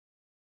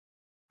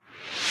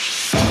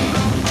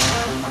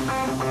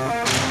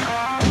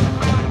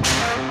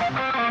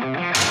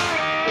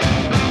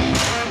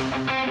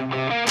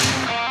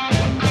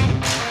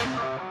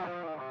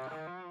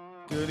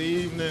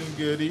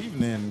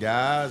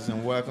guys,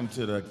 and welcome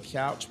to the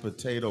Couch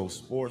Potato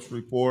Sports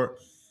Report.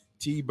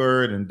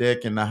 T-Bird and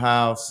Deck in the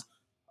house.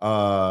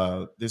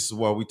 This is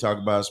where we talk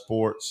about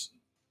sports,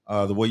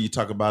 the way you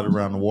talk about it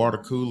around the water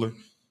cooler.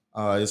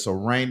 It's a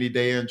rainy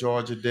day in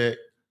Georgia, Deck,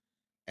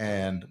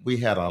 and we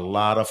had a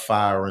lot of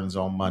firings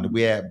on Monday.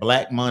 We had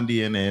Black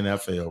Monday in the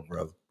NFL,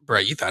 brother. Bro,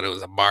 you thought it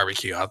was a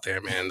barbecue out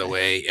there, man, the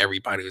way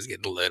everybody was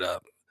getting lit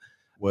up.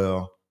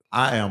 Well,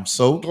 I am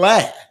so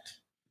glad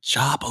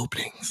Job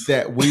openings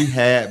that we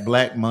had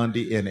Black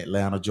Monday in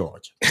Atlanta,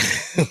 Georgia.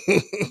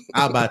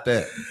 How about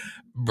that?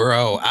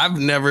 Bro, I've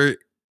never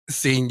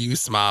seen you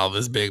smile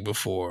this big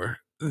before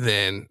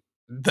than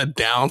the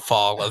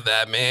downfall of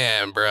that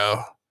man,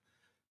 bro.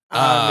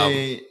 I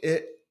mean,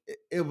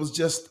 it was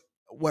just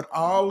with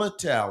all the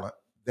talent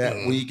that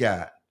we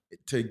got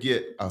to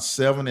get a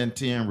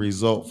 7-10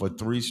 result for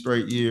 3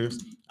 straight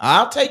years.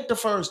 I'll take the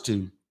first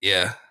 2.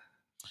 Yeah.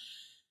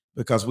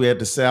 Because we had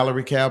the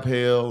salary cap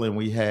hell and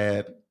we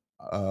had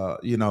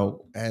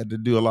had to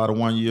do a lot of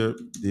 1-year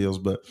deals,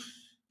 but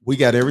we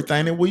got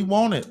everything that we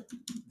wanted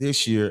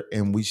this year,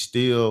 and we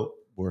still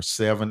were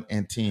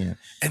 7-10.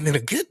 And then a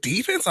good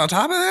defense on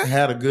top of that?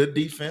 Had a good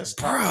defense.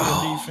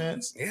 Bro.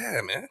 Defense.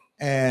 Yeah, man.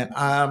 And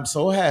I'm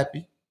so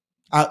happy.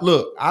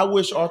 I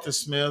wish Arthur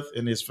Smith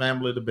and his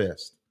family the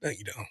best. No,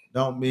 you don't.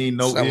 Don't mean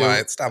no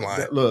Stop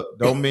lying. Look,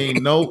 don't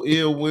mean no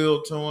ill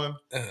will to him.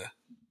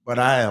 But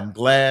I am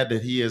glad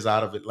that he is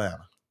out of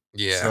Atlanta.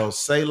 Yeah. So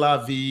say la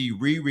vie,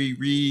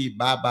 re,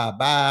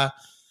 bye.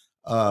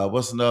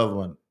 What's another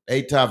one?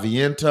 Eta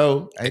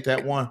Viento. Ain't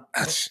that one?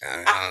 I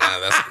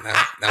don't know.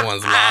 That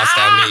one's lost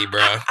on me,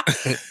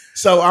 bro.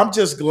 So I'm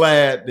just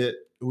glad that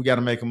we got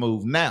to make a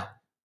move now.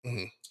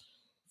 Mm-hmm.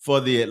 For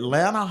the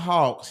Atlanta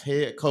Hawks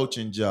head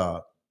coaching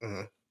job.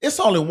 It's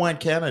only one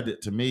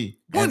candidate to me.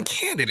 One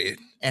candidate?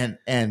 And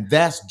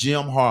that's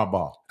Jim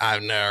Harbaugh.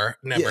 I've never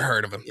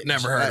heard of him.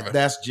 Never heard of him.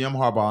 That's Jim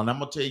Harbaugh. And I'm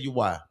going to tell you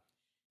why.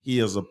 He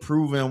is a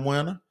proven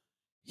winner.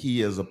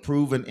 He is a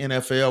proven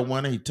NFL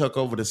winner. He took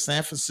over the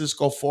San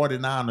Francisco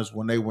 49ers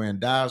when they were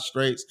in dire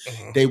straits.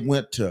 They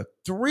went to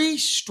 3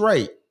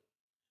 straight,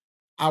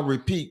 I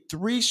repeat,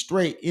 3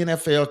 straight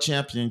NFL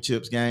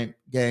championships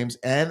games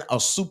and a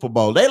Super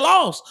Bowl. They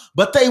lost,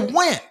 but they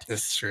went.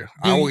 That's true.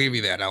 I will give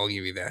you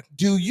that.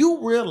 Do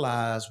you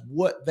realize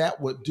what that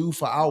would do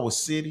for our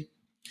city?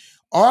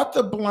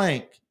 Arthur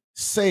Blank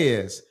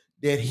says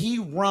that he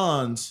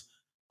runs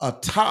a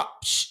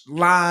top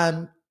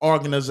line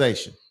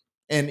organization.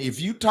 And if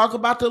you talk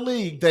about the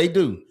league, they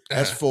do.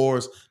 As far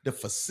as the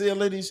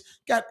facilities,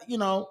 got,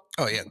 oh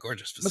yeah,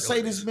 gorgeous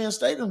facilities. Mercedes-Benz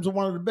stadiums are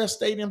one of the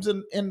best stadiums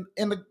in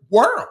the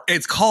world.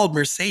 It's called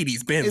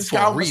Mercedes-Benz for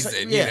a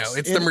reason. Yes,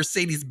 it's the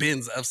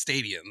Mercedes-Benz of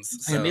stadiums.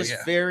 So, and it's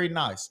very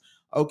nice.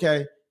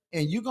 Okay.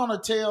 And you're going to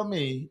tell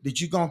me that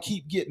you're going to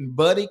keep getting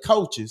buddy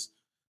coaches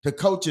to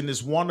coach in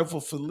this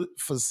wonderful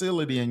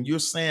facility, and you're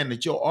saying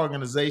that your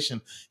organization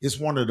is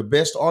one of the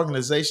best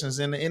organizations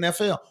in the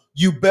NFL.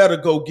 You better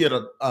go get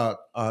a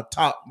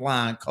top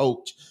line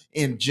coach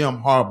in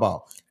Jim Harbaugh.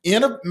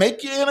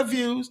 Make your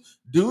interviews,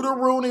 do the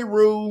Rooney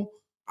Rule,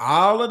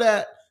 all of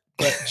that.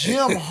 But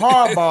Jim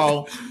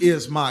Harbaugh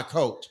is my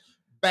coach.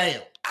 Bam.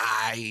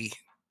 I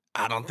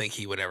don't think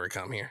he would ever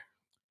come here.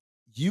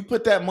 You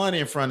put that money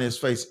in front of his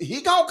face, he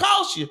gonna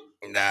cost you.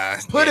 Nah.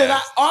 Put it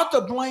out.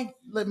 Arthur Blank,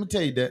 let me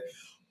tell you that.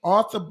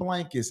 Arthur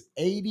Blank is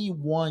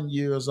 81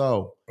 years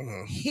old.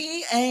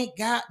 He ain't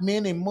got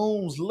many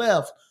moons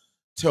left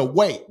to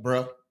wait,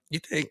 bro. You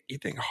think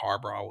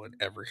Harbaugh would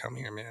ever come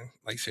here, man?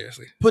 Like,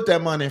 seriously? Put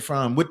that money in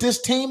front of him. With this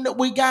team that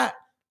we got,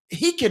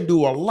 he can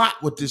do a lot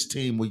with this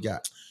team we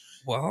got.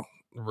 Well,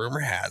 rumor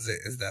has it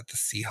is that the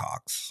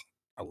Seahawks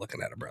are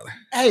looking at it, brother.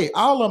 Hey,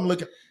 all of them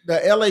looking. The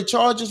LA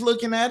Chargers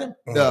looking at him.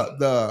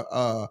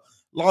 The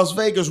Las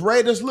Vegas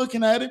Raiders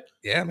looking at it.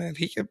 Yeah, man,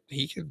 he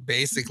could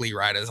basically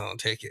write his own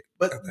ticket.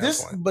 But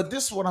this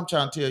is what I'm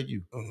trying to tell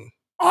you.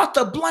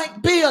 Arthur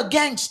Blank, be a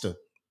gangster.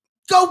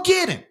 Go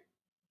get him.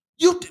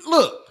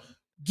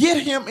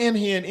 Get him in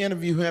here and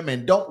interview him,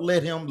 and don't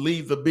let him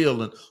leave the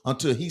building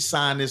until he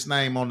signed his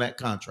name on that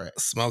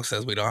contract. Smoke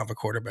says we don't have a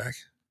quarterback.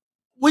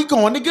 We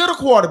going to get a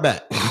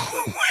quarterback.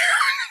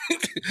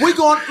 We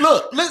going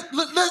look.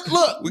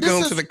 We're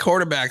going to the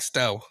quarterback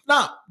stove.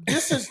 No,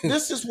 this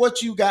is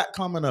what you got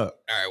coming up.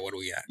 All right, what do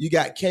we got? You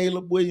got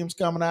Caleb Williams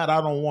coming out.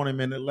 I don't want him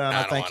in Atlanta.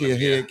 I think he'll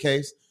head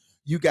case.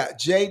 You got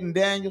Jaden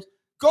Daniels.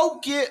 Go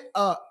get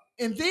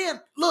and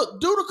then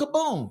look, do the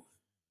kaboom.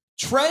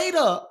 Trade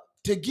up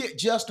to get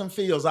Justin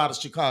Fields out of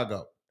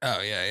Chicago.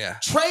 Oh yeah.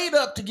 Trade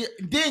up to get.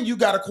 Then you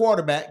got a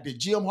quarterback that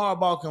Jim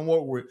Harbaugh can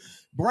work with.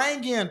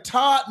 Bring in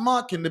Todd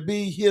Monken to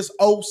be his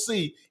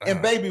OC,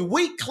 and baby,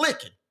 we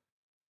clicking.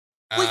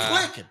 We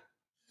clicking.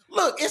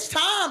 Look, it's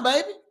time,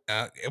 baby.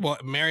 Well,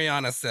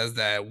 Mariana says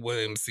that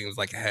Williams seems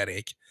like a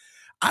headache.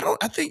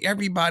 I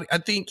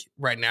think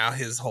right now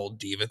his whole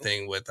diva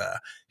thing with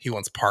he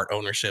wants part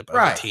ownership of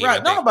the team.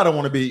 Right. Nobody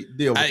want to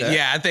deal with that.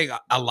 Yeah, I think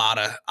a lot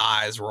of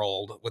eyes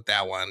rolled with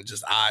that one.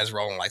 Just eyes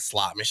rolling like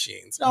slot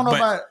machines. Nobody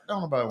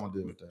want to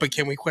deal with that. But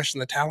can we question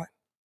the talent?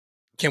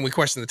 can we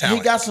question the talent?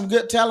 He got some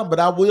good talent, but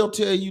I will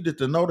tell you that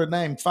the Notre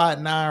Dame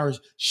Fighting Irish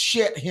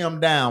shut him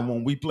down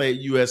when we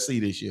played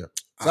USC this year.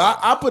 So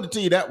I'll put it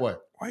to you that way.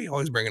 Why are you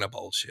always bringing up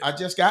old shit? I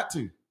just got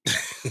to.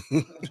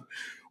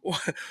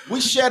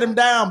 We shut him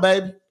down,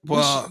 baby.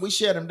 Well, we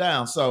shut him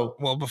down. So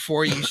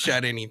before you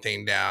shut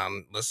anything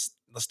down, let's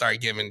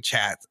start giving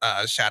shout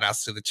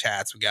outs to the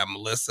chats. We got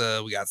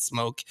Melissa, we got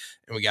Smoke,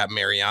 and we got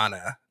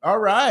Mariana. All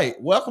right.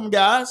 Welcome,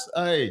 guys.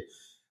 Hey,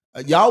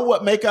 y'all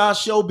what make our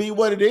show be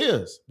what it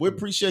is. We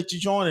appreciate you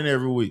joining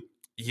every week.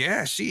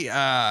 Yeah,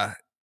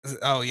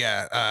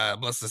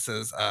 Melissa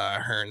says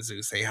her and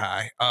Zoo say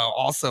hi.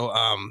 Also,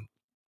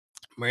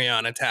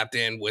 Mariana tapped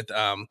in with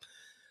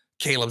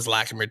Caleb's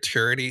lack of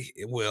maturity.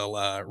 It will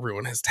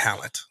ruin his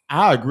talent.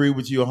 I agree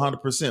with you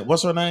 100%.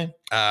 What's her name?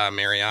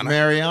 Mariana.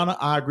 Mariana,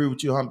 I agree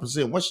with you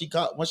 100%.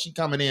 What's she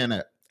coming in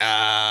at?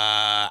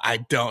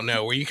 I don't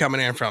know. Where you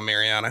coming in from,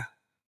 Mariana?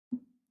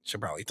 She'll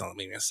probably tell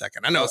me in a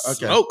second. I know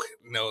Smoke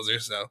knows her,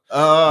 so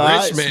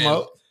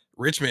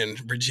Richmond,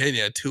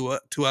 Virginia, two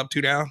up,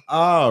 two down.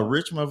 Oh,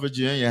 Richmond,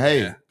 Virginia.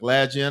 Hey,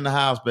 glad you're in the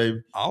house,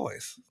 baby.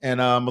 Always. And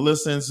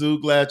Melissa and Zoo,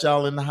 glad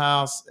y'all in the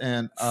house.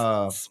 And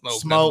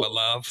Smoke,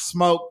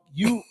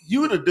 you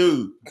the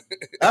dude.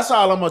 That's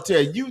all I'm gonna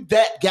tell you. You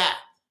that guy.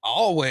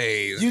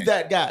 Always. You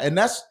that guy. And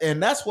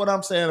that's what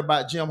I'm saying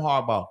about Jim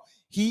Harbaugh.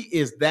 He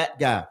is that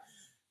guy.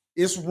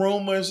 It's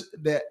rumors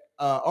that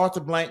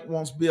Arthur Blank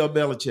wants Bill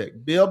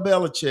Belichick. Bill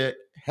Belichick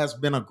has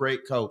been a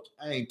great coach.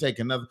 I ain't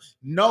taking another.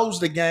 Knows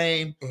the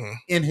game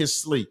in his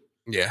sleep.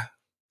 Yeah.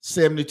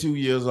 72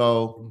 years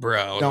old.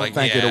 Bro. Don't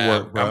think it'll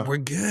work, bro. We're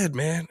good,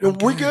 man.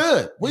 We're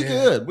good. We're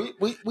good.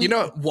 We you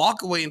know,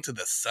 walk away into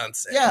the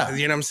sunset. Yeah.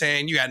 You know what I'm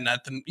saying? You got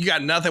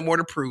nothing more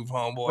to prove,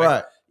 homeboy.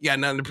 Right. You got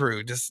nothing to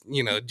prove. Just,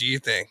 do your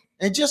thing.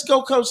 And just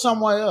go coach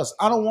somewhere else.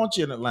 I don't want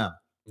you in Atlanta.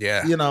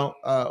 Yeah.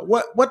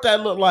 What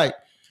that look like?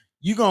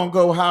 You gonna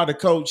go hire the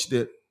coach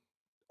that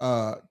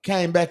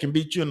came back and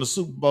beat you in the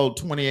Super Bowl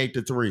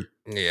 28-3.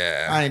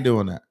 Yeah. I ain't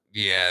doing that.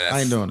 Yeah,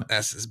 I ain't doing it.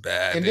 That's just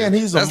bad. And dude.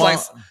 then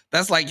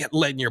that's like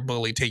letting your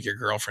bully take your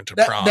girlfriend to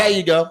prom. There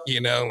you go.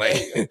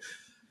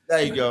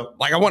 There you go.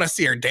 Like I want to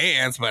see her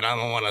dance, but I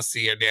don't want to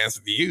see her dance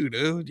with you,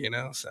 dude.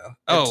 So.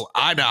 Oh,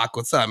 iDoc,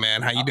 what's up,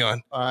 man? How you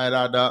doing? All right,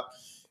 iDoc.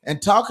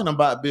 And talking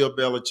about Bill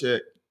Belichick,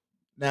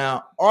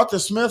 now Arthur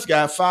Smith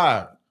got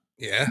fired.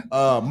 Yeah.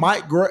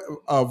 Mike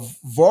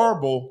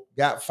Vrabel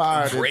got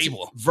fired.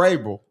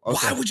 Vrabel.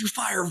 Okay. Why would you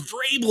fire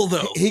Vrabel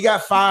though? He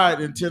got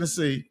fired in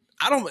Tennessee.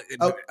 I don't.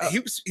 He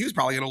was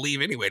probably going to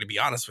leave anyway. To be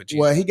honest with you.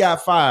 Well, he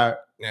got fired.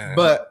 Yeah.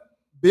 But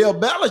Bill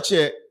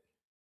Belichick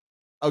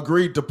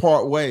agreed to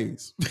part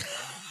ways.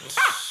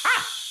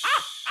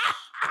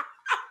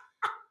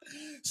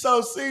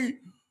 So see,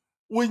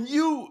 when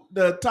you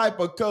the type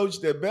of coach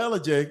that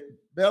Belichick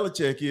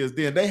is,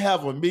 then they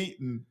have a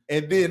meeting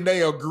and then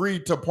they agree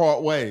to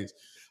part ways.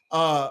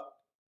 I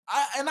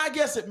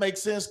guess it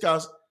makes sense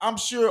because I'm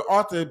sure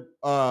Arthur,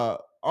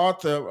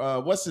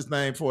 what's his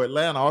name for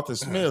Atlanta, Arthur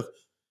Smith,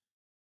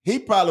 he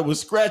probably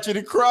was scratching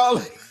and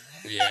crawling.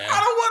 Yeah.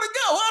 I don't want to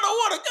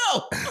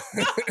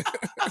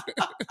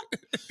go.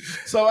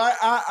 So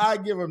I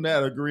give him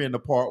that agreeing to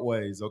part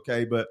ways,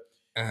 okay? But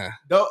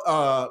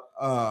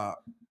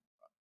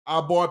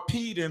our boy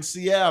Pete in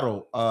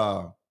Seattle,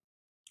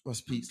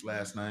 what's Pete's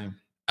last name?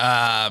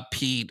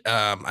 Pete.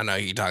 I know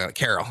you're talking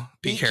Carroll.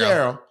 Pete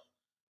Carroll.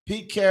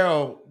 Pete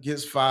Carroll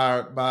gets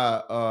fired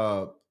by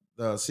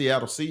the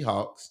Seattle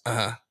Seahawks.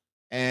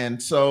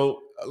 And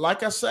so,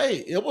 like I say,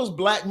 it was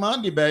Black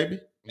Monday, baby.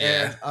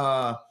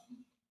 Yeah.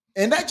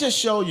 And that just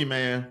show you,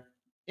 man.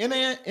 In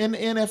the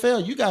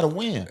NFL, you got to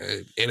win.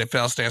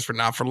 NFL stands for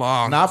not for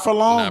long. Not for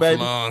long, baby.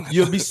 For long.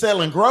 You'll be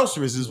selling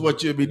groceries is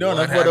what you'll be doing.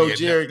 That's what old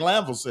Jerry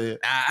Glanville said.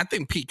 I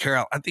think Pete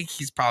Carroll,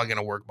 he's probably going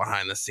to work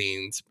behind the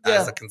scenes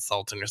as a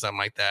consultant or something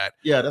like that.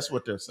 Yeah, that's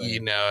what they're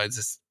saying. It's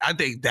just, I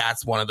think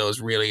that's one of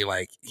those really,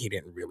 like, he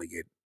didn't really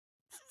get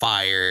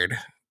fired.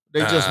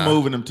 They're just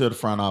moving him to the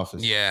front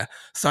office. Yeah.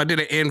 So I did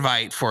an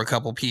invite for a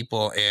couple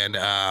people,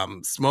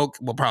 and Smoke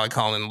will probably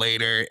call in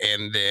later.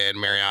 And then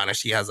Mariana,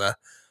 she has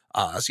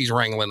she's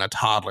wrangling a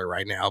toddler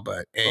right now,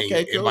 but cool.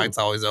 Invite's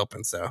always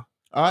open. So,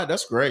 all right,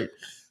 that's great.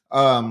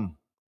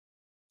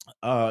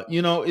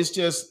 It's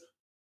just,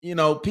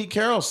 Pete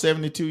Carroll's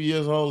 72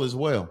 years old as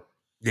well.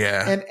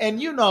 Yeah.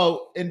 And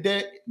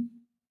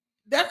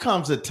there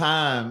comes a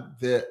time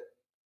that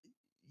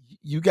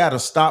you got to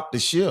stop the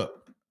ship.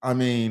 I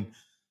mean,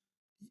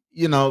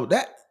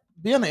 that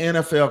being an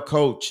NFL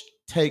coach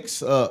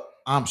takes up,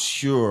 I'm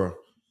sure,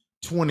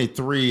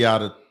 23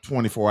 out of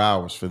 24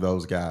 hours for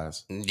those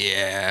guys.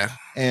 Yeah.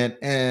 And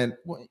they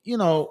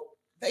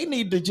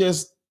need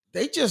to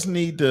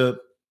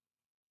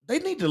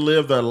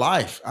live their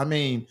life. I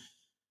mean,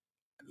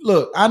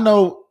 look, I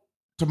know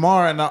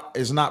tomorrow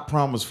is not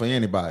promised for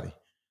anybody.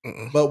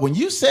 But when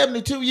you're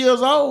 72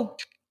 years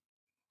old,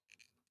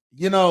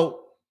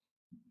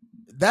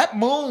 that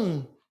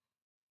moon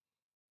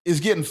is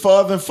getting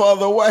further and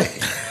further away.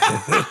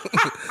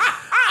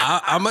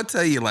 I'm gonna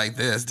tell you like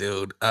this,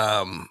 dude.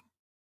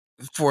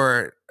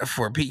 for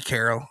Pete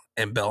Carroll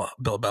and Bill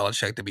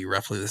Belichick to be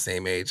roughly the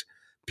same age,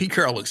 Pete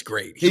Carroll looks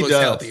great. He looks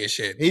healthy as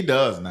shit. He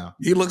does now.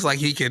 He looks like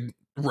he could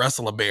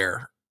wrestle a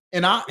bear.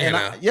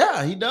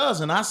 Yeah, he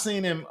does. And I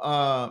seen him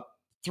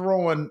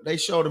throwing. They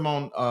showed him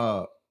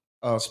on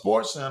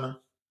Sports Center.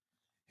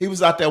 He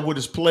was out there with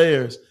his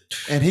players,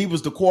 and he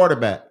was the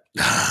quarterback,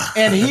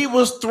 and he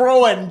was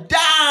throwing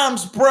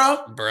dimes,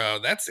 bro.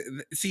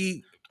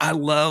 I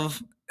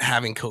love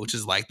having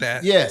coaches like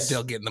that. Yes,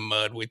 they'll get in the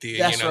mud with you.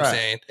 That's you know what I'm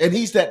saying? And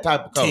he's that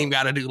type of coach. Team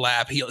got to do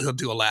lap. He'll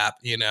do a lap.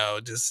 You know,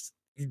 he's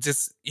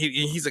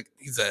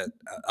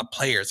a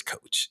player's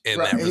coach in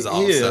that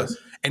result. He is.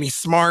 And he's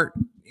smart.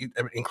 He's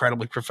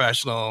incredibly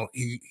professional.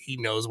 He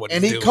knows what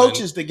he's doing. And he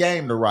coaches the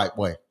game the right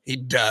way. He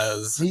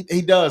does.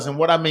 He does. And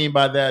what I mean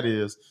by that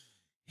is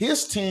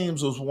his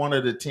teams was one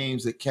of the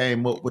teams that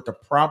came up with the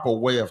proper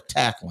way of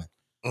tackling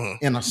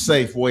in a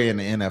safe way in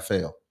the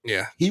NFL.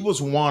 Yeah. He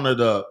was one of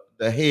the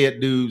head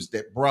dudes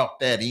that brought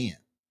that in.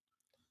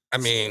 I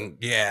mean,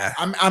 yeah.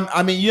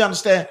 I mean, you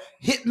understand?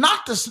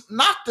 Knock the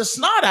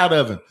snot out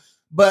of him,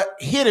 but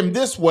hit him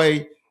this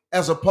way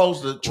as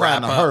opposed to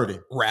trying to hurt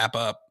him. Wrap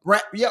up.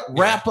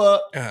 Wrap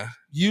up.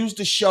 Use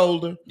the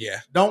shoulder. Yeah.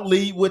 Don't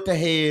lead with the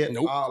head.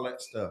 Nope. All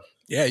that stuff.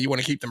 Yeah, you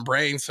want to keep them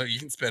brains so you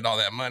can spend all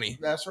that money.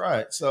 That's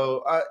right.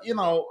 So,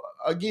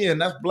 again,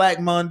 that's Black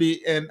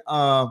Monday. And,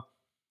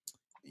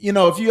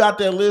 if you're out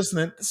there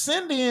listening,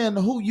 send in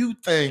who you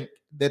think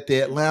that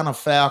the Atlanta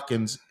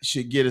Falcons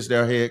should get as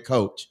their head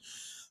coach.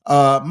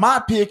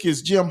 My pick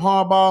is Jim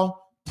Harbaugh,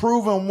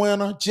 proven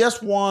winner,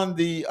 just won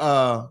the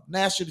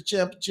national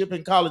championship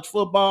in college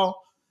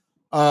football.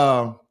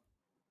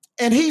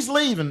 And he's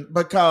leaving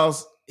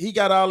because he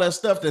got all that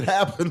stuff that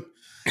happened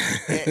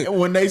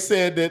when they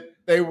said that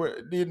they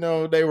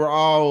were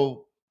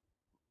all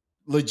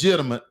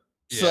legitimate.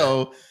 Yeah.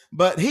 So,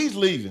 but he's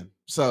leaving.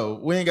 So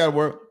we ain't got to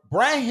worry.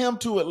 Bring him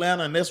to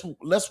Atlanta and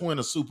let's win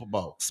a Super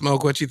Bowl.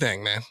 Smoke, what you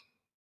think, man?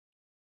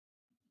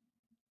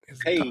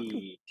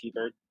 Hey,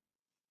 T-Bird.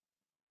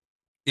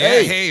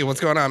 Yeah, hey, what's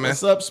going on, man?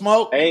 What's up,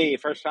 Smoke? Hey,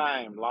 first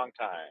time, long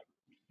time.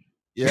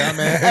 Yeah,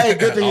 man. Hey,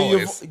 good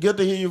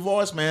to hear your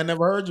voice, man.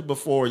 Never heard you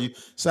before. You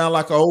sound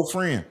like an old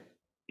friend.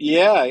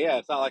 Yeah.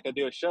 It's not like I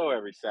do a show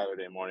every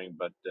Saturday morning,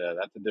 but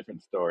that's a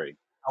different story.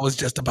 I was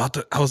just about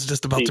to.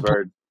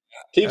 T-Bird.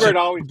 T-Bird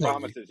always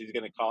promises he's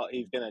going to call.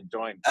 He's going to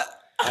join.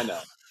 I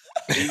know.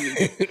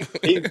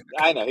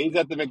 I know. He's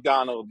at the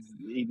McDonald's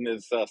eating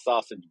his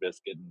sausage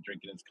biscuit and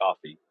drinking his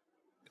coffee.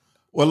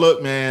 Well,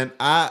 look, man,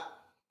 I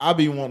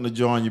be wanting to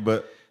join you,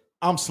 but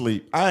I'm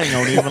asleep. I ain't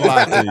gonna even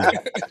lie to you.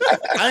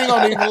 I ain't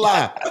gonna even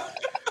lie.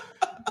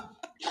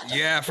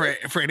 Yeah,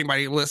 for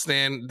anybody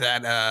listening,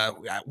 that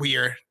we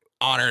are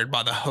honored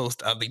by the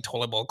host of the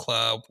Toilet Bowl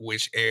Club,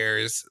 which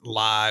airs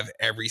live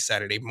every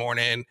Saturday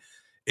morning.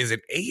 Is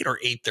it 8 or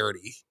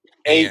 8:30?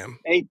 8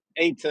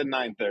 to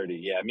 9:30.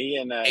 Yeah, me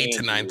and 8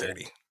 to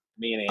 9:30.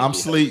 Me and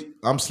Andy.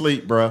 I'm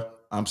sleep, bro.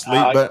 I'm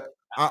sleep, but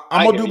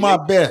I'm gonna do my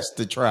best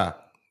to try.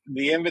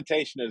 The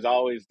invitation is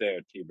always there,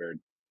 T-Bird.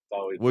 It's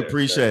always we there,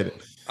 appreciate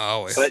it.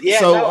 Always. But yeah,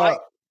 so,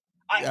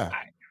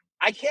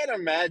 I can't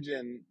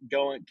imagine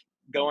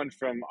going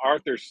from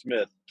Arthur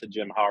Smith to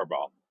Jim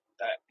Harbaugh.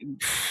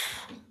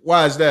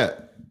 Why is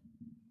that?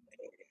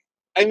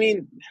 I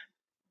mean,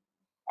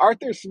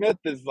 Arthur Smith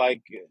is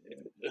like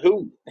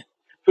who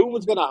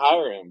was going to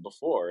hire him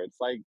before? It's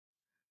like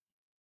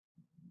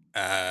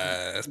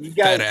you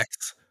guys, FedEx.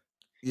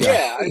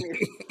 Yeah, I mean,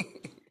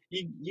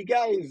 you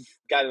guys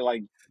got to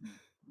like.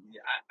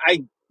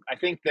 I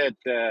think that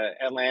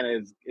Atlanta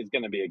is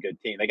going to be a good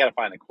team. They got to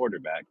find a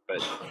quarterback,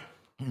 but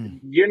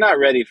you're not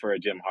ready for a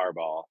Jim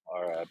Harbaugh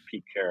or a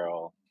Pete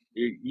Carroll.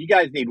 You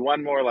guys need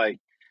one more like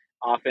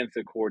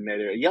offensive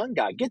coordinator, a young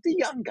guy. Get the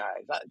young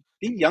guys.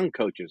 These young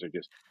coaches are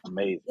just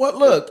amazing. Well,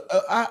 look,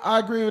 I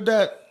agree with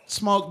that,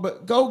 Smoke.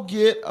 But go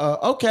get a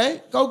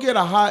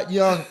hot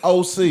young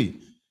OC.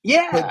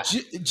 Yeah, but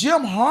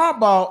Jim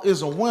Harbaugh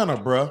is a winner,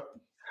 bro.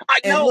 I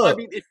know. Look, I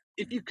mean,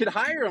 if you could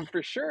hire him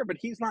for sure, but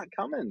he's not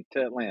coming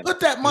to Atlanta.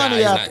 Put that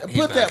money out there.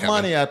 Put that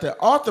money out there.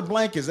 Arthur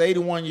Blank is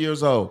 81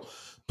 years old.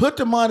 Put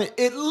the money.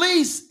 At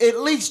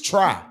least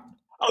try.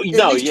 Oh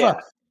no, yeah.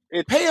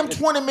 Pay him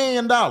 $20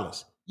 million.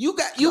 You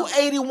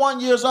 81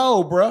 years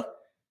old, bro.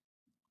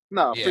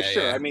 No, for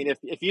sure. Yeah. I mean,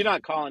 if you're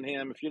not calling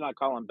him, if you're not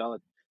calling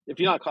Belichick, if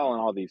you're not calling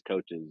all these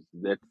coaches,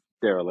 that's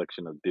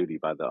dereliction of duty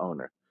by the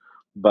owner.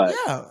 But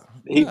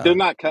they're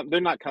not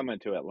coming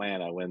to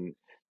Atlanta when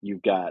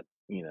you've got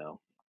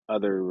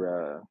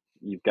other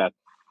you've got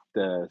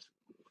the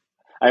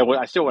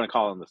I still want to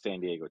call them the San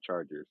Diego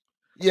Chargers.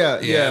 Yeah.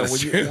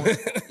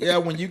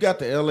 When you got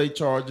the LA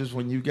Chargers,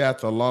 when you got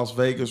the Las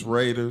Vegas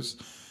Raiders,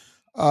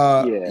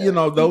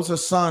 those are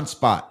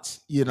sunspots,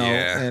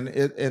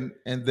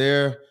 and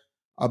they're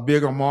a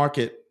bigger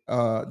market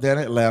than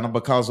Atlanta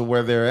because of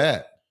where they're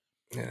at.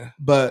 Yeah.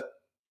 But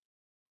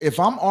if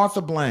I'm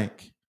Arthur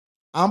Blank,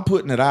 I'm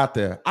putting it out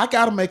there. I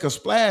got to make a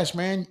splash,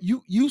 man.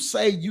 You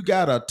say you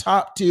got a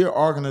top tier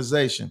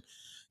organization.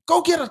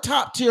 Go get a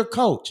top tier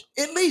coach.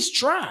 At least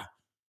try.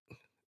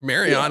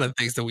 Mariana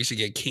thinks that we should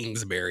get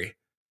Kingsbury.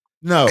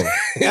 No,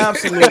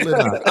 absolutely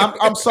not.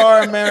 I'm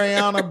sorry,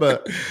 Mariana,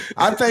 but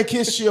I think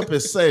his ship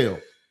has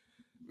sailed.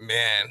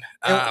 Man,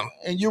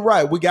 and you're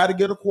right. We got to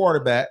get a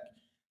quarterback.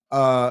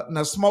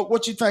 Now, Smoke,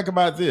 what you think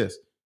about this?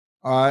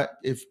 All right,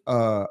 if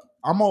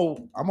I'm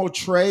gonna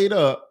trade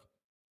up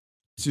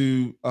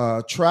to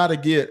try to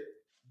get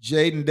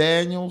Jaden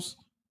Daniels.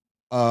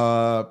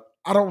 I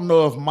don't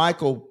know if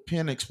Michael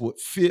Penix would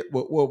fit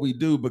with what we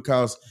do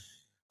because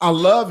I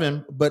love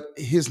him, but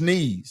his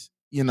knees,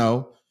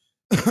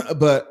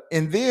 but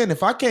and then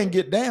if I can't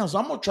get Daniels,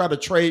 I'm gonna try to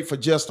trade for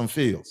Justin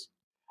Fields.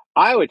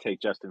 I would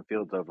take Justin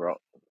Fields over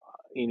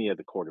any of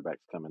the quarterbacks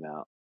coming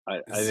out.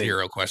 I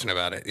Zero question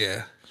about it.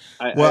 Yeah.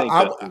 I think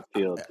Justin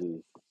Fields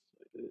is.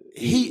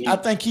 I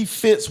think he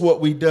fits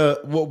what we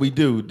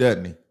do,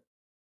 doesn't he?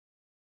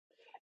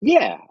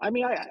 Yeah, I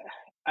mean,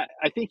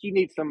 I think you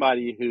need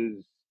somebody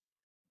who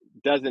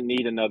doesn't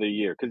need another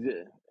year because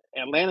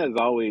Atlanta is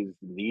always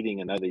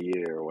needing another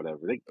year or whatever.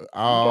 You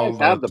guys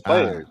have the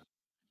players.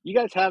 You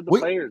guys have the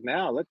players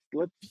now. Let's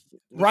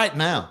right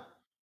now.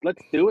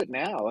 Let's do it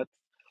now. Let's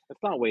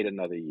not wait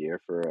another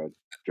year for a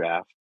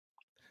draft.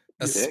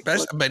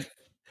 But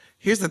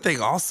here's the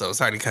thing also,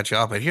 sorry to cut you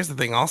off, but here's the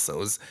thing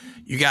also is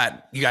you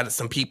got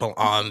some people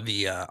on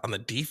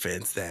the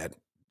defense that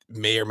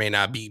may or may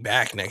not be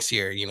back next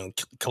year.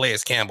 Calais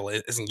Campbell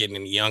isn't getting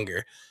any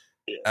younger.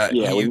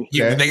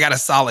 They got a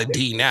solid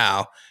D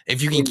now.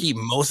 If you can keep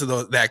most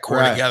of that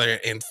core together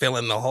and fill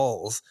in the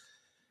holes,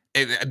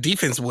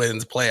 defense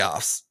wins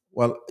playoffs.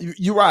 Well,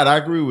 you're right. I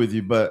agree with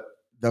you. But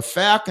the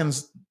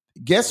Falcons,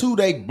 guess who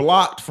they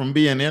blocked from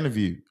being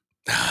interviewed?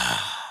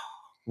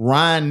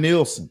 Ryan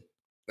Nielsen.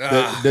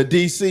 The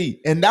DC,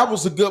 and that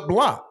was a good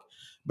block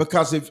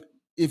because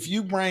if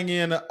you bring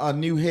in a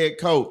new head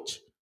coach,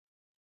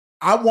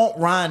 I want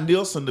Ryan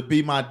Nielsen to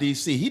be my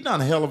DC. He done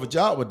a hell of a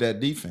job with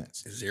that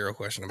defense. Zero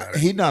question about it.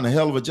 He done a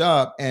hell of a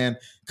job, and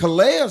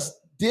Calais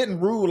didn't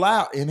rule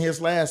out in his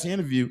last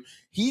interview.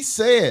 He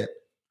said,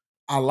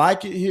 "I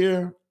like it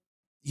here.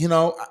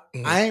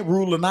 I ain't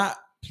ruling out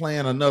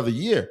playing another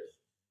year."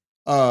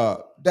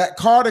 That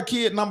Carter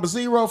kid, number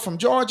 0 from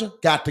Georgia,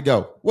 got to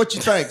go. What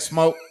you think,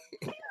 Smoke?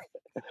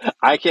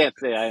 I can't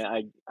say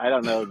I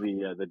don't know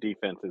the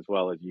defense as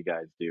well as you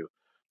guys do.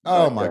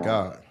 Oh my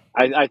God!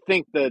 I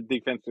think the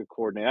defensive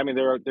coordinator. I mean,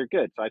 they're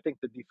good. So I think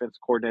the defensive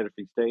coordinator, if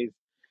he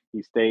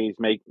stays.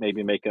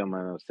 Maybe make him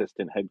an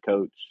assistant head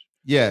coach.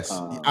 Yes,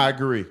 I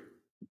agree.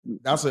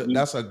 That's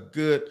a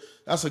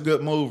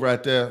good move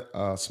right there,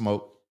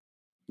 Smoke.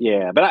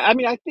 Yeah, but I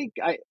mean, I think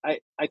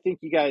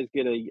you guys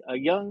get a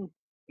young,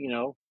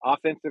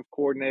 offensive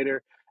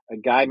coordinator. A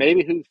guy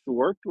maybe who's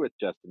worked with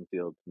Justin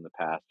Fields in the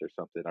past or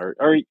something,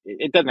 or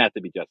it doesn't have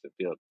to be Justin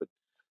Fields, but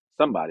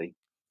somebody,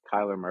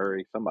 Kyler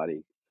Murray,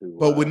 somebody who.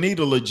 But we need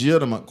a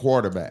legitimate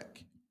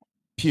quarterback.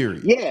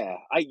 Period. Yeah,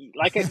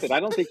 like I said,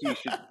 I don't think you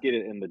should get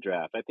it in the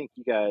draft. I think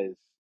you guys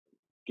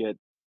get,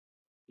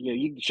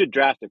 you should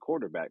draft a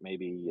quarterback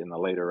maybe in the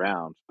later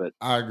rounds. But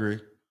I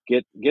agree.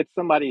 Get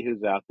somebody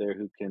who's out there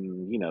who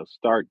can,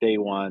 start day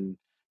one,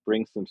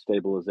 bring some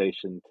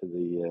stabilization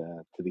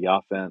to the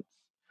offense.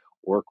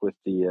 Work with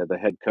the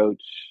head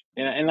coach,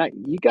 and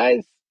you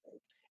guys,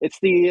 it's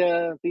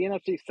the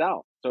NFC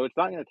South, so it's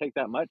not going to take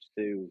that much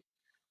to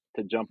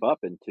jump up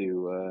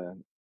into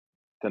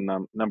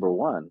number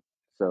one.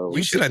 So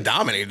we should have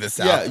dominated the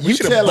South. Yeah, we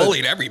should have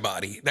bullied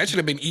everybody. That should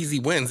have been easy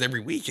wins every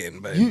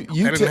weekend, but that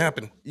didn't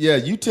happen. Yeah,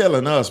 you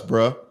telling us,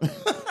 bro.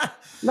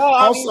 No,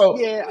 I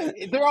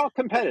mean, they're all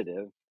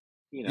competitive.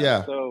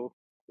 Yeah. So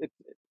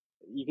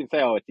you can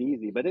say, oh, it's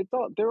easy, but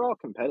they're all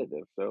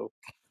competitive. So.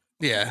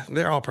 Yeah,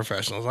 they're all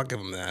professionals. I'll give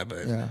them that.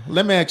 But yeah,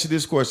 let me ask you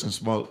this question,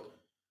 Smoke.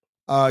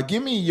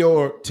 Give me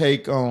your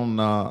take on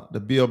the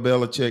Bill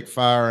Belichick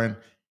firing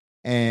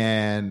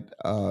and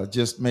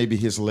just maybe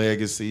his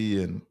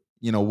legacy and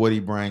what he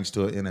brings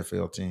to an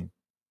NFL team.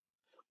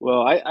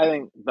 Well, I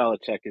think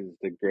Belichick is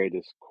the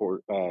greatest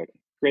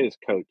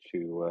coach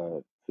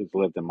who's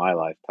lived in my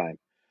lifetime,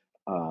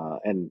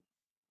 and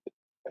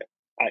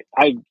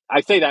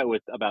I say that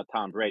about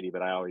Tom Brady,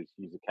 but I always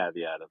use a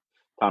caveat of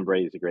Tom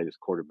Brady is the greatest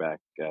quarterback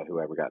who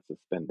ever got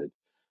suspended.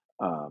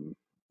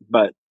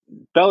 But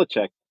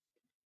Belichick,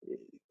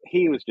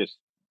 he was just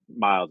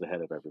miles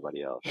ahead of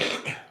everybody else.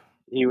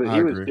 He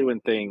was doing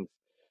things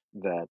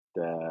that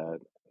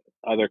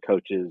other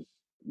coaches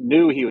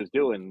knew he was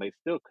doing. They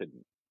still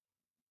couldn't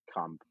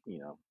come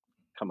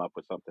up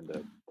with something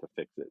to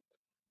fix it.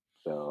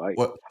 So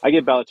I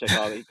give Belichick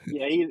all.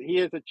 He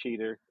is a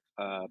cheater,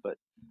 but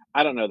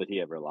I don't know that he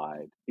ever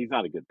lied. He's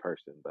not a good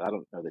person, but I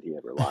don't know that he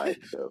ever lied.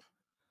 So.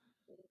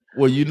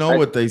 Well,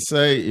 what they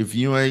say: if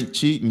you ain't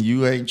cheating,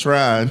 you ain't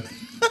trying.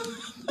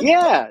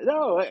 Yeah,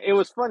 no, it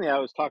was funny. I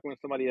was talking with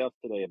somebody else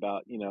today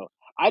about,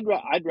 I'd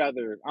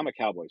rather. I'm a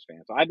Cowboys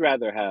fan, so I'd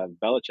rather have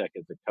Belichick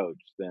as a coach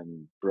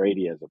than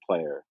Brady as a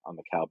player on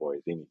the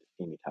Cowboys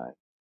anytime.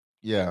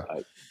 Yeah.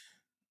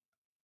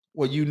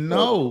 Well,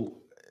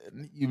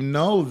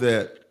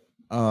 that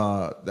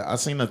I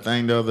seen a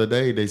thing the other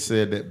day. They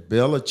said that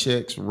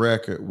Belichick's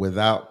record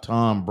without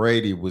Tom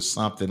Brady was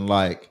something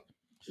like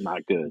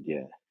not good.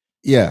 Yeah.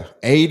 Yeah,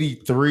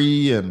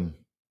 83 and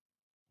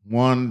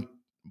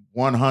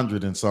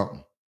 100 and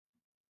something.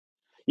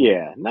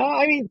 Yeah, no,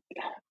 I mean,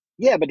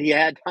 yeah, but he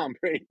had Tom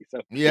Brady,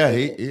 so Yeah,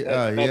 he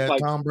had like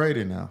Tom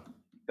Brady now.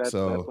 that's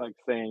So like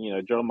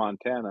saying Joe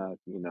Montana,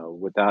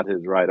 without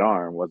his right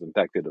arm wasn't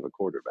that good of a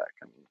quarterback.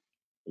 I mean,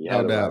 he no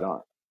had a right doubt.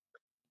 arm,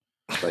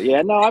 but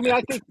yeah, no, I mean,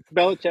 I think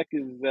Belichick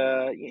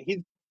is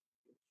he's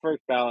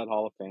first ballot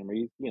Hall of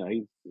Famer.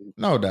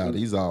 No doubt.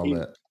 He's He's all he's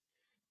that.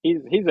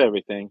 he's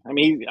everything. I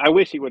mean, I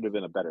wish he would have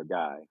been a better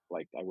guy.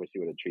 Like I wish he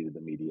would have treated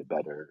the media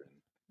better.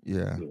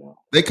 Yeah. You know,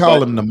 They call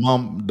but him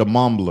the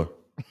mumbler.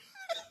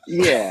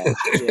 yeah.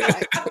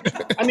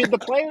 I mean, the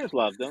players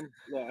loved him.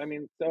 I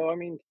mean,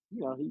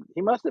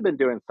 he must have been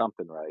doing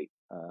something right.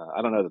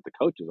 I don't know that the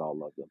coaches all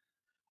loved him,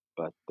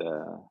 but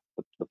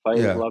the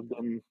players Yeah. loved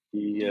him.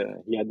 He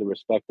had the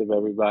respect of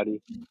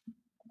everybody.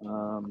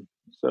 And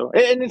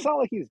it's not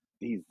like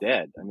he's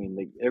dead. I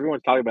mean,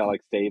 everyone's talking about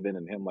like Saban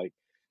and him like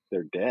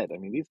they're dead. I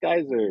mean, these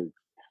guys are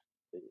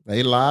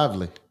They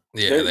lively.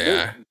 Yeah, they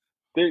are.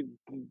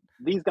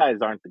 These guys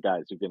aren't the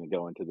guys who are going to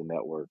go into the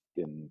network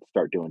and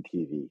start doing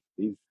TV.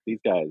 These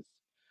guys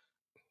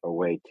are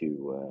way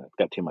too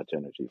got too much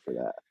energy for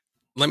that.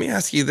 Let me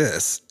ask you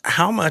this: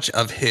 how much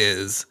of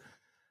his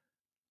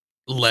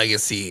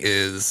legacy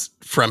is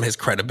from his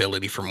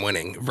credibility from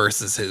winning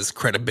versus his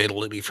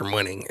credibility from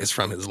winning is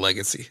from his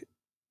legacy?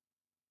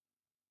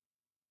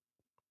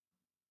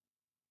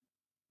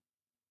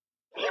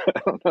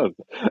 I don't know.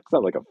 It's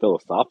not like a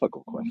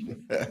philosophical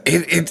question.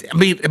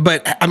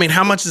 I mean,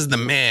 how much is the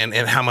man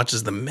and how much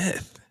is the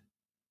myth?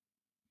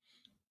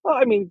 Well,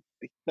 I mean,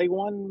 they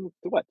won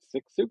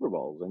 6 Super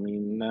Bowls. I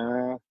mean,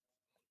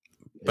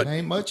 It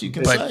ain't much you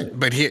can say.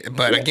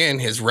 But again,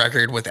 his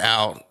record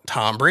without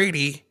Tom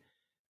Brady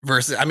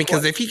versus, I mean,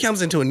 because if he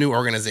comes into a new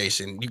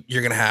organization,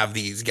 you're going to have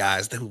these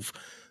guys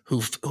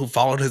who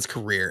followed his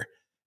career,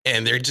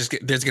 and there's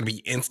going to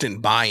be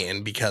instant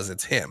buy-in because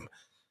it's him.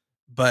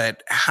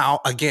 But how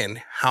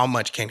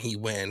much can he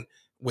win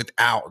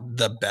without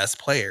the best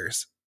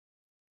players?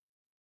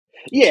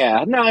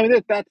 Yeah, no, I mean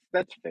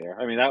that's fair.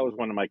 I mean, that was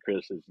one of my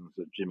criticisms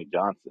of Jimmy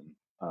Johnson.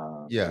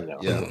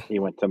 He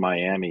went to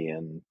Miami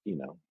and he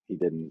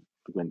didn't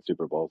win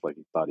Super Bowls like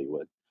he thought he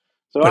would.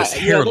 So but his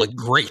hair looked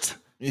great.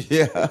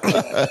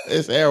 Yeah,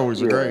 his hair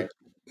was great.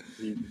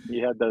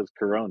 He had those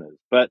Coronas,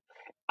 but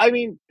I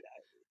mean,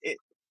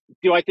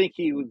 do I think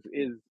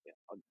is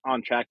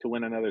on track to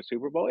win another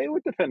Super Bowl? It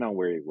would depend on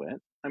where he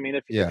went. I mean,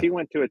 if he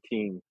went to a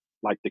team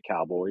like the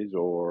Cowboys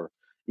or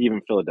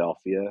even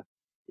Philadelphia,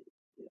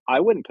 I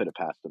wouldn't put it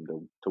past him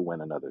to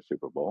win another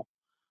Super Bowl.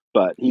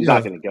 But he's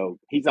not going to go.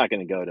 He's not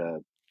going to go to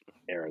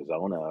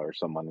Arizona or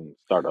someone and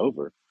start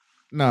over.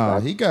 No,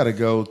 he got to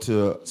go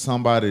to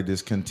somebody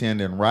that's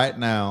contending right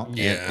now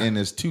and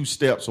is 2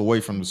 steps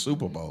away from the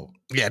Super Bowl.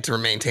 Yeah, to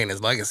maintain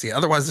his legacy.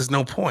 Otherwise, there's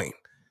no point.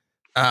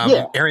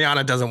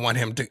 Mariana doesn't want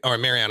him to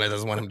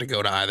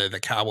go to either the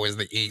Cowboys or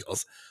the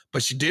Eagles.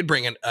 But she did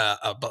bring in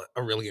a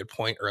really good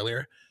point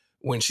earlier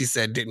when she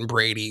said, didn't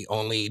Brady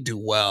only do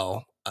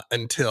well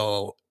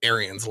until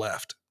Arians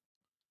left?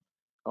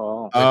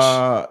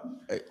 Yeah.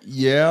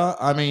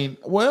 I mean,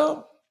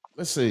 well,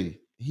 let's see.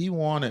 He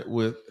won it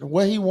with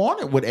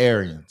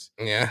Arians.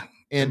 Yeah.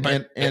 In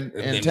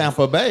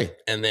Tampa Bay.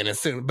 And then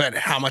but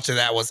how much of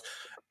that was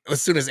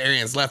as soon as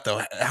Arians left,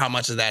 though, how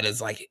much of that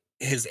is like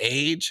his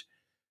age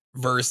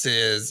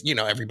versus,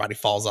 everybody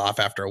falls off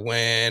after a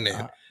win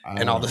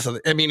and all this other.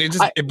 I mean,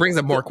 it brings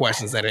up more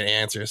questions than it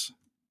answers.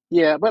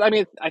 Yeah, but I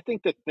mean, I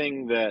think the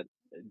thing that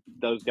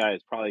those guys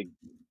probably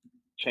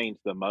changed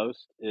the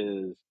most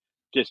is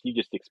you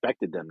just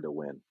expected them to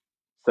win.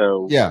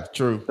 So yeah,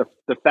 true.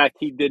 The fact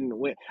he didn't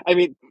win. I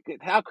mean,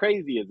 how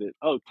crazy is it?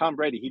 Oh, Tom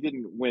Brady, he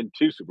didn't win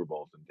 2 Super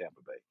Bowls in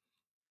Tampa Bay.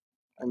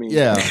 I mean,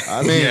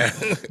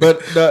 but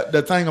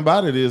the thing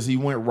about it is he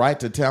went right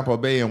to Tampa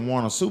Bay and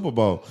won a Super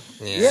Bowl.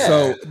 Yeah.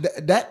 So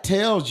that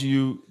tells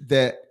you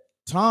that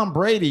Tom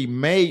Brady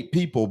made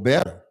people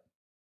better.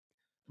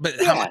 But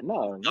how much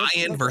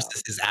buy-in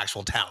versus his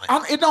actual talent?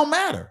 It don't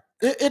matter.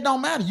 It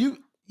don't matter.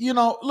 You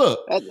know,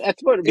 look.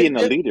 That's what being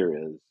a leader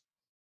is.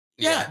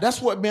 Yeah,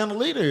 that's what being a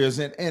leader is.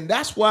 And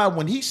that's why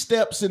when he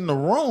steps in the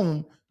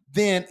room,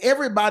 then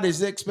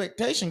everybody's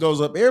expectation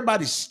goes up.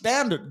 Everybody's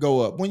standard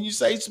go up. When you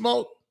say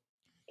Smoke.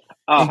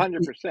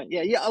 100%.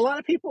 Yeah. A lot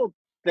of people,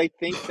 they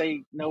think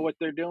they know what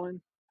they're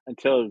doing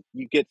until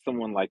you get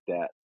someone like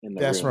that in the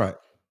room. That's right.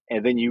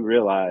 And then you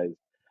realize,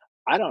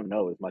 I don't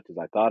know as much as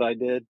I thought I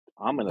did.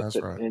 I'm going to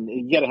sit, and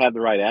you got to have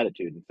the right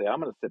attitude and say,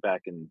 I'm going to sit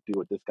back and do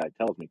what this guy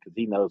tells me because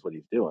he knows what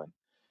he's doing.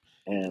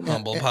 And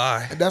humble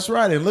pie. That's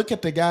right. And look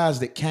at the guys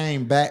that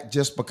came back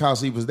just because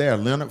he was there.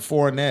 Leonard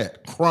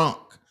Fournette,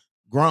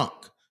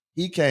 Gronk.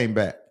 He came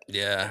back.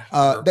 Yeah.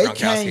 They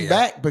came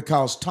back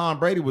because Tom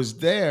Brady was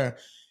there.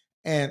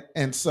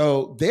 And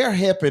so they're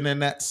helping in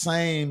that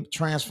same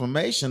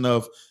transformation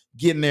of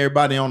getting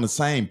everybody on the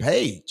same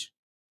page.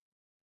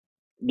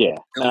 Yeah.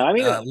 No, I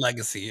mean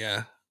legacy,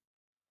 yeah.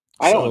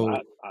 I don't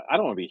want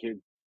to be here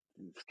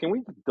Can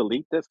we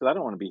delete this? Because I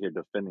don't want to be here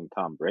defending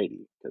Tom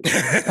Brady.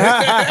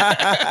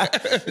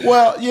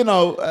 Well,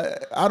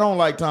 I don't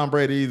like Tom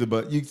Brady either,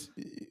 but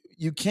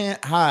you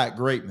can't hide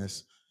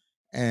greatness,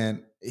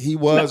 and he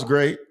was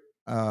great.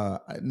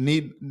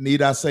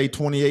 Need I say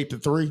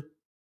 28-3?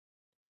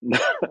 No,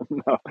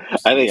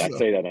 I think I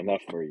say that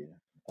enough for you.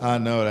 I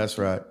know that's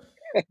right.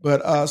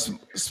 But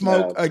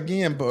Smoke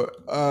again, but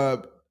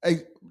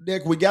hey,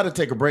 Nick, we got to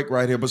take a break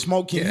right here. But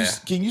Smoke,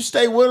 can you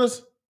stay with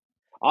us?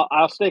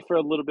 I'll stay for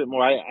a little bit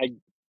more. I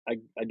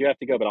do have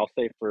to go, but I'll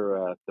stay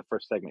for the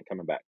first segment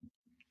coming back.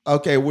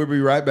 Okay, we'll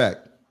be right back.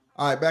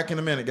 All right, back in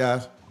a minute,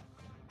 guys.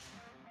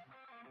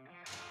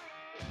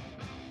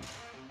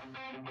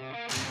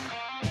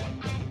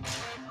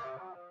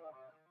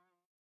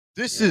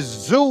 This is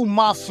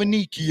Zuma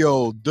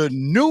Finicchio, the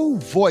new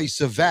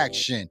voice of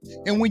action.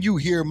 And when you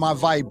hear my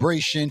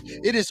vibration,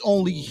 it is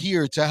only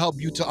here to help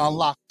you to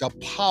unlock the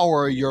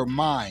power of your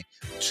mind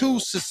to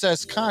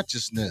success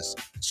consciousness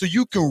so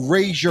you can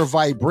raise your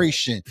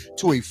vibration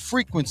to a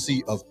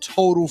frequency of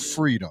total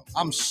freedom.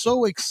 I'm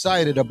so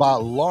excited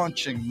about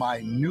launching my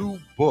new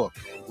book,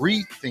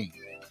 Rethink,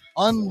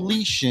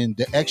 Unleashing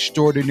the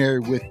Extraordinary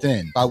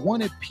Within. I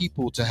wanted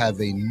people to have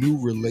a new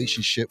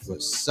relationship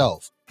with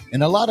self.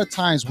 And a lot of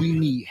times we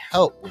need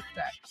help with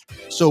that.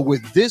 So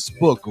with this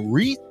book,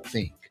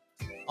 Rethink,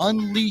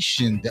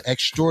 Unleashing the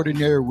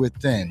Extraordinary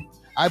Within,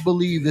 I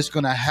believe it's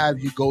going to have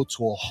you go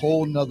to a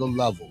whole nother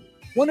level.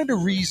 One of the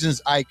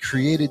reasons I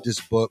created this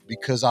book,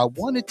 because I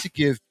wanted to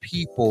give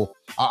people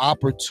an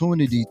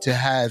opportunity to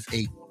have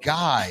a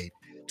guide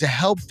to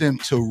help them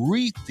to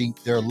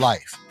rethink their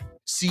life.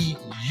 See,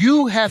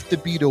 you have to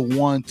be the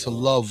one to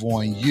love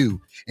on you.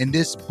 And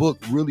this book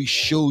really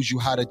shows you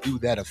how to do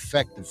that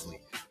effectively,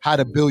 how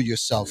to build your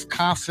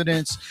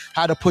self-confidence,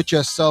 how to put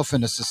yourself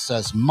in a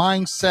success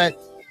mindset,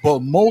 but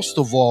most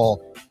of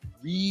all,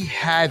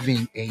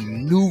 having a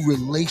new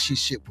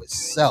relationship with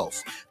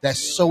self.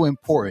 That's so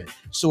important.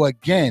 So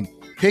again,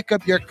 pick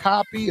up your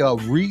copy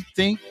of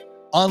Rethink,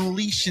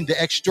 Unleashing the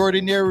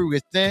Extraordinary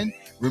Within.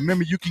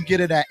 Remember, you can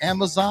get it at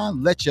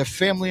Amazon. Let your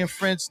family and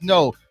friends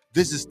know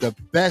this is the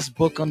best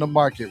book on the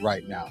market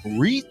right now.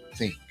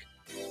 Rethink,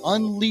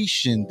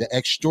 Unleashing the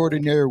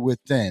Extraordinary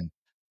Within.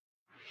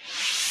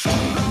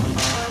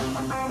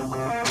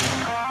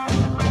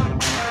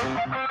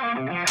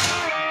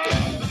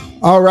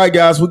 All right,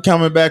 guys, we're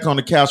coming back on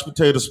the Couch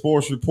Potato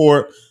Sports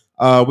Report.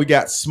 We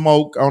got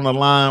Smoke on the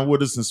line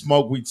with us, and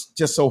Smoke, we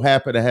just so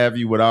happy to have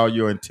you with all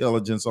your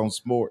intelligence on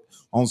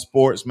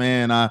sports,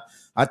 man.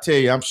 I tell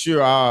you, I'm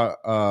sure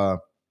our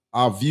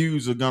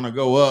views are gonna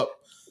go up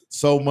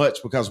so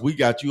much because we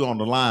got you on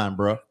the line,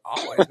 bro.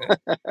 Always,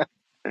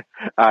 man.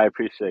 I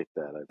appreciate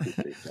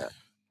that.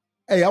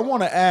 Hey, I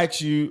want to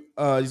ask you,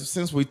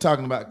 since we're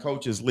talking about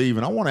coaches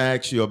leaving, I want to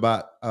ask you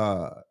about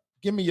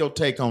give me your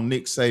take on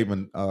Nick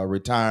Saban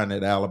retiring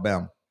at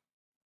Alabama.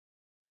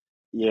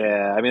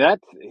 Yeah, I mean,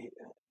 that's,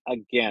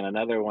 again,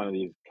 another one of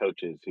these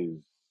coaches whose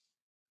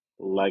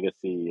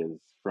legacy is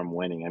from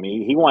winning. I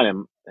mean, he won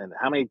him in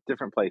how many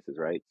different places,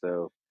 right?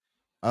 So,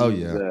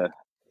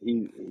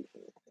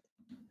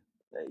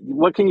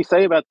 what can you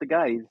say about the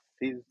guy?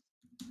 He's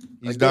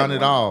again, done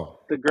it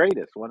all. The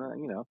greatest one,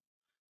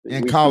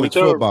 in college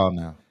football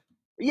now.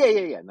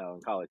 Yeah. No,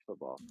 in college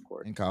football, of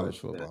course. In college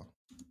football.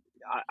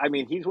 I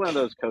mean, he's one of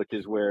those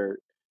coaches where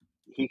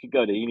he could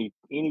go to any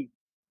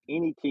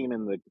team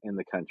in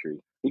the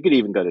country. He could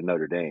even go to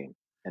Notre Dame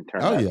and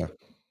turn that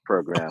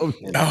program.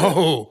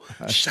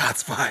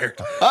 Shots fired.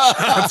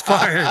 Shots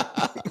fired.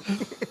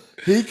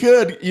 He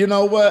could. You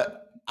know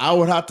what? I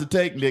would have to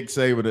take Nick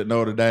Saban at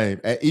Notre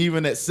Dame,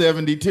 even at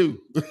 72.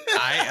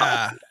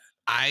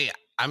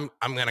 I'm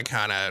gonna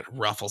kind of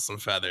ruffle some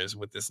feathers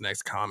with this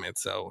next comment.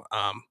 So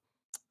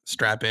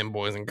strap in,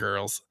 boys and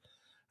girls.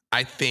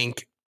 I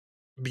think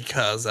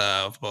because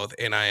of both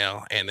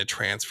NIL and the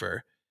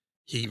transfer,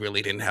 he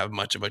really didn't have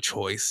much of a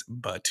choice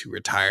but to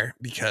retire,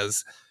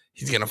 because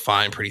he's going to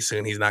find pretty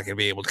soon he's not going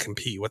to be able to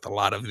compete with a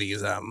lot of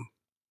these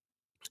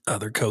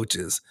other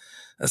coaches,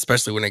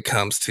 especially when it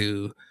comes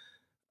to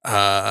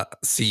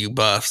CU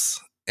Buffs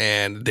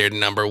and their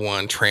number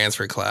one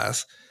transfer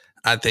class.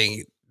 I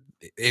think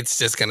it's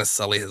just going to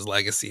sully his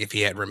legacy if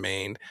he had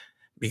remained,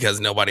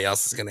 because nobody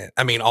else is going to.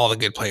 I mean, all the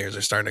good players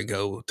are starting to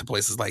go to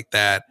places like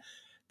that.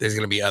 There's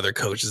going to be other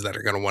coaches that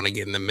are going to want to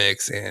get in the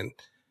mix, and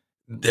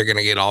they're going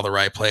to get all the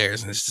right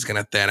players, and it's just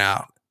going to thin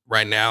out.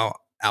 Right now,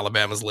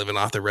 Alabama's living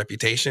off their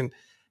reputation,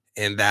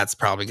 and that's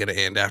probably going to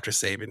end after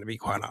Saban, to be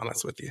quite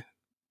honest with you.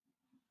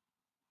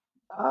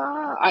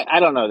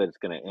 I don't know that it's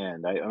going to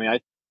end. I mean, I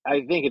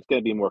think it's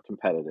going to be more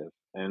competitive,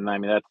 and I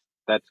mean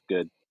that's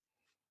good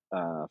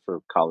for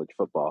college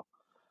football.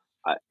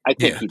 I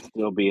think he'd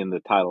still be in the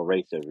title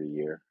race every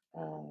year.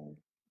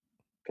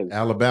 Because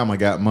Alabama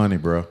got money,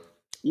 bro.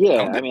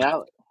 Yeah,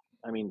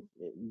 I mean,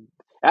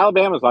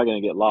 Alabama's not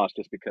going to get lost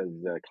just because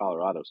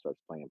Colorado starts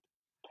paying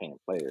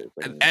players.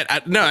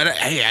 I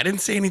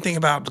didn't say anything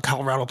about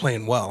Colorado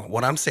playing well.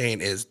 What I'm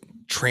saying is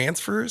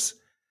transfers.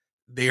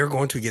 They are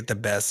going to get the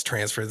best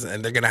transfers,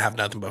 and they're going to have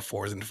nothing but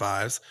 4s and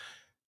 5s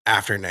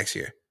after next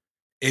year.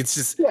 It's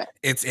just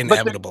it's But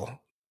inevitable.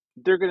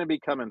 They're going to be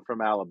coming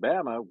from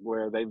Alabama,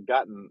 where they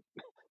got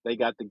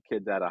the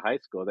kids out of high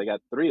school. They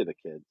got 3 of the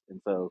kids,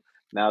 and so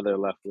now they're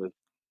left with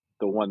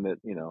the one that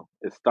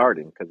is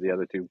starting because the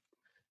other 2,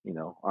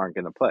 aren't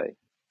going to play.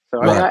 So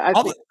Right.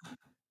 I think.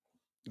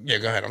 Yeah,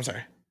 go ahead. I'm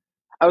sorry.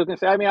 I was going to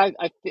say. I mean,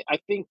 I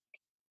think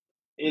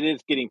it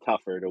is getting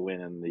tougher to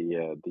win in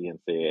the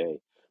NCAA,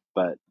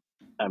 but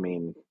I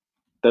mean,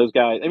 those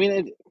guys. I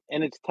mean,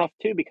 and it's tough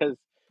too because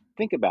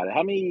think about it.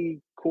 How many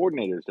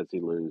coordinators does he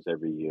lose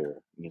every year?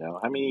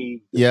 How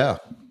many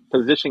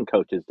position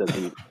coaches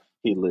does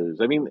he lose?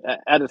 I mean,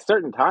 at a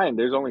certain time,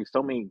 there's only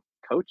so many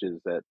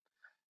coaches that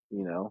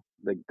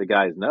the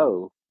guys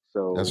know.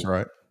 So that's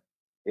right.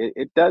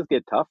 It does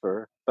get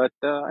tougher, but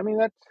I mean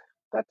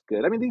that's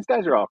good. I mean, these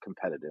guys are all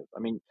competitive. I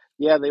mean,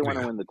 they want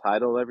to win the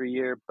title every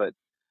year, but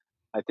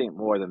I think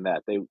more than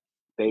that, they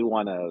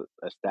want to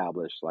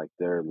establish like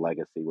their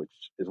legacy, which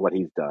is what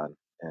he's done.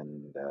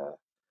 And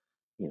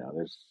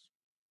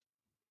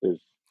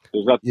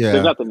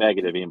there's nothing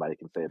negative anybody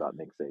can say about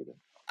Nick Saban.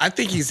 I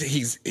think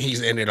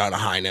he's ended on a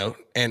high note,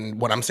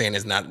 and what I'm saying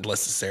is not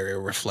necessarily a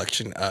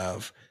reflection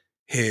of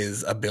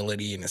his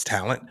ability and his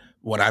talent.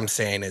 What I'm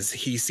saying is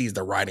he sees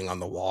the writing on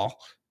the wall,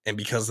 and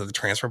because of the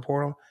transfer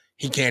portal,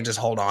 he can't just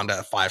hold on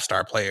to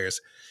 5-star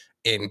players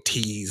and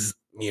tease,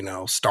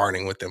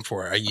 starting with them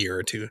for a year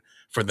or 2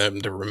 for them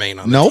to remain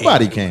on the team.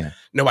 Nobody can.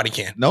 Nobody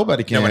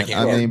can.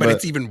 I mean, but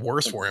it's even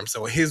worse for him.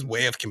 So his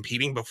way of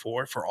competing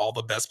before for all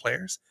the best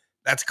players,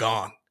 that's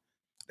gone.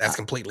 That's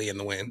completely in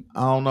the wind.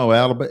 I don't know.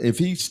 Alabama, if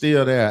he's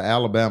still there,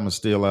 Alabama's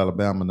still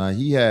Alabama. Now,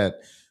 he had,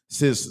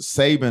 since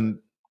Saban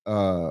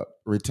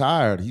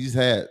retired, he's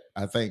had,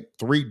 I think,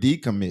 3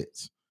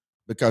 decommits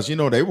because,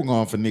 they were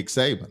going for Nick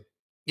Saban.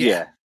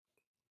 Yeah.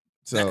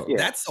 So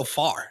that's so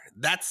far.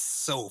 That's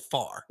so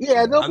far.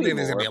 Yeah, I think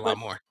there's going to be a lot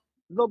more.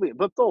 They'll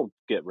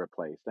get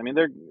replaced. I mean,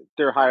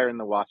 they're hiring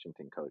the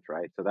Washington coach,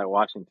 right? So that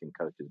Washington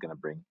coach is going to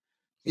bring.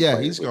 Yeah,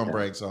 he's going to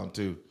bring some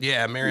too.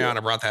 Yeah,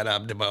 Mariana brought that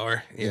up,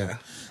 DeBoer. Yeah.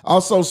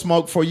 Also,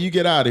 Smoke, before you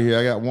get out of here,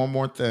 I got one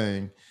more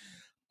thing.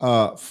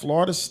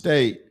 Florida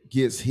State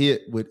gets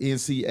hit with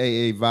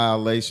NCAA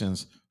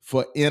violations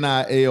for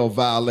NIL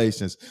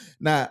violations.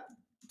 Now,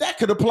 that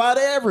could apply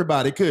to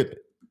everybody, couldn't it?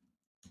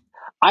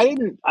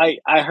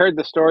 I heard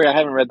the story. I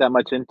haven't read that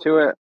much into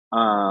it.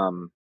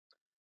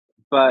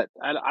 But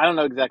I don't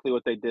know exactly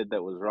what they did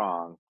that was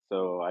wrong.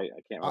 So I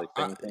can't really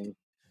say anything.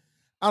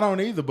 I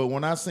don't either, but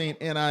when I seen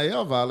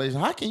NIL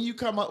violation, how can you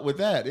come up with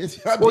that?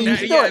 I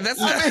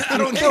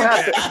don't know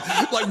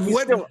that. Like,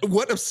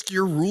 what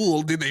obscure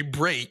rule did they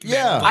break?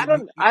 Yeah,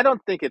 I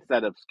don't think it's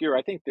that obscure.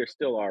 I think there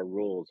still are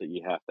rules that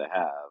you have to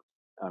have.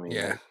 I mean,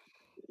 okay.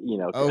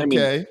 I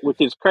mean,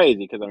 which is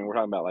crazy because we're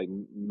talking about like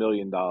 $1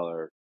 million,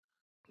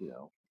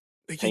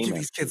 They can give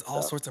these kids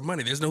all sorts of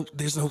money. There's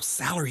no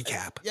salary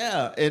cap.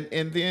 Yeah,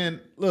 and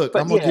then look,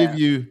 I'm gonna give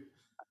you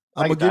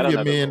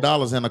 $1 million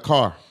and a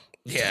car.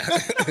 Yeah.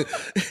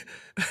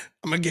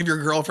 I'm gonna give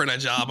your girlfriend a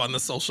job on the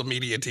social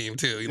media team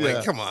too.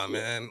 Like, come on,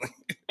 man.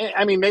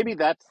 I mean, maybe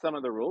that's some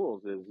of the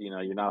rules is,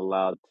 you're not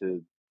allowed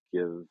to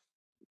give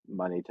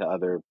money to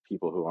other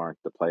people who aren't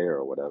the player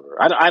or whatever.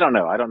 I don't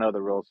know. I don't know the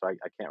rules, so I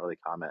can't really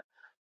comment.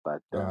 But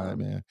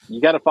man,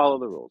 you got to follow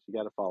the rules. You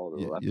got to follow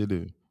the rules. You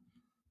do.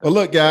 Well,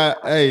 look, guy.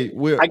 Hey,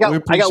 I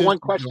got one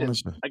question.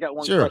 I got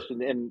one Sure.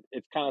 question, and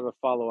it's kind of a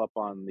follow up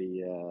on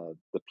the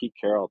Pete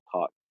Carroll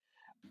talk.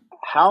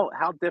 How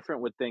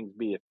different would things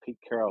be if Pete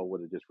Carroll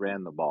would have just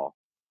ran the ball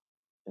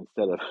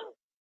instead of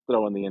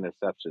throwing the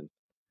interception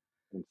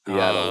and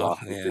Seattle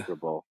lost the Super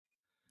Bowl?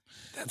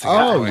 That's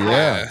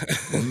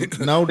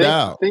a no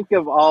doubt. Think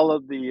of all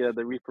of the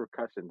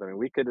repercussions. I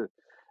mean,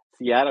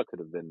 Seattle could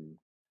have been,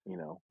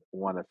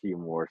 won a few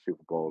more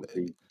Super Bowls.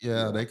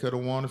 They could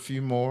have won a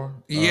few more.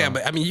 Yeah,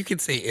 but I mean, you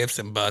could say ifs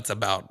and buts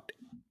about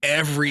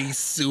every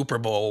Super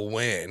Bowl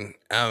win.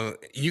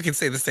 You could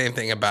say the same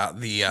thing about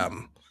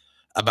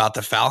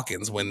the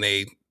Falcons when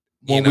they.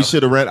 We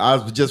should have ran. I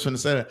was just going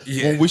to say that.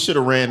 Yeah. When we should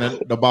have ran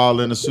the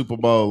ball in the Super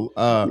Bowl.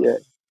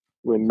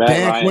 When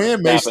Dan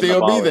Quinn may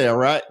still be there,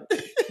 right?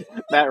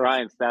 Matt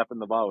Ryan snapping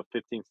the ball with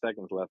 15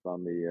 seconds left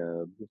on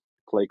the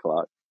play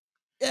clock.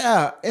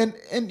 Yeah, and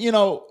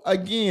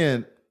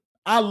again,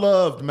 I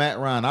loved Matt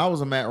Ryan. I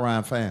was a Matt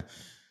Ryan fan.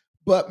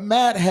 But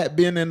Matt had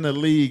been in the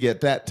league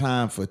at that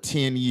time for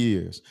 10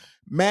 years.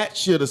 Matt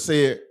should have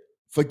said,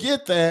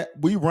 forget that.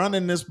 We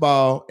running this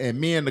ball, and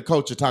me and the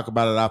coach will talk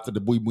about it after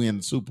we win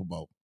the Super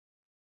Bowl.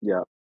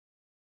 Yeah.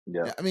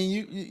 I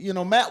mean, you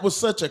know, Matt was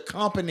such a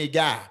company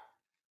guy.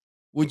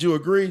 Would you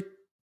agree?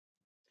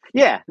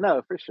 Yeah,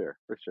 no, for sure.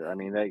 I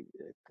mean,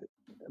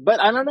 but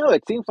I don't know.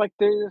 It seems like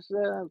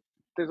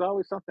there's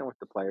always something with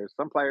the players.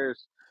 Some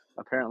players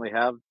apparently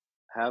have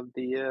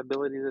the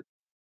ability to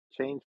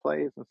change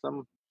plays, and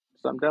some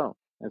don't.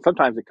 And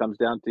sometimes it comes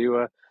down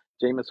to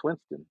Jameis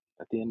Winston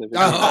at the end of the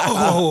game.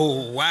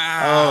 Oh,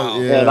 wow.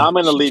 Oh, yeah. And I'm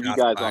going to leave you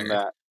guys on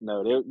that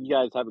note. You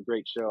guys have a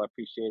great show. I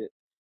appreciate it.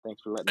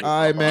 Thanks for letting me.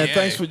 All right, man.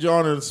 Thanks for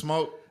joining the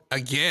Smoke.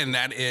 Again,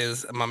 that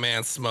is my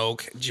man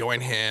Smoke. Join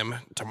him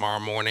tomorrow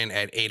morning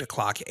at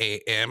 8:00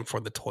 a.m. for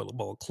the Toilet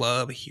Bowl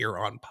Club here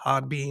on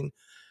Podbean.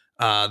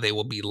 They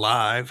will be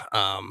live.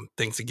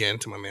 Thanks again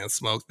to my man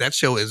Smoke. That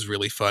show is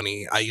really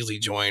funny. I usually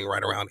join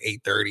right around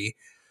 8:30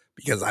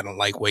 because I don't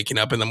like waking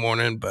up in the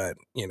morning, but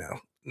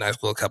nice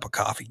little cup of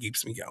coffee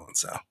keeps me going.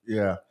 So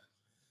yeah.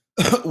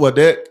 Well,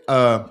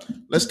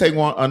 let's take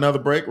another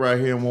break right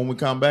here, and when we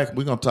come back,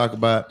 we're gonna talk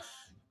about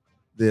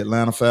the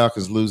Atlanta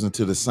Falcons losing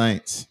to the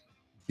Saints.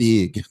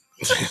 Big.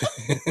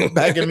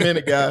 Back in a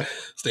minute, guys.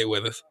 Stay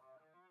with us.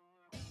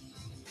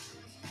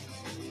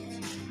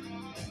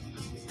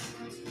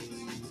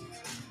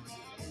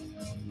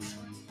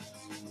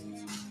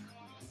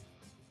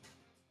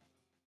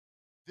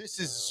 This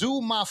is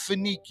Zuma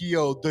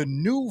Finicchio, the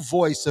new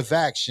voice of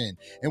action.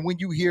 And when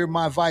you hear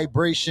my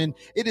vibration,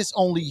 it is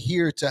only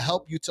here to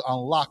help you to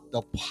unlock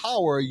the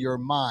power of your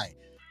mind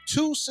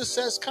to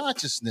success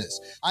consciousness.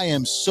 I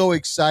am so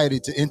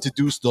excited to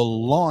introduce the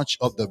launch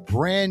of the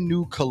brand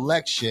new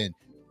collection,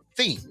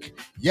 Think.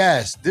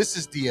 Yes, this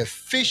is the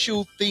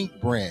official Think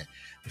brand.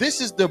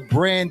 This is the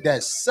brand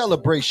that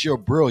celebrates your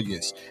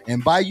brilliance.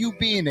 And by you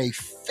being a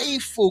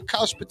faithful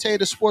Couch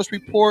Potato Sports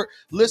Report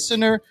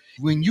listener,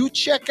 when you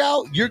check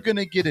out, you're going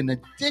to get an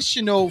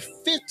additional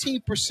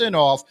 15%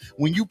 off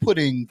when you put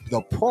in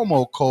the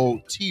promo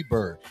code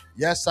T-Bird.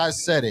 Yes, I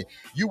said it.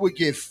 You will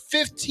get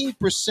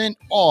 15%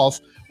 off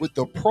with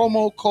the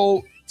promo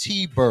code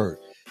T-Bird.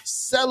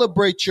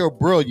 Celebrate your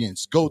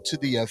brilliance. Go to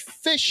the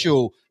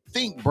official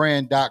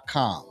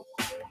thinkbrand.com.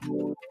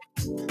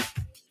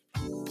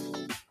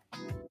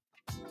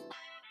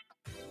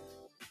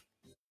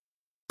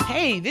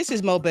 Hey, this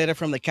is Mo Better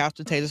from the Couch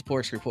Potato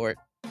Sports Report.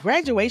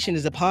 Graduation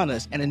is upon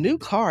us, and a new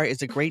car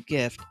is a great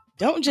gift.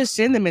 Don't just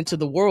send them into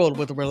the world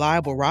with a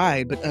reliable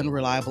ride but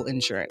unreliable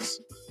insurance.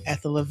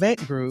 At the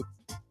Levette Group,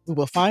 we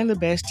will find the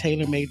best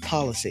tailor-made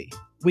policy.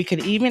 We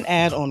could even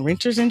add on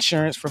renter's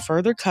insurance for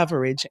further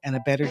coverage and a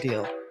better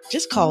deal.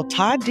 Just call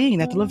Todd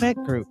Dean at the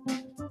Levette Group.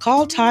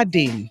 Call Todd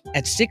Dean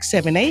at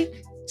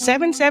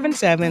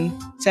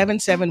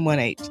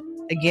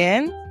 678-777-7718.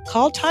 Again,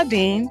 call Todd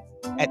Dean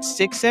at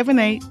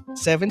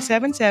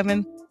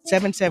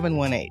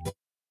 678-777-7718.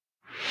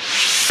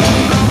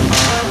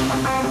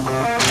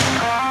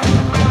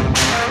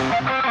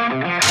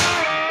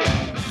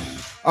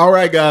 All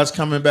right, guys,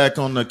 coming back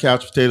on the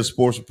Couch Potato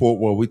Sports Report,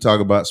 where we talk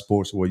about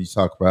sports, where you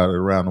talk about it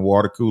around the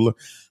water cooler,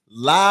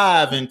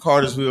 live in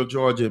Cartersville,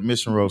 Georgia at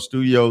Mission Road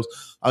Studios.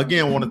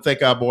 Again, I want to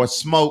thank our boy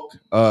Smoke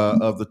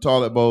of the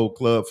Toilet Bowl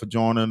Club for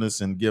joining us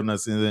and giving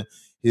us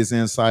his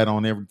insight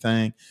on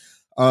everything.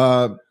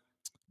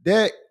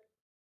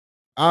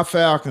 Our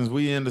Falcons,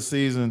 we end the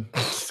season.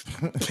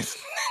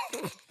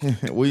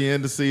 We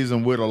end the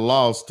season with a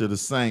loss to the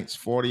Saints,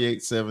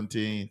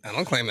 48-17. I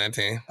don't claim that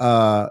team.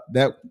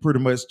 That pretty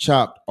much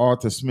chopped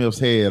Arthur Smith's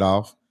head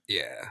off.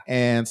 Yeah.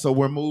 And so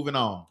we're moving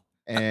on.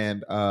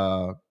 And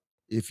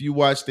if you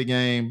watch the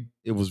game,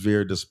 it was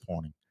very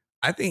disappointing.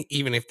 I think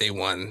even if they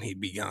won,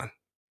 he'd be gone.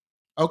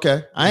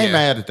 Okay. I ain't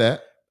mad at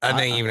that. I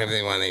think even if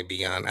they won, they'd be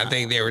gone. I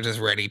think they were just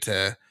ready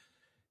to,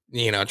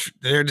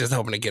 they're just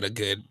hoping to get a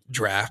good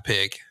draft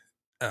pick.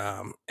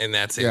 And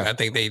that's it. Yeah. I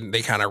think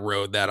they kind of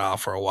rode that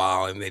off for a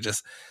while, and they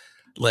just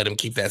let him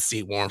keep that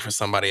seat warm for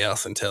somebody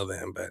else until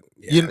then. But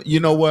you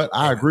know what?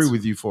 I agree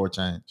with you for a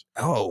change.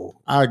 Oh,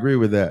 I agree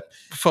with that.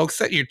 Folks,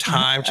 set your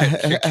time,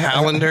 check your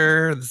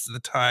calendar. This is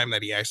the time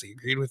that he actually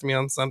agreed with me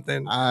on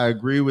something. I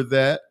agree with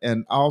that,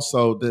 and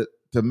also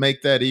to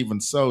make that even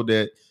so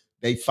that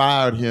they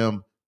fired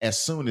him as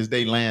soon as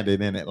they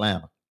landed in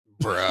Atlanta.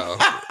 Bro,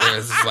 it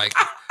was like,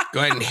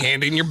 go ahead and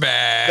hand in your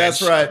badge.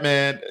 That's right,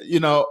 man.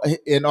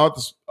 And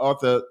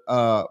Arthur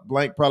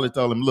Blank probably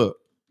told him, look,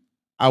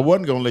 I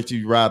wasn't going to let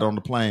you ride on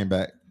the plane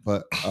back,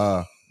 but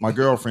my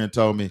girlfriend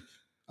told me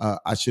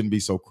I shouldn't be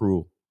so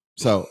cruel.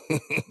 So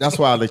that's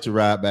why I let you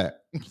ride back.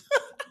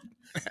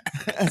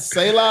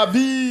 C'est la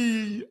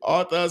vie,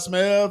 Arthur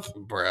Smith.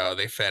 Bro,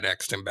 they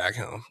FedExed him back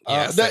home. They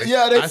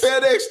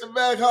FedExed him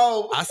back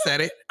home. I said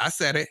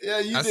it. Yeah,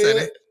 you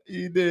did.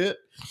 You did.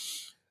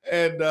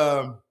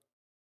 And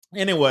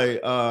anyway,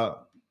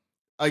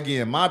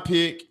 again, my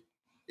pick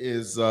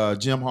is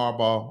Jim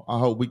Harbaugh. I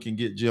hope we can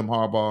get Jim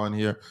Harbaugh in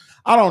here.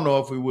 I don't know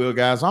if we will,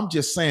 guys. I'm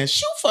just saying,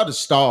 shoot for the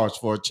stars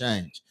for a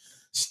change.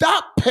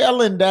 Stop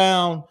pedaling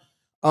down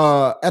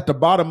at the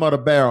bottom of the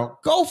barrel.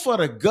 Go for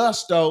the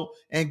gusto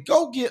and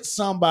go get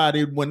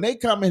somebody. When they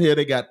come in here,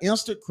 they got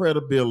instant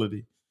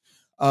credibility.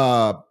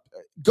 Go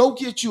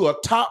get you a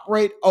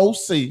top-rate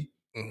OC.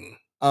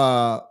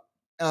 Mm-hmm.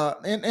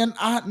 And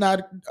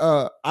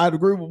I'd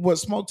agree with what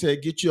Smoke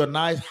said. Get you a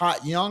nice,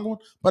 hot, young one.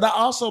 But I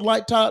also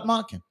like Todd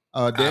Monken.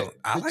 You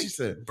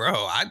said,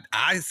 bro.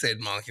 I said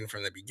Monken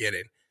from the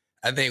beginning.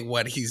 I think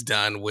what he's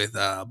done with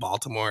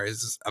Baltimore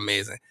is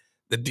amazing.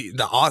 The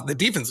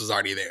defense was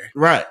already there,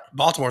 right?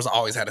 Baltimore's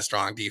always had a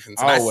strong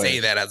defense, and I say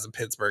that as a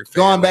Pittsburgh fan.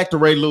 Going back to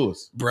Ray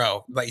Lewis,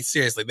 bro. Like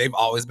seriously, they've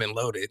always been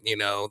loaded.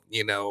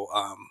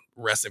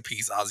 Rest in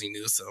peace, Ozzie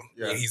Newsome.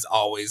 Yeah. He's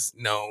always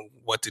known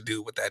what to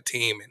do with that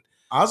team, and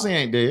Ozzie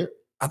ain't dead.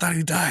 I thought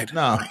he died.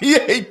 No, he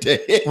ain't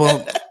dead.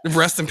 Well,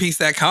 rest in peace,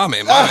 that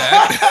comment. My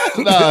bad.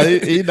 No,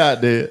 he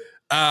not dead.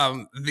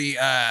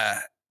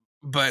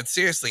 But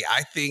seriously,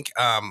 I think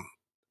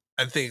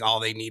all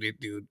they needed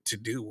to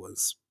do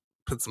was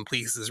put some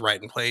pieces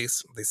right in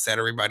place. They set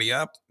everybody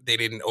up. They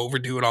didn't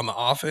overdo it on the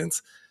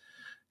offense.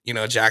 You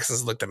know,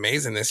 Jackson's looked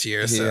amazing this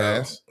year.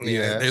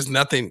 There's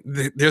nothing.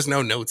 There's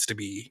no notes to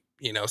be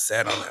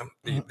said on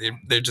them.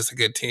 They're just a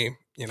good team.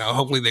 You know,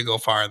 hopefully they go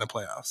far in the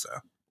playoffs. So,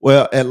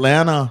 well,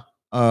 Atlanta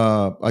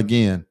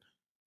again.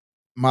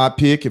 My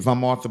pick, if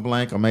I'm Arthur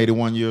Blank, I'm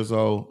 81 years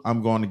old.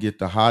 I'm going to get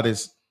the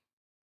hottest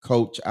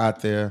coach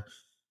out there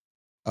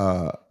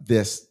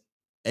that's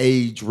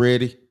age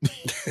ready.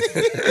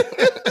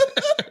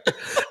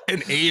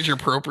 An age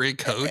appropriate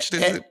coach,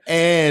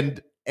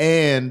 and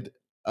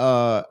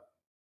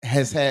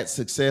has had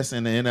success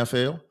in the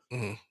NFL.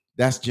 Mm-hmm.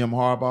 That's Jim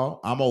Harbaugh.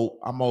 I'm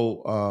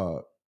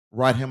gonna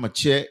write him a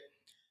check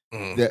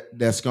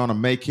that's gonna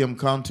make him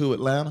come to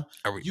Atlanta.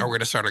 Are we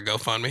gonna start a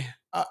GoFundMe?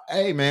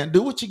 Hey man,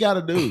 do what you got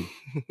to do.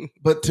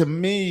 But to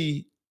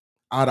me,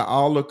 out of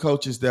all the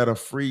coaches that are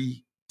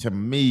free, to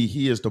me,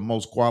 he is the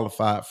most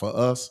qualified for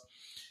us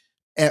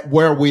at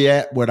where we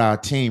at with our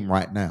team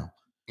right now.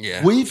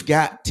 Yeah, we've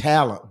got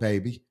talent,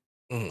 baby,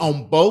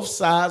 on both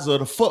sides of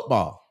the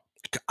football.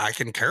 I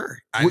concur.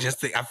 I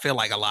feel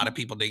like a lot of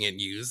people didn't get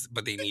used,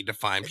 but they need to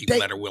find people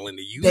that are willing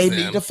to use them. They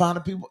need to find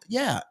the people.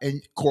 Yeah. And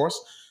of course,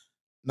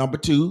 number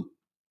 2,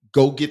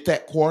 go get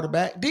that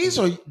quarterback.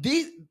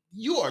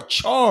 You are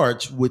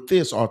charged with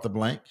this, Arthur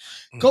Blank.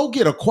 Go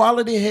get a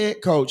quality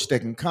head coach that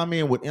can come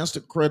in with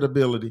instant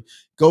credibility.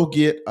 Go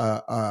get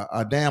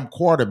a damn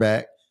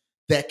quarterback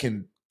that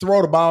can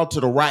throw the ball to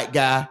the right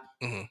guy,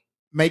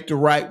 make the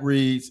right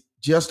reads.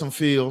 Justin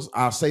Fields.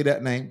 I'll say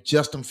that name.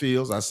 Justin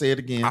Fields. I say it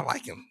again. I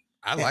like him.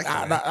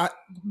 I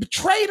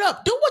trade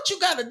up. Do what you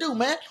got to do,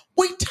 man.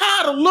 We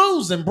tired of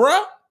losing,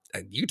 bro.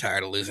 You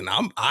tired of losing?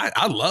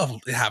 I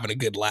love having a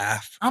good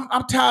laugh.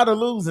 I'm tired of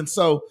losing,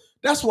 so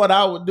that's what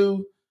I would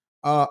do.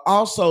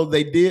 Also,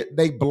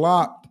 they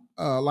blocked.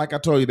 Like I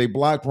told you, they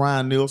blocked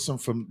Ryan Nielsen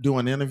from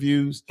doing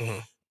interviews.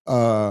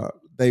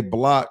 They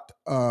blocked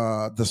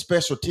the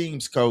special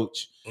teams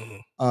coach.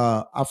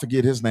 I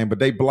forget his name, but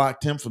they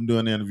blocked him from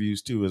doing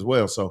interviews too as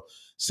well. So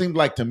seemed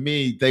like to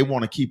me they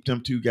want to keep them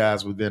 2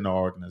 guys within the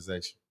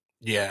organization.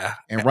 Yeah.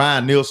 And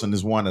Ryan Nielsen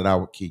is one that I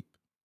would keep.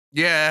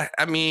 Yeah.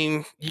 I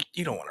mean,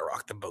 you don't want to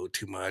rock the boat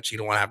too much. You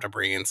don't want to have to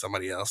bring in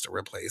somebody else to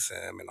replace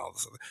him and all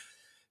this other.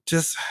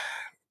 Just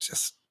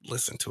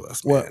listen to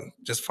us, man. What?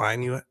 Just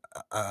find you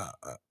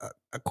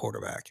a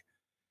quarterback.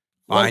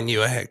 Find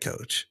you a head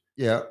coach.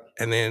 Yeah.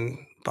 And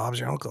then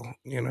Bob's your uncle.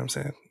 You know what I'm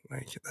saying?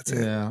 Like, that's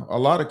it. Yeah. A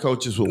lot of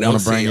coaches would want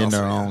to bring in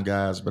their own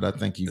guys, but I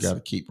think you got to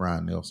keep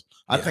Ryan Nielsen.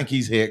 I think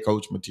he's head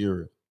coach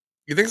material.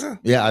 You think so?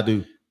 Yeah, I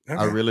do. Okay.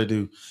 I really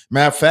do.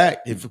 Matter of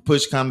fact, if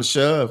push comes to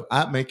shove,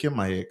 I'd make him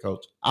my head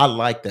coach. I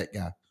like that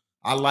guy.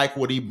 I like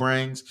what he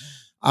brings.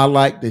 I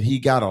like that he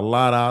got a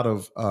lot out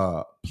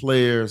of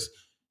players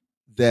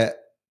that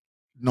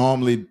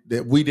normally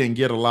that we didn't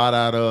get a lot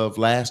out of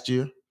last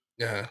year.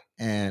 Yeah.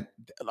 And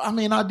I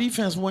mean, our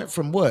defense went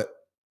from what?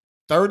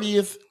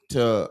 30th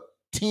to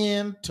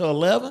 10 to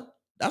 11.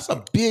 That's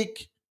a big.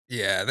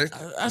 Yeah,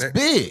 that's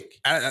big.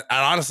 I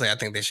honestly, I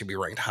think they should be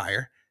ranked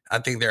higher. I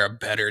think they're a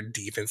better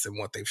defense than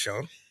what they've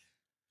shown.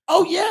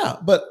 Oh yeah,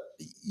 but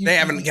they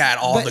haven't got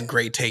all the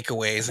great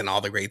takeaways and all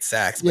the great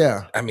sacks. But,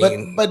 yeah, I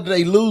mean, but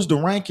they lose the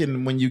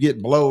ranking when you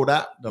get blowed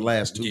out the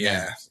last 2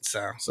 games.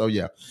 So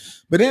yeah.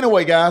 But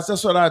anyway, guys,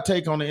 that's what I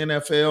take on the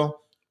NFL.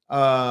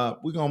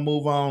 We're gonna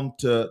move on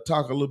to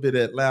talk a little bit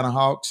of Atlanta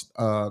Hawks.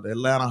 The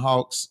Atlanta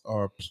Hawks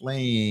are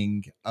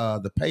playing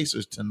the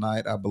Pacers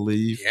tonight, I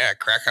believe. Yeah,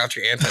 crack out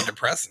your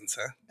antidepressants,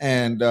 huh?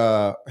 And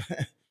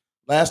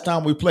last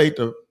time we played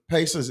the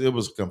Pacers, it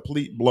was a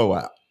complete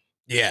blowout.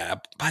 Yeah,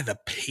 by the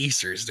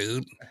Pacers,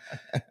 dude.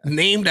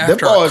 Named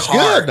after a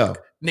car. Good, though.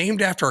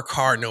 Named after a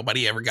car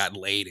nobody ever got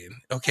laid in.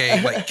 Okay,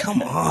 like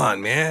come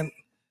on, man.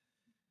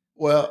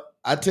 Well,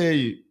 I tell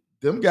you,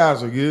 them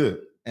guys are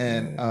good.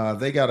 And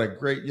they got a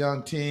great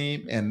young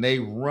team, and they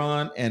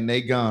run and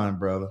they gone,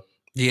 brother.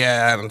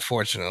 Yeah,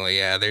 unfortunately,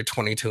 yeah. They're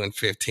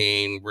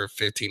 22-15. We're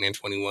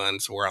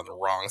 15-21, so we're on the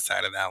wrong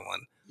side of that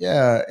one.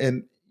 Yeah,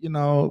 and, you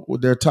know,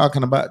 they're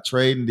talking about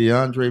trading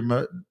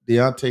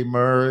Deontay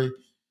Murray.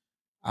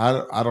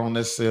 I don't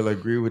necessarily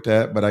agree with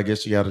that, but I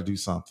guess you got to do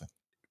something.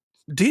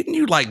 Didn't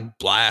you like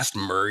blast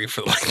Murray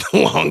for like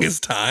the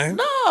longest time?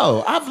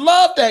 No, I've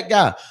loved that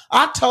guy.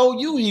 I told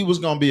you he was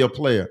going to be a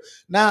player.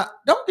 Now,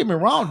 don't get me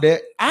wrong,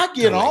 Dad. I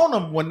get on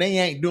them when they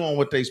ain't doing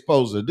what they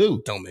supposed to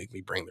do. Don't make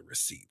me bring the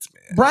receipts,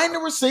 man. Bring the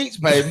receipts,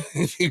 baby.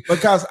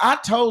 Because I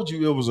told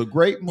you it was a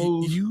great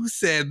move. You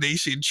said they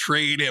should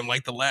trade him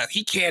like the last.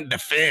 He can't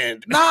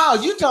defend. No,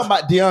 you talking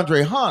about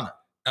DeAndre Hunter.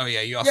 Oh,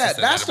 yeah. You also said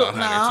that about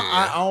Hunter, too.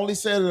 I only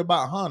said it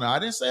about Hunter. I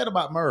didn't say it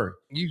about Murray.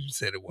 You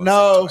said it was.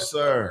 No,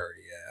 sir. Murray,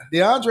 yeah.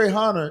 DeAndre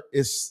Hunter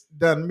is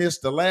done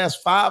missed the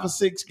last 5 or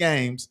 6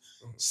 games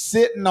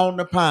sitting on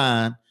the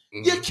pine.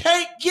 You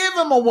can't give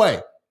him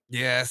away.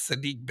 Yeah,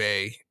 Sadiq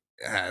Bey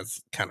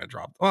has kind of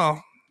dropped.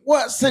 Well,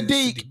 What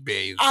Sadiq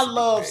Bey? I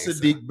love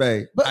Sadiq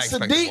Bey, but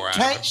Sadiq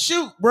can't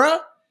shoot, bro.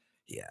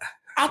 Yeah,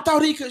 I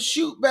thought he could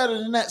shoot better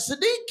than that.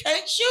 Sadiq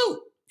can't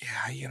shoot. Yeah,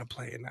 how you gonna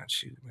play and not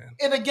shoot, man?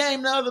 In a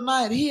game the other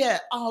night, he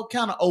had all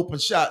kind of open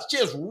shots,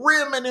 just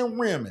rimming and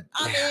rimming.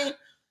 I mean,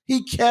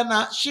 he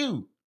cannot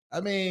shoot.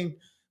 I mean,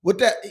 with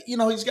that,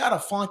 he's got a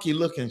funky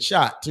looking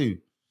shot too.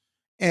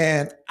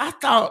 And I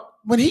thought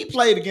when he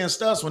played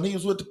against us, when he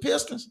was with the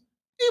Pistons,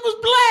 he was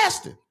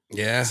blasted.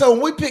 Yeah. So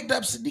when we picked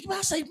up Sadiq,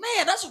 I say,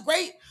 man, that's a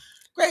great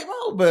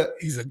move. But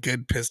he's a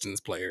good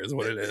Pistons player, is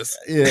what it is.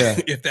 Yeah.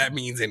 If that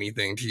means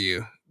anything to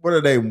you. What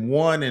are they,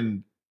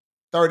 1-35?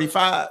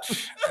 I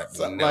have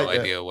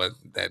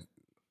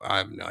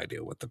no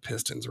idea what the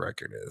Pistons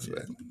record is.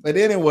 But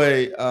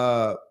anyway,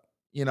 our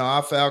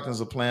Falcons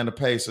are playing the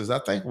Pacers. I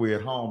think we're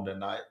at home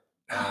tonight.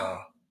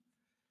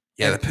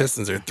 The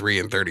Pistons are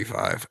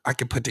 3-35. I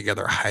could put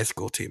together a high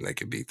school team that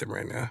could beat them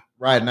right now.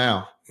 Right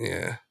now.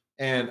 Yeah.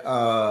 And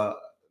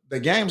the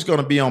game's going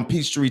to be on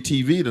Peachtree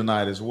TV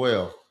tonight as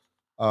well.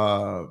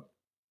 I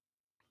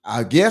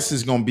guess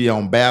it's going to be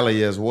on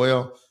Bally as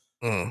well.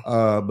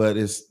 But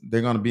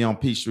they're going to be on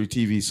Peachtree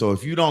TV. So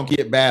if you don't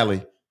get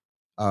Bally,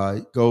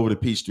 go over to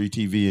Peachtree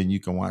TV and you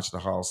can watch the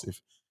Hawks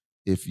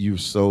if you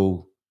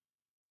so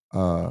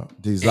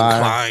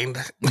desire. Inclined.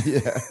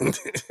 Yeah.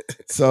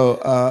 So,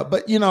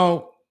 but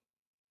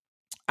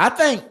I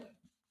think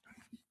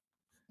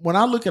when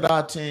I look at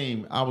our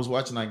team, I was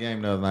watching that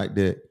game the other night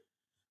that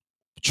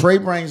Trey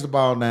brings the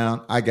ball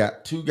down. I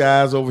got 2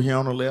 guys over here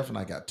on the left and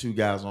I got 2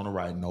 guys on the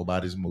right.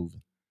 Nobody's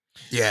moving.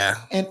 Yeah.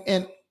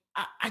 And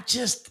I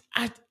just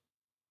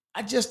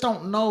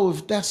don't know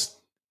if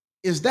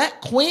is that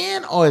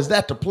Quinn or is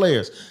that the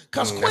players?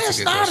 Because Quinn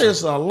Snyder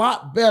is a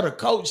lot better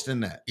coach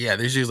than that. Yeah,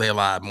 there's usually a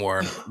lot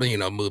more,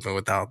 movement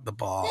without the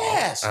ball.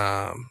 Yes.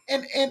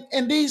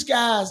 And these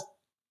guys,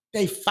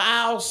 they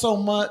foul so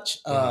much.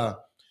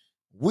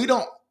 We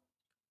don't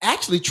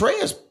actually. Trey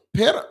is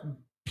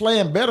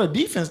playing better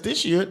defense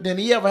this year than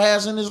he ever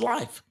has in his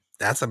life.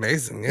 That's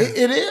amazing. Yeah.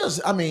 It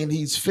is. I mean,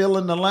 he's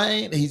filling the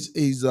lane. He's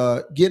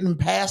getting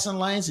passing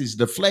lanes. He's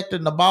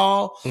deflecting the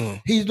ball.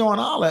 He's doing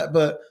all that,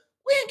 but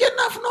we ain't getting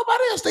nothing from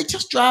nobody else. They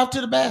just drive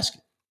to the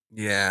basket.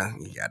 Yeah,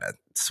 you gotta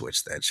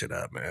switch that shit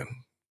up, man.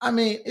 I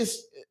mean,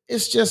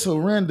 it's just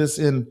horrendous.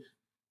 And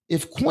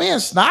if Quinn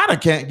Snyder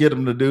can't get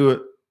him to do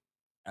it,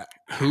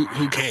 who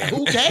can?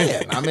 Who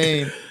can? I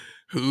mean,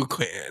 who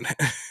can?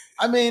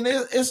 I mean,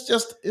 it's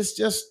just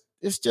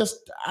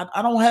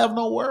I don't have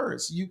no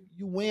words. You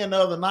win the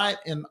other night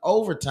in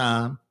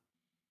overtime,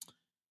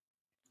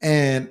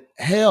 and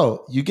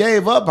hell, you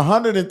gave up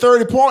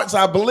 130 points,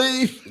 I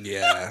believe.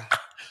 Yeah.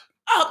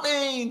 I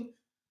mean,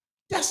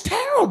 that's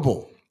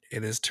terrible.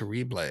 It is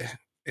terrible.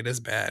 It is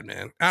bad,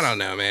 man. I don't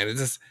know, man.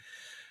 It's just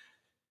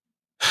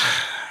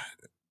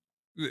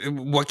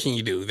what can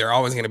you do? They're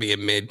always going to be a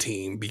mid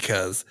team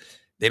because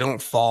they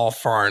don't fall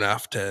far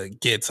enough to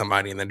get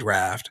somebody in the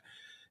draft,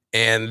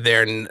 and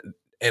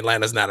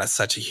Atlanta's not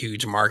such a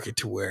huge market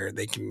to where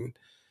they can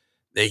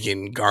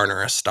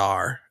garner a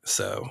star.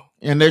 So,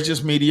 and they're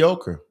just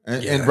mediocre.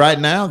 And right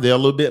now they're a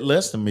little bit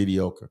less than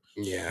mediocre.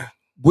 Yeah.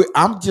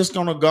 I'm just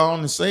gonna go on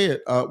and say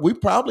it. We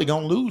probably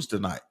gonna lose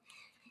tonight.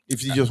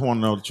 If you just want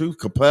to know the truth,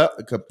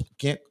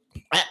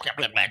 I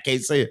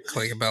can't say it.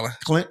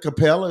 Clint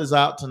Capella is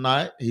out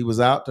tonight. He was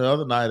out the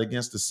other night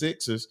against the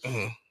Sixers.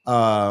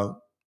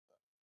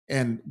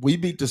 And we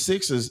beat the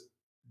Sixers.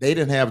 They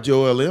didn't have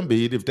Joel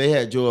Embid. If they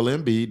had Joel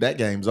Embid, that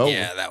game's over.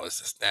 Yeah, that'd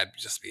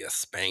just be a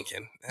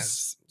spanking.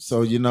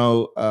 So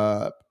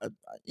I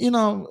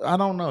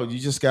don't know. You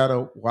just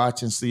gotta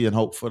watch and see and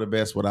hope for the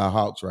best with our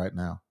Hawks right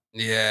now.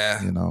 Yeah.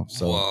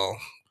 So well,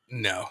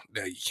 no,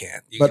 you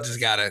can't. You just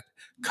gotta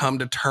come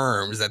to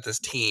terms that this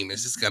team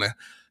is just gonna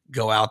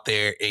go out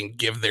there and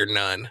give their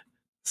none.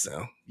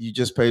 So you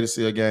just pay to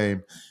see a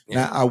game.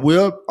 Yeah. Now I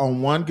will,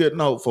 on one good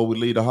note before we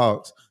leave the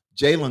Hawks,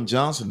 Jalen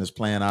Johnson is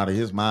playing out of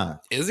his mind.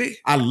 Is he?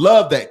 I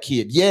love that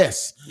kid.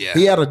 Yes. Yeah.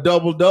 He had a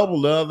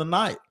double-double the other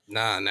night.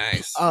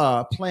 Nice.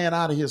 Playing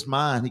out of his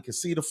mind. He can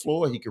see the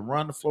floor. He can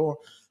run the floor.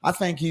 I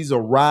think he's a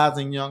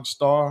rising young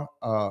star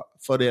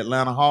for the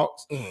Atlanta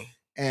Hawks.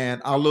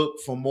 And I look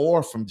for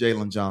more from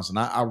Jalen Johnson.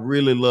 I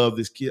really love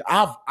this kid.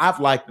 I've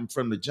liked him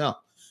from the jump.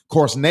 Of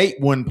course,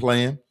 Nate wouldn't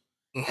play him.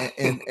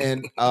 And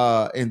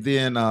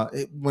then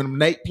when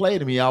Nate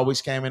played him, he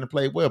always came in and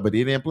played well, but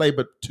he didn't play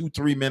but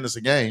 2-3 minutes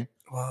a game.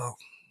 Wow.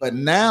 But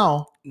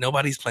now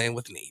nobody's playing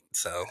with Nate,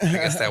 so I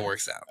guess that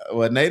works out.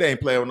 Well, Nate ain't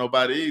playing with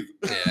nobody either.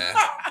 Yeah.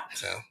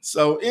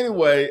 So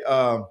anyway,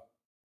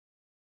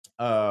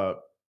 another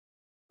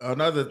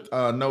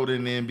note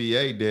in the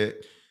NBA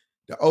that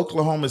the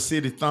Oklahoma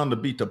City Thunder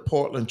beat the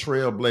Portland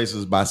Trail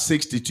Blazers by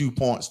 62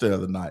 points the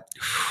other night.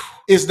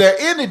 Is there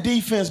any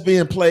defense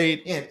being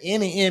played in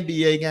any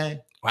NBA game?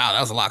 Wow,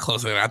 that was a lot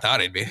closer than I thought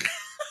it'd be.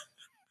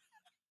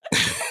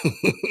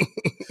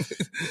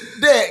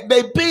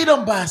 They beat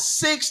them by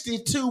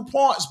 62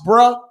 points,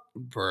 bro.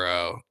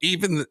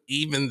 Even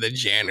the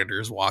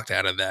janitors walked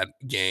out of that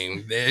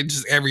game.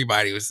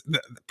 Everybody was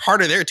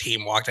part of their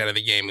team walked out of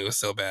the game. It was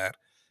so bad.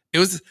 It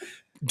was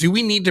Do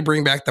we need to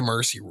bring back the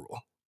mercy rule?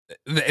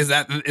 Is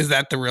that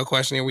the real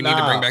question here? We need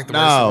to bring back the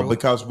mercy rule? No,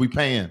 because we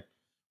paying.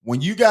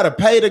 When you got to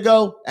pay to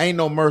go, ain't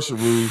no mercy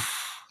rule.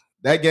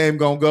 That game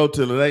gonna go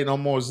till there ain't no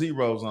more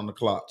zeros on the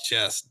clock.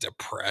 Just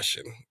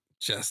depression.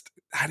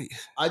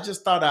 I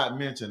just thought I'd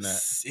mention that.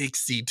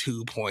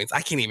 62 points. I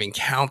can't even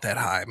count that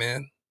high,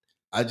 man.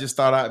 I just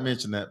thought I'd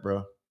mention that,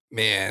 bro.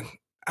 Man,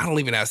 I don't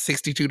even have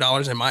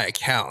 $62 in my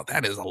account.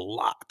 That is a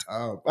lot.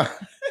 Oh,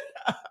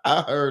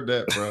 I heard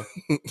that, bro.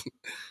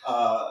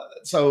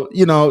 So,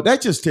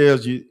 that just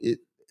tells you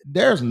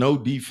there's no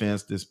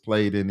defense that's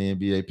played in the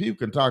NBA. People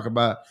can talk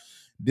about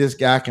this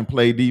guy can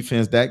play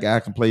defense, that guy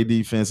can play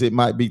defense. It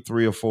might be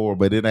 3 or 4,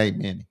 but it ain't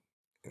many.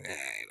 Ain't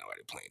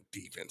nobody playing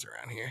defense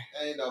around here.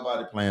 Ain't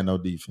nobody playing no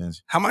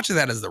defense. How much of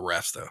that is the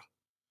refs, though?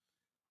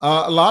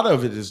 A lot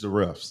of it is the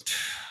refs.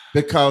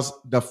 Because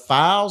the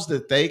fouls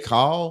that they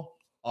call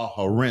are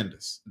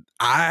horrendous.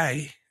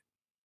 I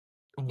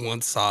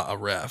once saw a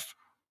ref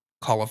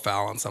call a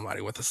foul on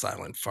somebody with a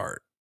silent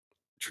fart.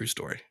 True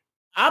story.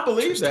 I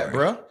believe that,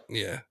 bro.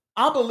 Yeah.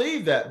 I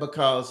believe that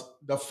because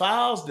the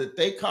fouls that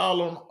they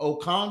call on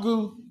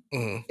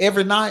Okongwu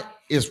every night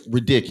is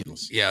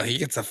ridiculous. Yeah, he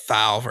gets a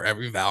foul for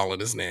every vowel in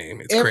his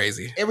name. It's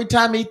crazy. Every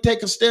time he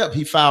take a step,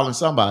 he fouling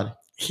somebody.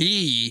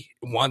 He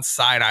once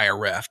side-eye a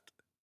ref.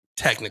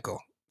 Technical.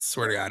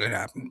 Swear to God, it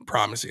happened.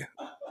 Promise you.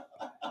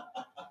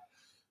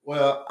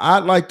 Well,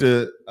 I'd like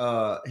to.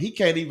 He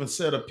can't even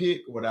set a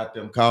pick without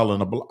them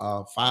calling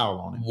a foul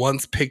on him.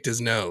 Once picked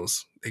his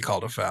nose. They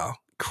called a foul.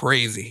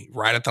 Crazy.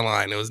 Right at the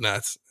line. It was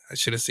nuts. I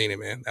should have seen it,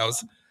 man. That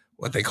was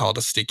what they called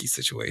a sticky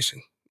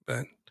situation.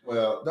 But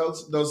well,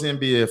 those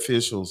NBA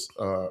officials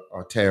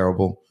are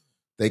terrible.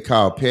 They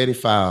call petty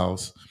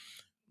fouls.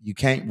 You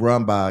can't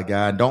run by a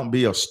guy. Don't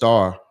be a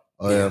star,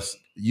 or else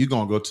you're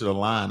gonna go to the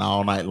line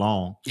all night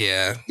long.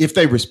 Yeah. If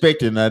they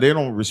respect it, now they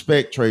don't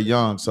respect Trae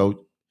Young,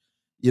 so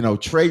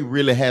Trae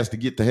really has to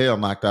get the hell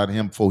knocked out of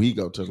him before he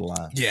go to the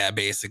line. Yeah,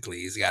 basically,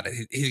 he's got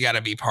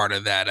to be part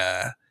of that.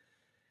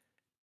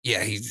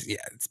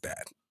 It's bad.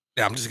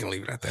 Yeah, I'm just gonna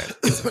leave it at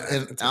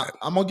that.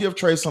 I'm gonna give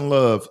Trae some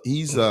love.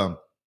 He's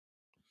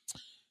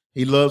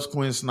he loves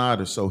Quinn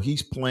Snyder, so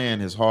he's playing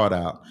his heart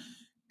out,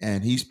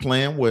 and he's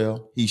playing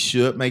well. He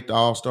should make the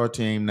All-Star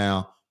team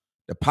now.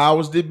 The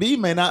powers that be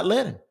may not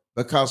let him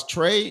because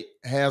Trae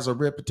has a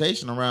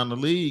reputation around the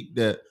league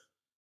that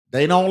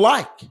they don't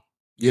like.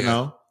 You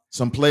know,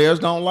 some players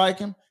don't like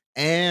him,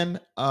 and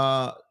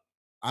I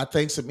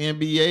think some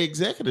NBA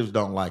executives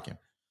don't like him.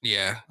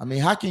 Yeah, I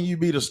mean, how can you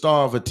be the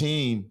star of a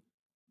team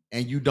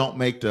and you don't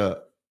make you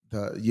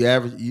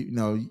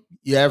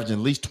average at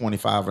least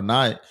 25 a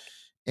night,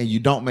 and you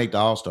don't make the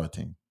All-Star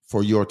team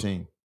for your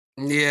team?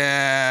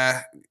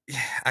 Yeah,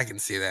 I can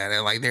see that.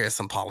 And like, there is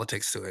some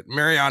politics to it.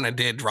 Mariana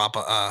did drop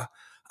a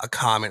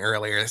comment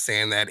earlier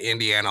saying that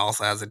Indiana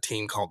also has a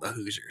team called the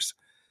Hoosiers.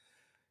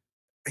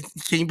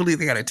 Can you believe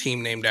they got a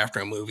team named after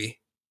a movie?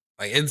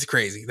 Like, it's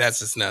crazy. That's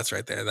just nuts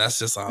right there. That's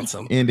just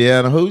awesome.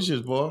 Indiana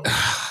Hoosiers, boy.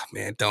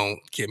 Man, don't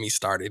get me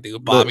started,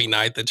 dude. Bobby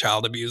Knight, the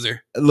child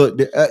abuser. Look,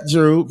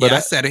 Drew, but I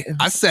said it.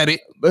 I said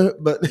it.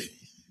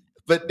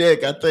 But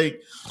Dick, I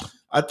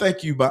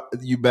think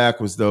you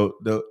backwards though.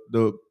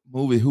 The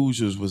movie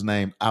Hoosiers was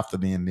named after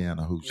the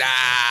Indiana Hoosiers.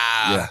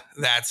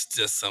 That's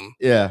just some.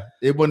 Yeah,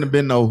 it wouldn't have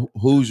been no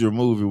Hoosier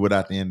movie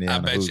without the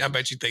Indiana Hoosiers. I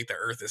bet you think the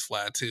Earth is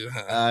flat too,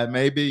 huh?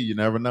 Maybe, you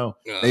never know.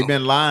 They've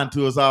been lying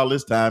to us all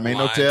this time. Ain't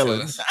no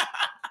telling.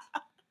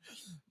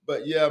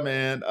 But yeah,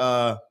 man.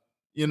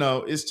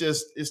 It's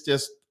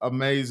just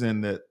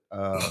amazing that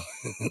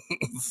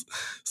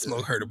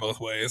Smoke heard it both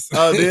ways.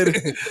 Oh, did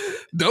it?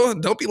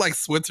 Don't be like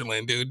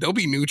Switzerland, dude. Don't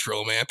be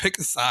neutral, man. Pick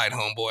a side,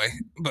 homeboy.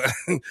 But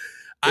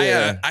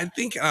I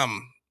think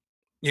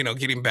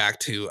getting back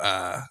to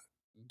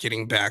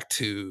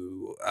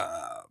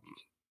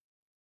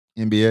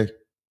NBA.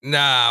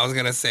 Nah, I was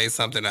gonna say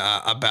something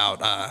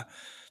about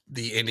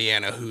the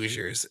Indiana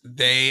Hoosiers.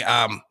 They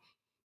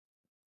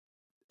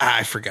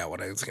I forgot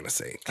what I was going to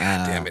say.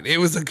 God damn it. It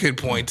was a good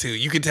point, too.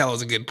 You could tell it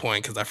was a good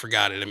point because I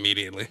forgot it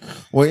immediately.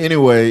 Well,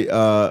 anyway,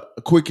 a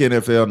quick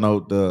NFL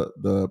note.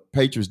 The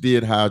Patriots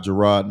did hire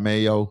Gerard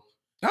Mayo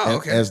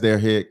as their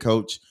head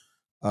coach.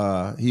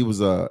 He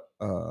was a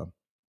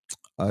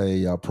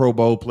Pro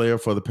Bowl player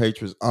for the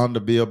Patriots under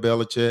Bill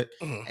Belichick,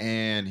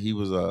 and he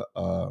was a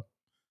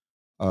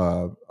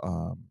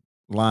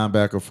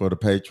linebacker for the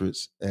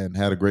Patriots and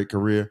had a great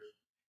career.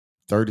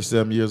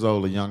 37 years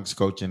old, the youngest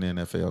coach in the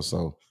NFL.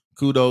 So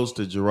kudos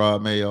to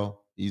Gerard Mayo.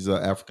 He's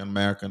an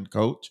African-American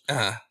coach.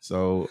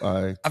 So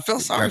I feel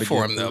sorry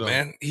for him, though,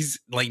 man. He's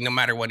like, no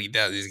matter what he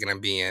does, he's going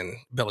to be in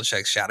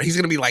Belichick's shadow. He's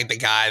going to be like the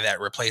guy that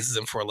replaces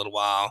him for a little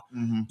while.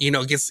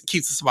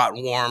 Keeps the spot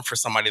warm for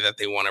somebody that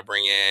they want to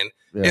bring in.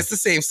 Yeah. It's the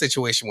same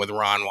situation with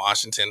Ron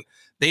Washington.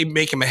 They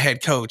make him a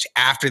head coach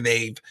after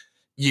they've,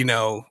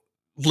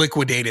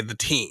 liquidated the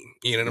team.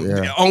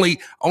 Only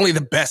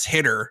the best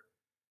hitter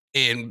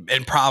in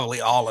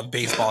probably all of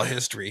baseball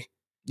history.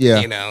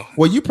 Yeah.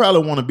 Well, you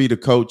probably want to be the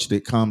coach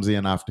that comes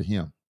in after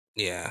him.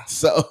 Yeah.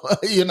 So,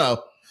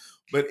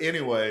 but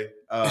anyway,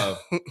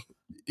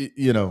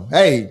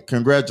 hey,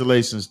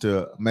 congratulations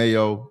to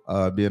Mayo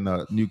being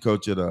a new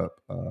coach of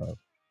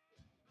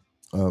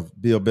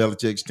Bill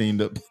Belichick's team,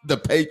 the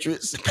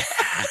Patriots.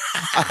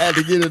 I had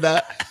to get it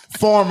out.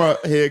 Former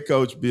head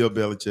coach Bill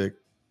Belichick.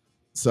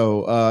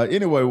 So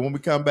anyway, when we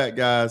come back,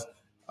 guys,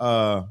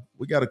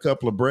 we got a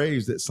couple of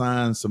Braves that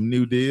signed some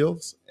new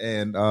deals,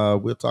 and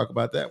we'll talk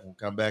about that when we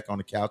come back on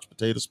the Couch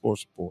Potato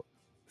Sports Report.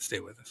 Stay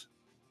with us.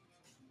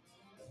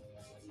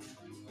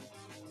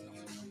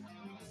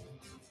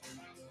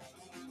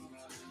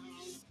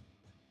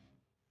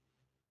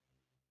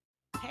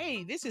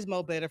 Hey, this is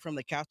Mo Better from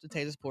the Couch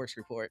Potato Sports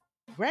Report.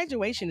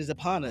 Graduation is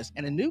upon us,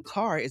 and a new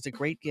car is a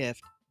great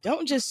gift.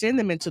 Don't just send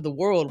them into the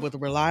world with a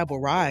reliable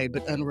ride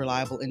but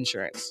unreliable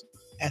insurance.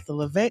 At the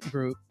Levette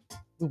Group,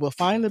 we will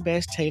find the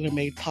best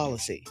tailor-made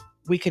policy.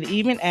 We could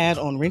even add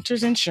on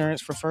renter's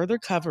insurance for further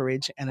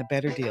coverage and a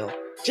better deal.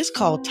 Just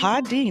call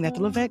Todd Dean at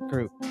the Levette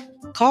Group.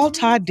 Call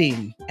Todd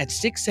Dean at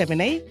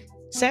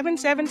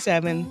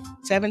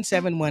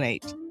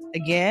 678-777-7718.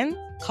 Again,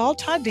 call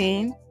Todd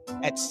Dean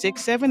at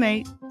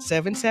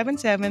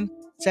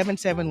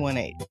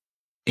 678-777-7718.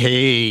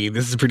 Hey,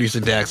 this is producer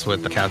Dex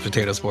with the Couch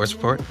Potato Sports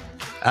Report.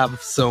 I have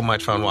so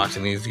much fun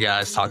watching these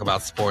guys talk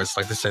about sports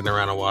like they're sitting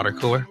around a water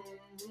cooler.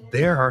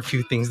 There are a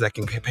few things that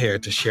can compare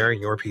to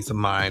sharing your peace of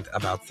mind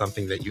about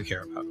something that you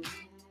care about.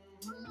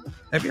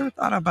 Have you ever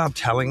thought about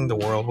telling the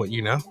world what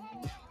you know?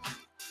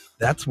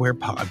 That's where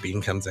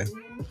Podbean comes in.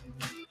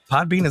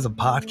 Podbean is a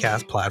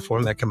podcast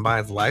platform that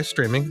combines live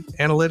streaming,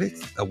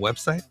 analytics, a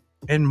website,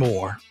 and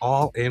more,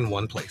 all in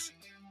one place.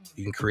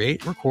 You can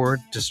create,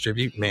 record,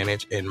 distribute,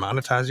 manage, and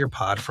monetize your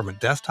pod from a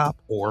desktop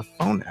or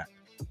phone app.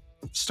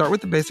 Start with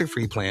the basic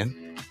free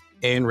plan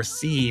and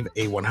receive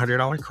a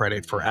 $100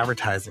 credit for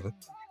advertising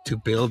to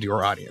build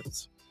your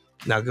audience.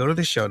 Now go to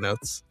the show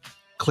notes,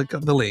 click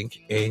on the link,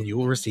 and you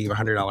will receive a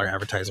 $100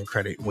 advertising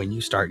credit when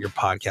you start your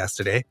podcast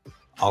today.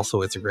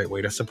 Also, it's a great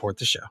way to support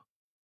the show.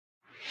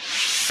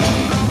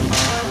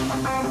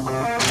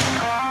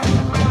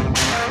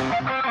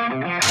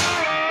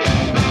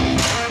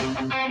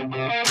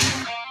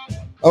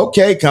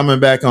 Okay, coming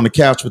back on the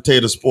Couch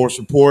Potato Sports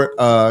Report,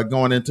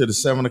 going into the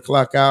 7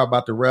 o'clock hour,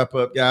 about to wrap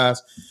up,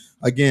 guys.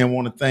 Again,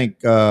 want to thank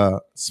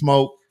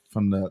Smoke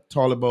from the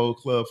Toilet Bowl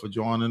Club for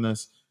joining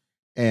us.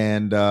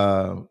 And,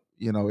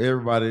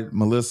 everybody,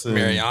 Melissa.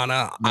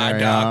 Mariana,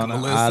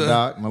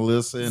 IDoc,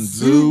 Melissa, and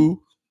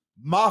Zoo.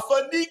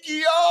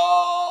 Mafanikio!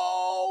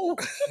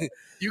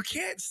 You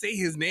can't say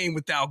his name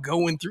without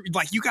going through.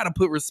 Like, you got to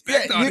put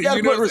respect on it. You got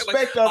to put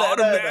respect on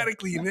it.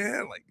 Automatically,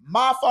 man. Like,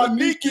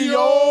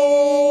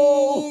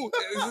 Mafanikio!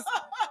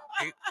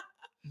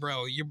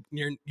 Bro, you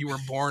were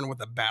born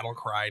with a battle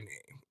cry name.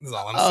 That's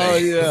all I'm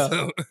saying.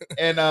 Oh, yeah.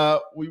 And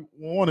we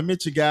want to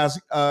mention, guys,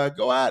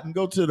 go out and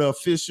go to the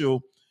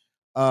official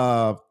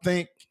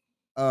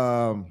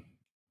think.com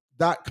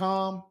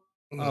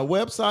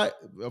website,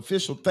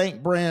 official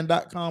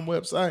thinkbrand.com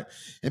website,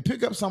 and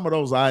pick up some of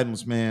those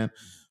items, man.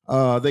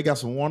 They got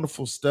some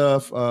wonderful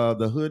stuff.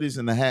 The hoodies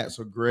and the hats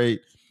are great.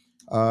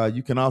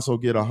 You can also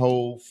get a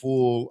whole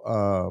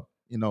full,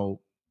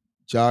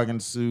 jogging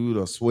suit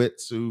or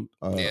sweatsuit,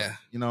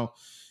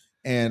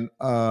 and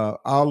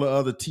all the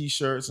other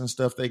t-shirts and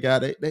stuff they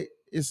got.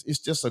 It's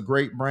just a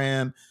great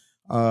brand.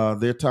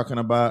 They're talking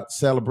about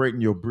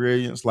celebrating your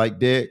brilliance, like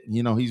Dick.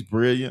 He's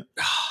brilliant.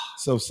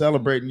 So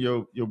celebrating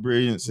your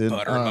brilliance and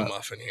butter my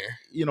muffin here.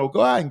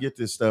 Go out and get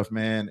this stuff,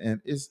 man,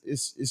 and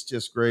it's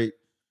just great.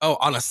 Oh,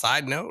 on a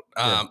side note,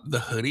 the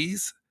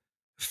hoodies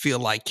feel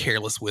like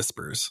careless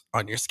whispers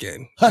on your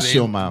skin. Hush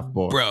your mouth,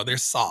 boy. Bro, they're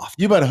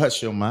soft. You better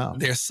hush your mouth.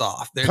 They're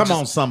soft. Come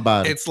on,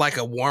 somebody. It's like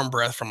a warm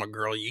breath from a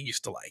girl you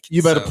used to like.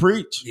 You better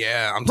preach.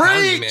 Yeah, I'm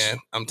telling you, man.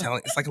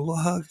 It's like a little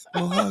hug.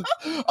 All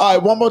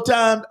right, one more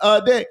time,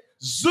 Dick.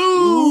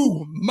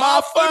 Zoo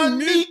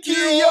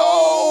Mafanikio.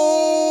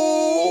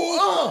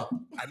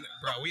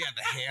 Bro, we had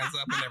the hands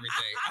up and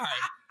everything. All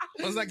right.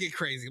 Let's not get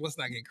crazy. It's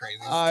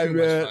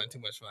too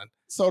much fun.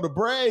 So the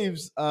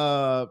Braves,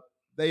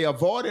 they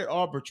avoided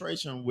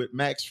arbitration with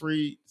Max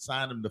Fried,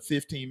 signed him to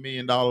 $15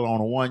 million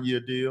on a 1-year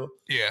deal.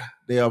 Yeah.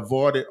 They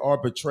avoided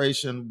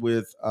arbitration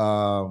with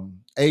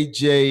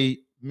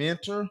AJ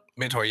Mentor.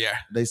 Yeah.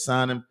 They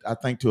signed him, I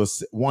think, to a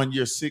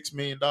 1-year, $6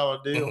 million deal.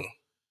 Mm-hmm.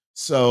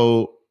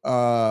 So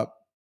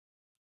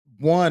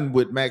one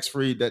with Max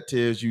Fried, that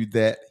tells you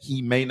that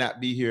he may not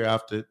be here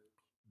after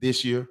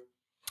this year.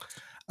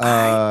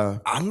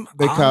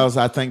 Because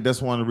I think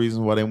that's one of the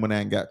reasons why they went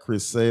out and got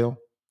Chris Sale.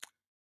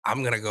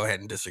 I'm gonna go ahead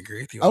and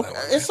disagree with you on that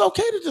one. It's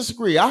okay to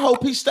disagree. I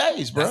hope he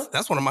stays, bro.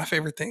 That's one of my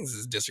favorite things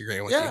is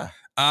disagreeing with you.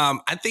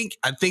 I think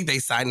they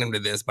signed him to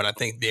this, but I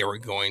think they were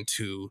going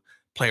to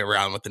play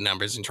around with the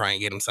numbers and try and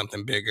get him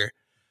something bigger.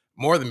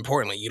 More than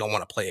importantly, you don't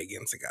want to play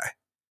against a guy.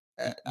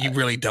 You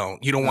really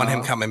don't. You don't want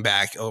him coming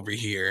back over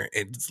here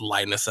and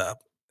lighting us up.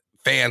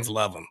 Fans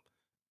love him.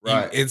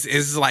 Right.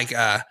 It's like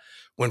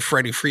when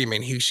Freddie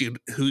Freeman, who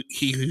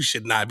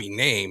should not be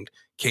named,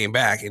 came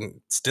back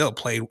and still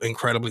played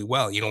incredibly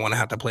well. You don't want to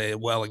have to play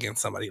well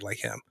against somebody like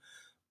him.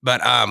 But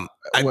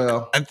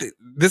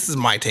this is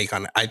my take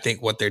on it. I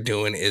think what they're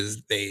doing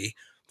is they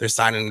they're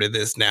signing to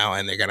this now,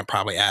 and they're going to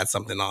probably add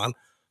something on.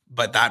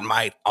 But that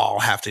might all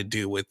have to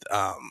do with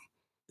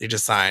they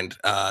just signed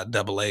AA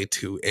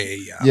to a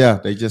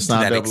they just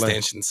signed that AA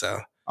extension, so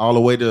all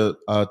the way to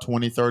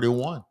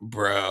 2031,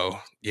 bro.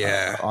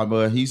 Yeah,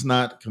 but he's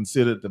not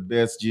considered the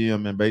best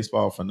GM in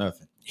baseball for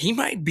nothing. He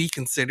might be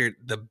considered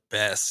the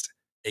best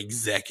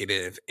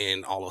executive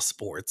in all of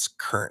sports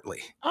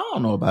currently. I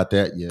don't know about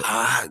that yet.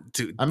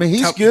 Dude, I mean,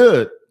 he's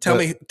good. Tell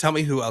me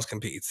who else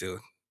competes, dude.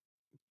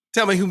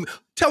 Tell me who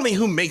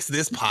makes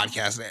this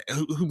podcast.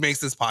 Who makes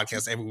this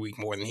podcast every week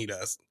more than he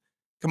does?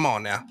 Come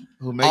on now.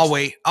 I'll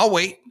wait.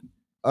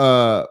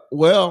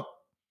 Well,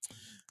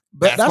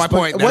 but that's my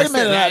point. Wait a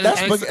minute.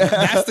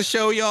 That's the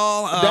show,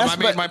 y'all. I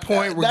made my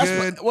point. We're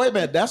good. Wait a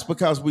minute. That's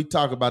because we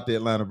talk about the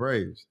Atlanta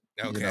Braves.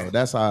 Okay. You know,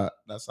 that's our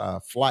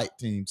flight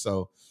team.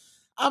 So,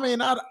 I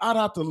mean, I'd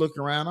have to look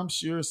around. I'm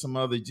sure some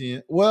other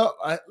GM. Well,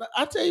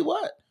 I tell you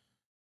what.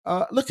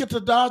 Look at the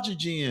Dodger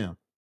GM.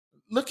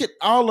 Look at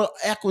all the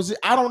acquisition.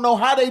 I don't know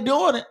how they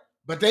doing it,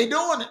 but they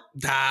doing it.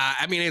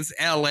 I mean, it's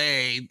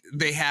LA.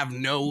 They have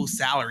no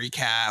salary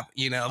cap.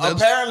 You know,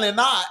 apparently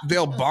not.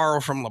 They'll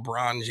borrow from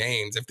LeBron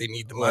James if they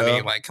need the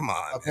money. Like, come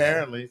on.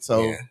 Apparently, man.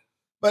 So. Yeah.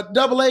 But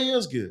AA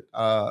is good.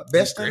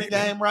 Best in the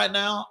game right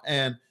now,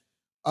 and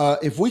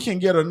if we can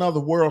get another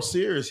World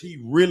Series,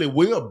 he really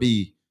will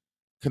be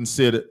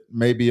considered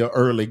maybe an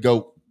early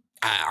GOAT.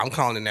 I'm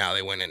calling it now.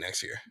 They win it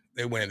next year.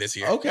 They win it this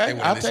year. Okay,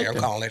 I'll take it. I'm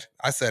calling it.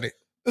 I said it.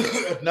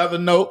 Another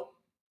note,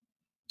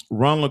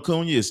 Ronald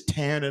Acuna is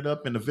tearing it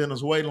up in the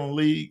Venezuelan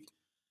league.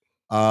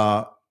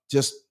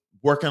 Just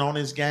working on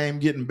his game,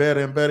 getting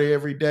better and better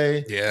every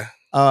day. Yeah.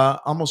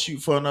 I'm going to shoot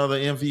for another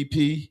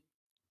MVP.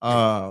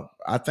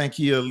 I think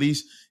he at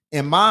least,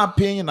 in my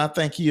opinion, I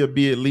think he'll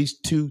be at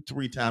least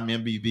 2-3-time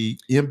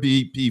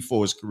MVP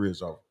for his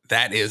career's over.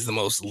 That is the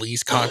most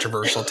least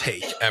controversial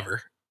take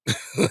ever.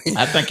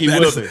 I think he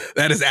will be.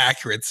 That is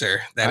accurate,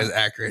 sir. That is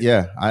accurate.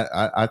 Yeah,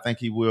 I think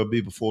he will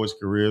be before his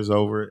career's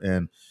over.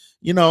 And,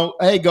 you know,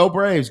 hey, go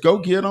Braves. Go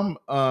get them.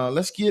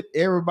 Let's get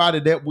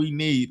everybody that we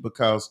need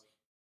because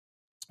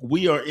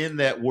we are in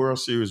that World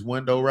Series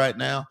window right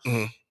now.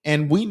 Mm-hmm.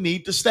 And we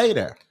need to stay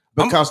there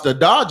because the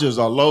Dodgers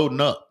are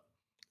loading up.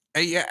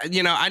 Yeah,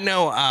 you know,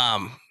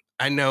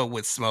 I know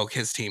with Smoke,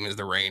 his team is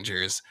the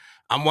Rangers.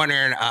 I'm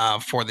wondering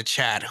for the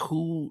chat,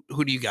 who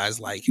do you guys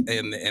like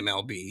in the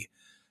MLB?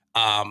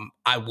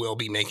 I will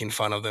be making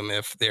fun of them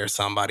if there's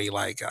somebody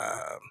like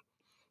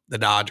the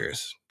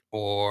Dodgers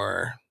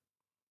or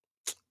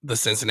the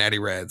Cincinnati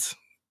Reds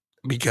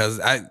because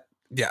I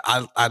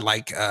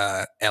like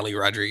Ellie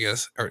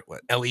Rodriguez or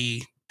what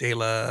Ellie De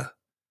La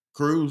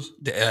Cruz.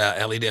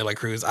 Ellie De La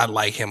Cruz. I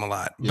like him a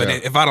lot. But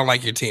if I don't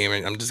like your team,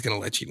 I'm just gonna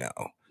let you know.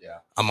 Yeah,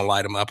 I'm gonna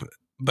light him up.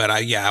 But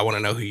I want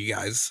to know who you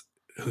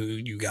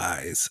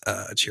guys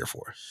cheer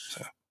for.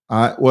 So. All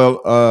right.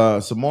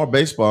 Well, some more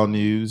baseball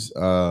news.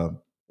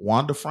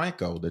 Wander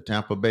Franco, the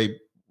Tampa Bay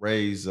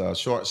Rays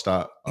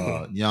shortstop,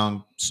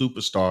 young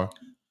superstar.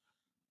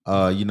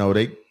 You know,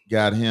 they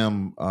got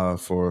him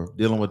for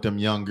dealing with them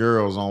young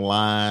girls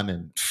online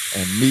and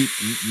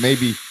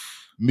maybe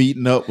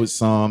meeting up with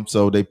some.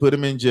 So they put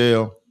him in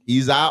jail.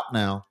 He's out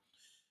now.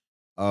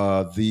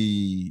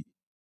 The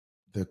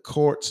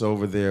courts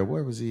over there,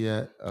 where was he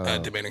at?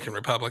 Dominican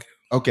Republic.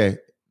 Okay.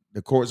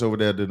 The courts over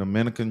there, the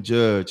Dominican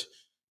judge,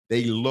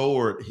 they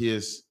lowered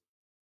his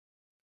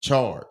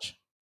charge.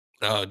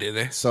 Oh, did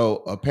they?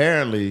 So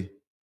apparently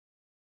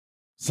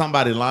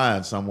somebody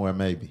lying somewhere,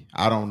 maybe.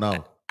 I don't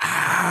know.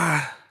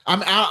 I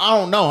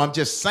don't know. I'm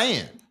just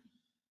saying.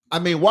 I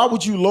mean, why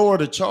would you lower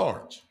the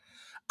charge?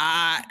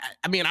 I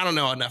mean, I don't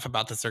know enough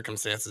about the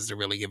circumstances to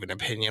really give an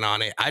opinion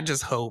on it. I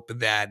just hope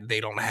that they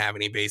don't have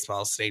any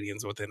baseball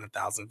stadiums within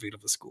 1,000 feet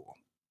of the school.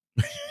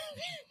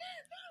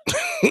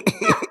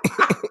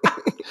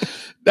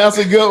 That's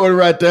a good one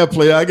right there,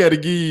 player. I got to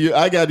give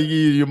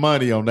you your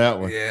money on that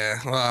one. Yeah.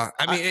 Well,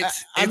 I mean,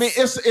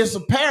 it's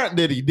apparent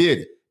that he did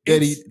it.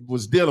 That he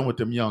was dealing with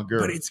them young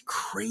girls. But it's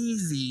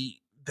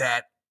crazy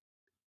that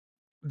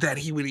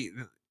he would.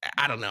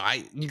 I don't know.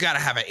 You got to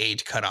have an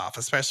age cutoff,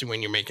 especially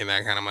when you're making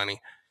that kind of money.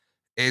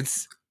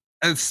 It's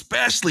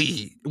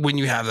especially when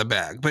you have the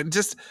bag, but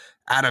just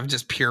out of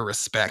just pure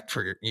respect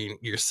for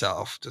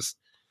yourself, just.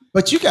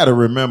 But you got to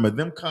remember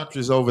them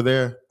countries over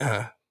there.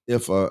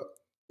 If a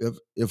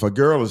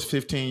girl is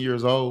 15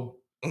 years old,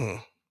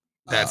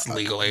 that's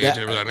legal age. I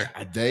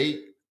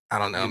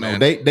don't know, man.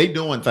 They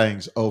doing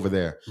things over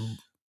there.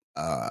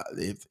 I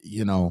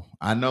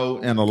know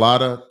in a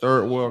lot of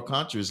third world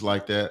countries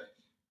like that.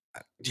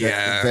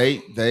 Yeah,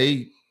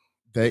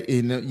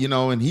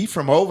 and he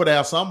from over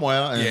there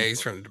somewhere. And, yeah,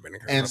 he's from the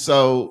Dominican. And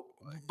so,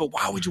 but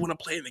why would you want to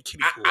play in the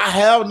kiddie pool? I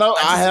have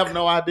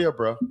no idea,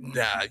 bro.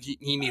 Nah,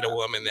 you need a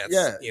woman that's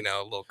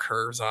little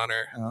curves on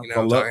her. You know what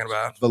I'm talking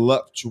about?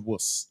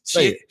 Voluptuous.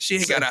 She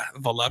ain't got a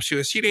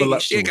voluptuous. She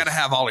ain't got to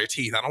have all her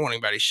teeth. I don't want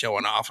anybody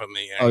showing off of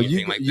me or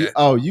anything like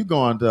that. You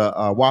going to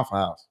Waffle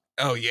House?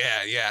 Oh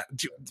yeah.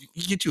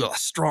 You get you a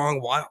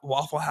strong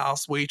Waffle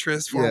House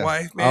waitress for a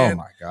wife, man. Oh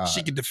my God,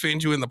 she could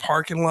defend you in the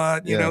parking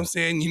lot. You know what I'm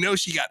saying? You know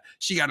she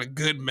got a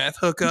good meth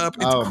hookup.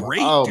 It's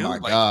great. Oh dude. my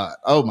God.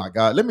 Oh my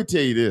God. Let me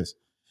tell you this.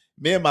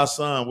 Me and my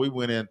son, we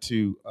went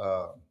into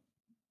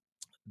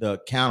the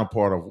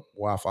counterpart of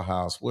Waffle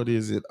House. What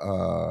is it?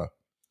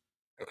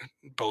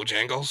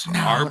 Bojangles, no,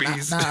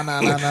 Arby's.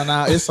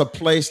 No. It's a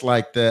place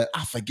like that.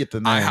 I forget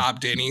the name. IHOP,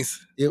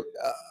 Denny's.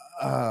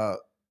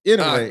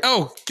 Anyway.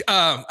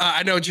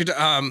 I know what you're.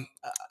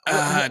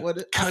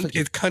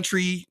 It's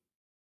country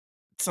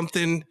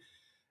something.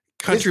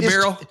 Country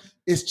Barrel.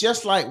 It's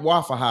just like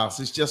Waffle House.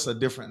 It's just a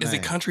different name. Is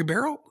it Country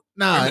Barrel?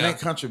 No, it ain't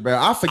Country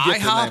Barrel. I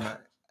forget IHOP? the name.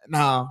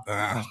 No,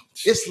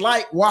 it's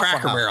like Waffle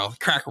House.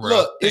 Cracker Barrel.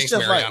 Look, Thanks, it's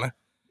just Mariana. like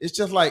it's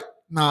just like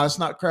no, it's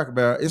not Cracker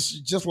Barrel. It's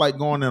just like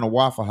going in a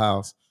Waffle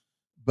House,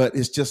 but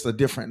it's just a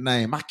different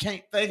name. I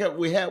can't think of.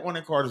 We had one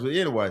in Cartersville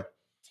anyway.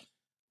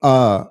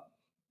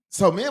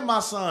 So me and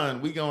my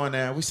son, we go in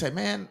there. We say,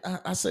 man,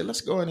 I say,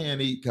 let's go in here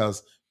and eat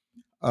because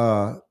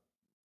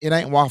it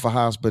ain't Waffle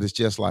House, but it's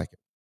just like it.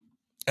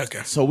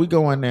 Okay. So we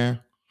go in there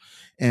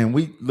and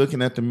we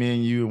looking at the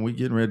menu and we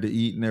getting ready to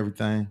eat and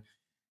everything.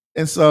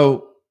 And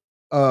so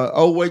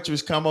old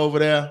waitress come over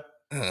there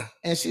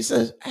and she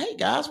says, hey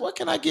guys, what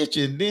can I get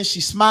you? And then she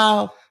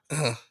smiled.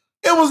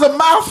 It was a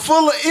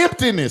mouthful of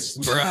emptiness.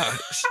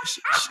 Bruh,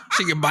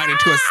 she can bite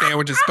into a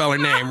sandwich and spell her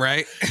name,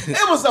 right?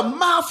 It was a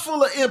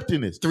mouthful of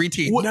emptiness. 3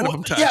 teeth, none of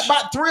them touched. Yeah,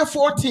 about 3 or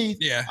 4 teeth.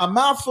 Yeah. A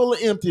mouthful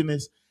of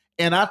emptiness.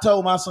 And I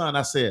told my son,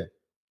 I said,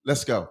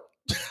 let's go.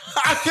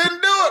 I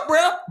couldn't do it,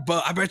 bro.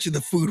 But I bet you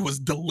the food was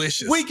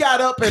delicious. We got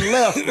up and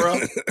left, bro.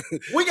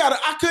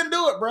 I couldn't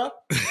do it, bro.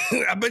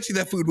 I bet you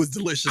that food was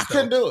delicious. I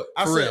couldn't do it.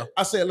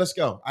 I said, let's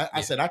go. I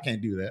Yeah. said, I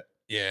can't do that.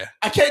 Yeah.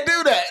 I can't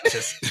do that.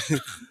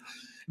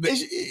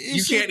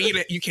 You can't eat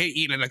it. You can't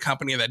eat in a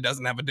company that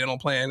doesn't have a dental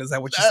plan. Is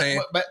that what you're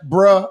saying? But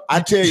bro, I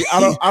tell you,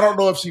 I don't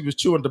know if she was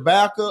chewing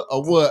tobacco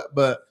or what,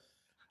 but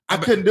I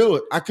couldn't do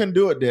it. I couldn't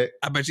do it, Dick.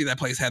 I bet you that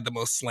place had the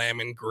most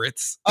slamming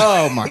grits.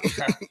 Oh my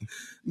God.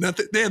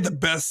 Nothing. They had the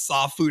best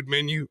soft food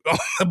menu on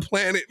the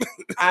planet.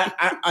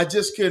 I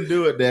just couldn't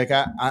do it, Dick.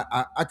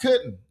 I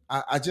couldn't.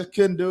 I just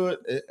couldn't do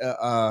it.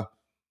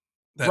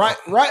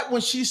 Right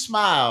when she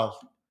smiled.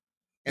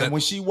 And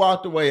when she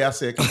walked away, I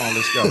said, come on,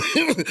 let's go.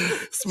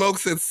 Smoke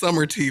said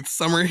summer teeth.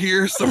 Summer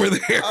here, summer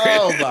there.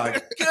 Oh,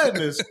 my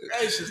goodness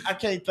gracious. I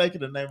can't think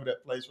of the name of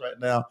that place right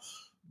now.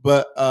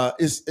 But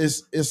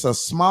it's a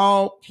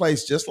small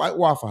place, just like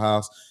Waffle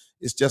House.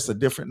 It's just a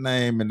different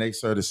name, and they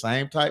serve the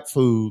same type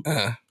food.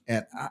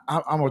 And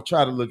I'm going to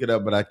try to look it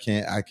up, but I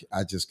can't.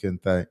 I just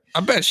couldn't think. I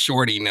bet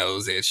Shorty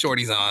knows it.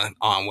 Shorty's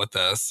on with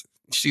us.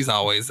 She's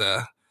always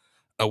a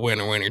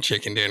winner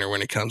chicken dinner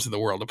when it comes to the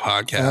world of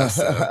podcasts.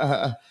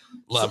 So.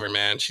 Love her,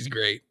 man. She's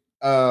great.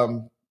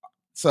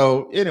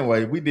 So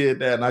anyway, we did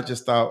that, and I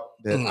just thought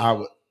that I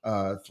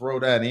would throw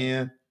that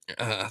in.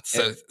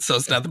 So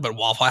it's nothing but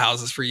Waffle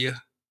Houses for you?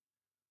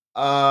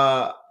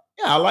 Yeah,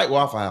 I like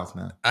Waffle House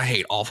now. I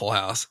hate Awful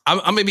House. I'm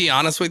gonna be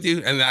honest with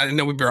you, and I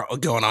know we've been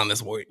going on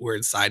this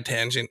weird side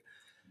tangent.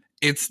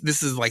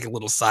 This is like a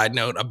little side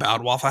note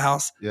about Waffle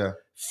House. Yeah.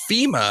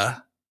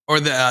 FEMA or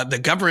the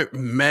government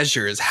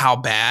measures how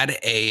bad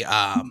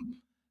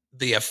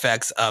the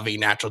effects of a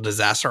natural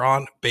disaster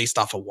on based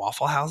off of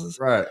Waffle Houses.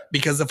 Right.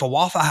 Because if a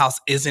Waffle House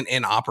isn't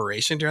in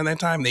operation during that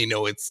time, they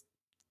know it's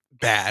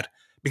bad.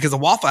 Because a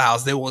Waffle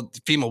House,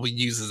 FEMA will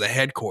use as a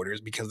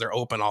headquarters because they're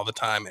open all the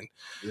time. And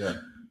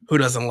who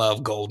doesn't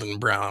love golden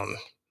brown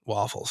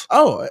waffles?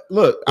 Oh,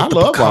 look, I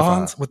love Waffle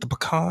House. With the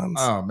pecans.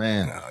 Oh,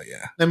 man. Oh,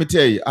 yeah. Let me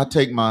tell you, I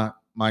take my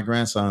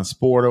grandson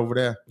Sport over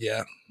there.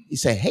 Yeah. He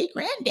said, hey,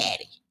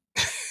 granddaddy,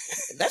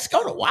 let's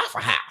go to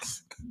Waffle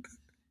House.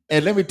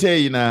 And let me tell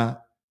you now,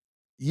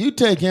 you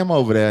take him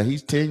over there,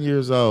 he's 10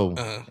 years old,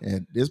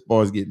 and this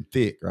boy's getting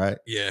thick, right?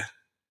 Yeah.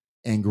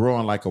 And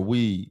growing like a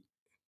weed.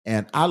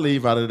 And I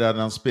leave out of that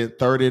and I spent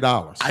 $30.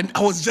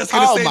 I was just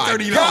going to say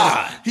 $30.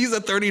 God. He's a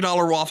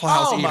 $30 Waffle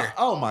House eater.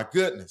 Oh, my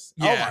goodness.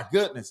 Yeah. Oh, my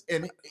goodness.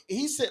 And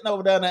he's sitting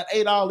over there and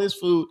ate all this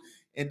food,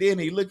 and then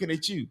he looking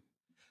at you.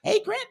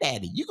 Hey,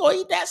 granddaddy, you gonna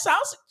eat that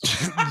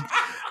sausage?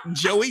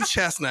 Joey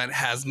Chestnut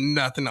has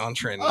nothing on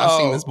trend. I've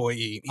seen this boy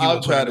eat.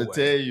 I'll try to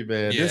tell you,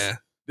 man. Yeah.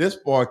 This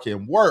boy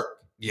can work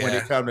when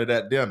it come to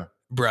that dinner.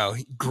 Bro,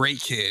 great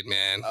kid,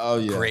 man. Oh,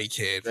 yeah. Great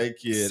kid.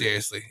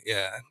 Seriously,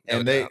 yeah.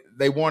 And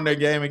they won their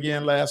game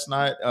again last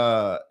night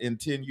in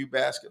 10U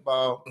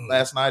basketball.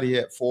 Last night he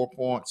had 4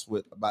 points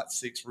with about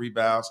 6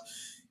 rebounds.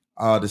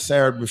 The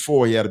Saturday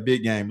before he had a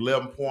big game,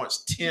 11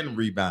 points, 10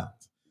 rebounds.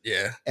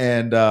 Yeah.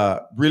 And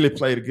really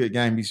played a good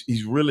game.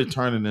 He's really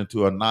turning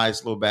into a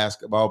nice little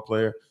basketball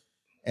player.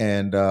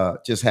 And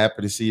just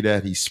happy to see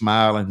that he's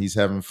smiling, he's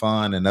having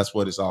fun, and that's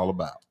what it's all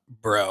about.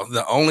 Bro,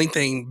 the only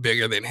thing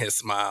bigger than his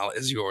smile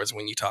is yours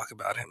when you talk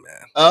about him,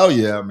 man. Oh,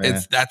 yeah,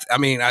 man.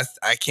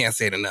 I can't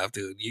say it enough,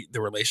 dude.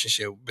 The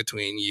relationship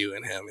between you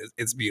and him,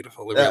 it's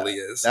beautiful. It really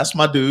is. That's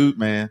my dude,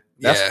 man.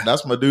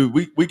 That's my dude.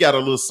 We got a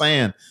little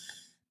saying,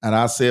 and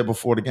I said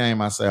before the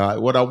game, I say, all right,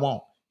 what I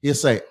want. He'll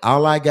say,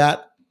 all I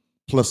got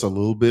plus a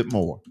little bit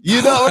more.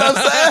 You know what I'm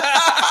saying?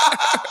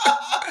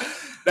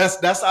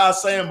 That's how I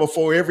was saying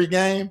before every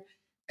game.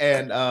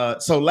 And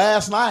so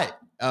last night,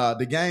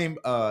 the game,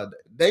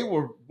 they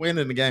were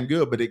winning the game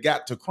good, but it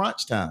got to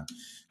crunch time.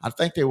 I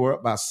think they were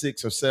up by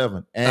 6 or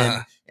 7.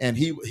 And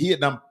he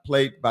had done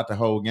played about the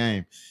whole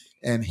game.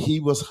 And he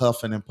was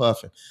huffing and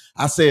puffing.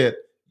 I said,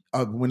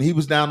 when he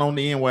was down on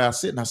the end where I was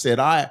sitting, I said,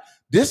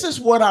 this is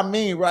what I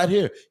mean right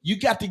here. You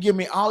got to give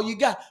me all you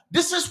got.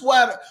 This is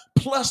what,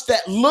 plus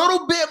that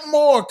little bit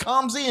more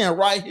comes in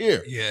right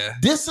here. Yeah.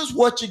 This is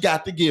what you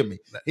got to give me.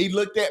 He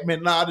looked at me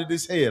and nodded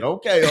his head.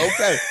 Okay.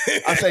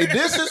 I say,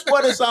 this is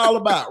what it's all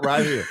about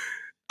right here.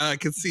 I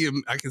can see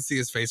him. I can see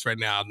his face right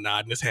now,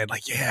 nodding his head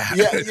like, yeah.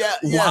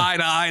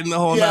 Wide-eyed and the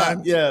whole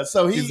nine. Yeah.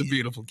 So he's a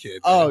beautiful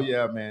kid. Man. Oh,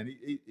 yeah, man.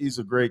 He's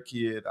a great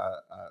kid.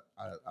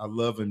 I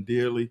love him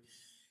dearly.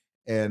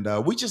 And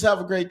we just have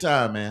a great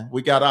time, man.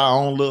 We got our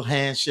own little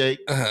handshake,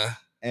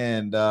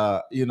 and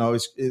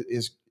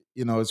it's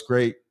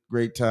great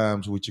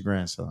times with your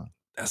grandson.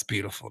 That's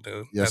beautiful,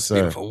 dude. Yes, That's sir.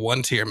 Beautiful.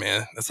 1 tier,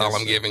 man. That's all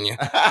I'm giving you.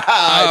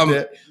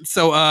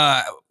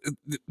 So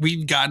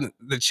we've gotten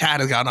the chat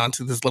has gotten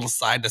onto this little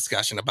side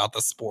discussion about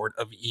the sport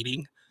of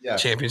eating,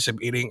 championship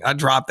eting. I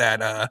dropped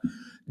that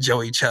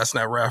Joey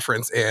Chestnut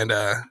reference, and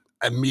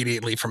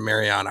immediately from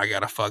Mariana, I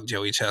gotta fuck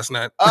Joey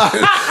Chestnut.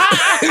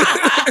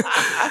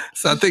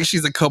 So I think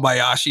she's a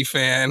Kobayashi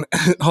fan.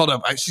 Hold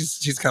up,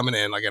 she's coming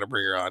in. I gotta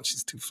bring her on.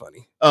 She's too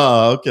funny.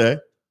 Oh, okay.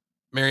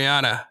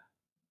 Mariana.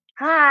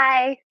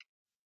 Hi.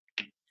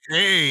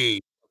 Hey.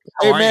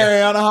 Hey,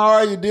 Mariana, how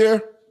are you,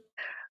 dear?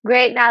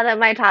 Great. Now that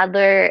my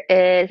toddler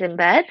is in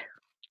bed.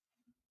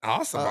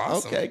 Awesome.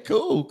 Okay,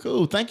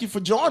 cool. Thank you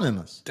for joining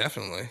us.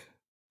 Definitely.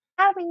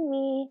 Having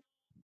me.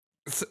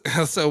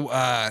 So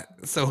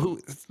who?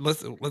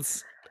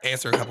 Let's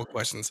answer a couple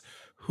questions.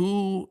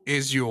 Who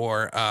is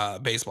your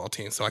baseball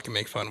team so I can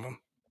make fun of them?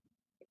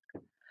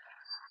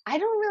 I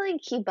don't really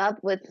keep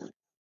up with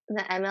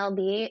the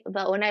MLB,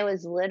 but when I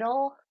was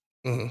little,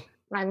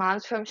 my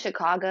mom's from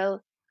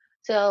Chicago,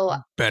 so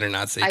better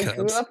not say Cubs. I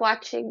grew up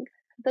watching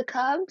the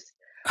Cubs,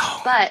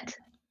 but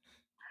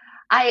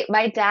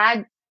my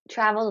dad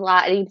traveled a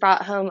lot and he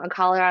brought home a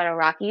Colorado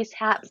Rockies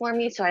hat for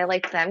me, so I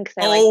liked them because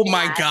Oh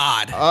my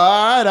God!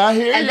 All right, I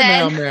hear you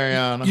now,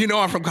 Mariana. You know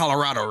I'm from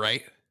Colorado,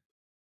 right?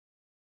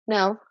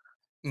 No.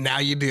 Now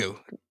you do.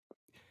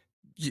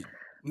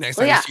 Next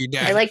time you see your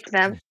dad, I liked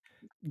them.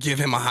 Give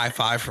him a high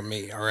five from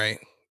me. All right,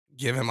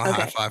 give him a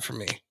high five from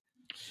me.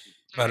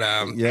 But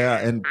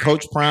and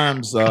Coach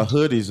Prime's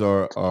hoodies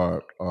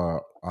are a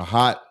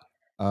hot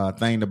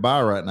thing to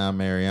buy right now,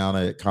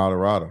 Mariana, at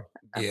Colorado.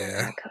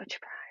 Yeah,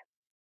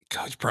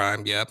 Coach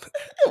Prime. Yep.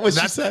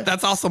 What'd you say?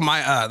 That's also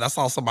my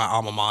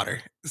alma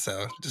mater.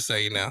 So just so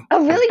you know.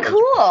 Oh, really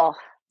cool.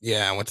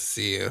 Yeah, I went to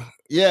see you.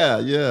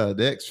 Yeah.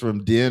 Dex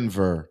from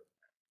Denver.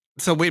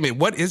 So wait a minute,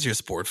 what is your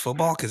sport?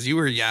 Football? Because you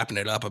were yapping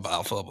it up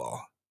about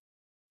football.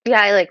 Yeah,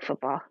 I like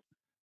football.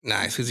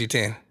 Nice. Who's your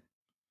team?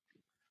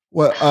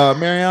 Well,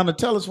 Mariana,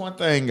 tell us one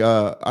thing.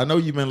 I know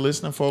you've been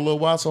listening for a little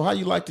while, so how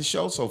you like the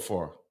show so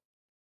far?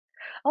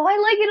 Oh, I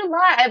like it a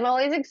lot. I'm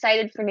always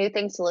excited for new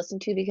things to listen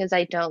to because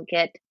I don't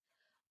get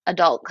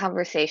adult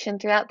conversation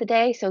throughout the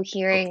day. So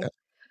hearing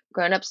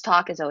grown-ups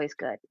talk is always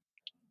good.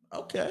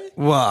 Okay.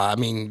 Well, I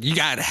mean, you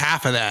got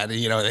half of that.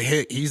 You know,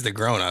 he's the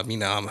grown-up. You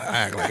know, I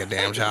act like a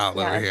damn child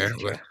over here.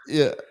 But.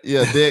 Yeah.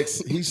 Dex,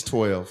 he's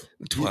 12.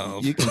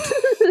 12. You can,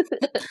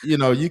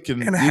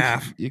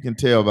 you can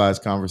tell by his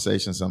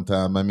conversation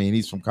sometimes. I mean,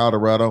 he's from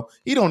Colorado.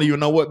 He don't even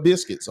know what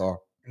biscuits are.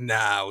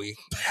 Nah, we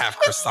have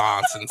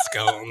croissants and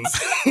scones.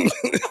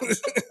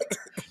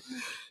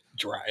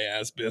 Dry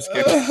ass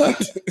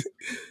biscuits.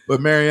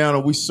 But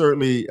Mariana, we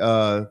certainly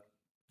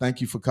thank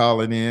you for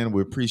calling in.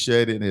 We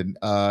appreciate it. And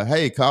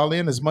hey, call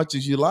in as much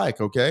as you like,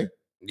 okay?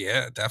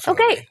 Yeah,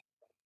 definitely. Okay.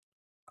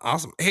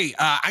 Awesome. Hey,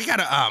 I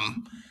gotta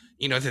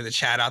to the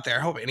chat out there.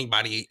 I hope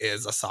anybody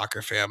is a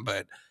soccer fan,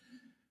 but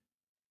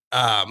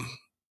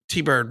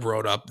T-Bird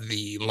wrote up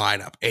the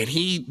lineup and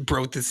he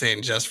wrote this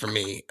in just for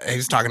me. He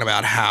was talking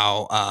about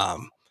how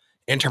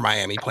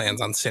InterMiami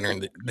plans on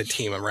centering the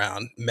team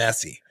around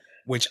Messi,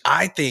 which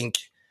I think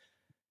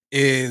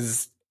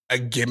is a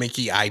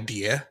gimmicky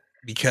idea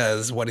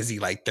because what is he,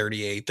 like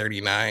 38,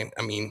 39?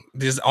 I mean,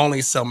 there's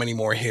only so many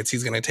more hits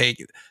he's going to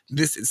take.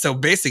 So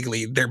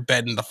basically, they're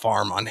betting the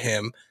farm on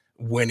him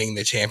winning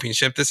the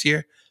championship this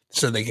year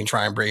so they can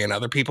try and bring in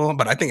other people.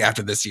 But I think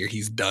after this year,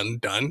 he's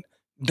done.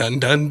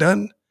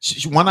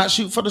 Why not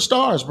shoot for the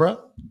stars, bro?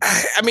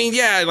 I mean,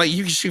 yeah, like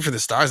you can shoot for the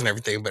stars and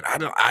everything, but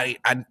I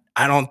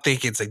don't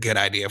think it's a good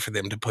idea for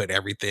them to put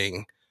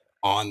everything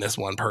on this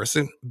one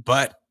person.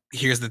 But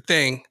here's the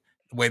thing: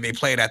 the way they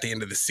played at the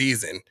end of the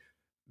season,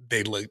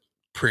 they look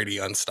pretty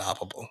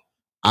unstoppable.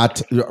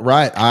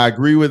 Right. I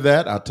agree with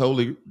that. I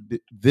totally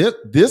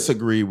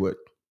disagree with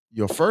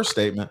your first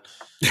statement.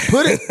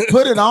 Put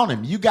it on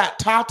him. You got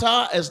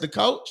Tata as the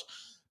coach.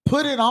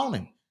 Put it on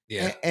him.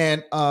 Yeah.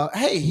 And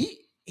hey,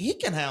 he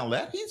can handle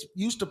that. He's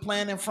used to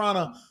playing in front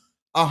of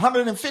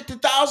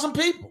 150,000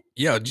 people.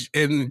 Yo,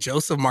 and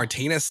Joseph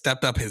Martinez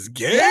stepped up his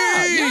game.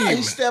 Yeah,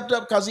 he stepped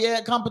up because he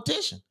had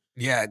competition.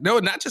 Yeah, no,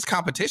 not just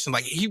competition.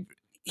 Like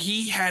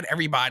he had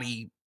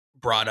everybody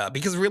brought up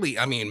because really,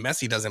 I mean,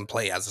 Messi doesn't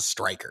play as a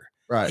striker.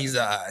 Right. He's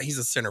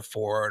a center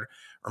forward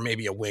or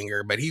maybe a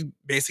winger, but he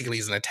basically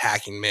is an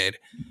attacking mid,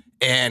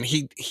 and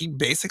he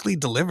basically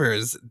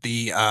delivers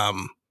the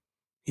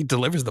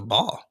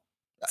ball.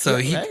 So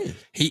he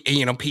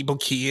you know, people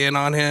key in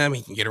on him.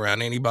 He can get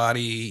around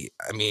anybody.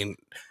 I mean,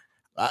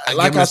 I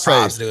give him his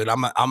props, dude.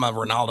 I'm a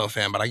Ronaldo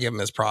fan, but I give him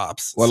his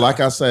props. Well, like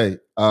I say,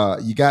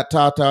 you got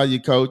Tata,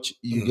 your coach.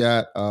 You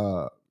got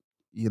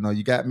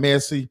you got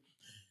Messi.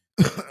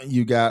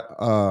 You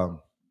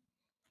got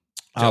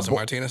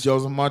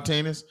Joseph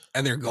Martinez.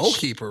 And their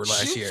goalkeeper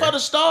last year. Shoot for the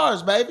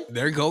stars, baby.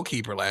 Their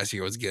goalkeeper last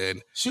year was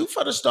good. Shoot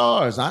for the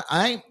stars.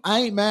 I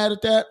ain't mad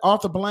at that.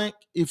 Arthur Blank,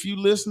 if you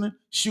listening,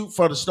 shoot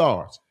for the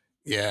stars.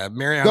 Yeah,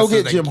 Mariana. Go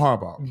get Jim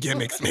Harbaugh.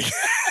 Gimmicks make.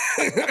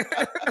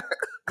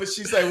 But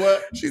she say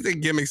what? She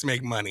said gimmicks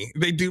make money.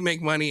 They do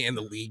make money, and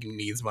the league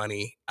needs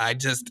money. I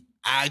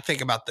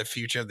think about the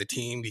future of the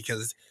team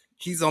because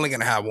he's only going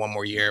to have one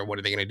more year. What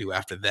are they going to do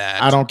after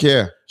that? I don't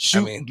care.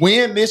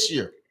 Win this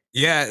year.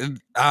 Yeah.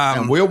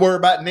 And we'll worry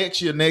about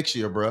next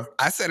year, bro.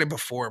 I said it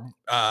before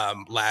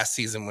last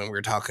season when we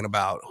were talking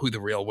about who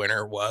the real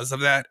winner was of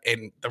that.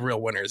 And the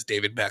real winner is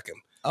David Beckham.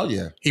 Oh,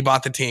 yeah. He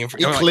bought the team.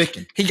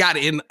 He got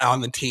in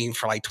on the team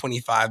for like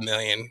 $25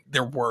 million.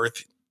 They're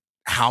worth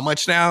how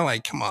much now?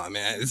 Like, come on,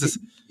 man. It's just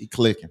he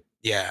clicking.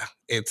 Yeah,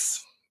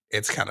 it's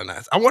kind of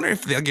nice. I wonder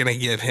if they're going to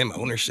give him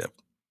ownership.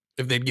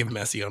 If they'd give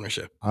Messi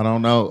ownership. I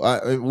don't know.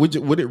 Would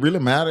it really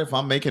matter if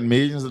I'm making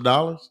millions of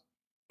dollars?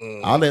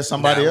 I'll let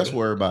somebody else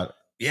worry about it.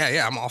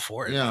 Yeah, I'm all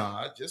for it.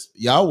 Yeah,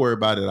 y'all worry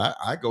about it.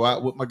 I go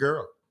out with my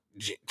girl.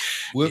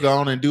 We'll go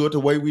on and do it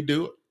the way we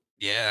do it.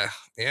 Yeah.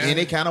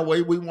 Any kind of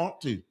way we want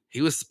to. He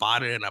was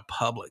spotted in a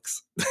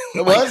Publix.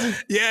 Was he?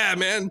 Yeah,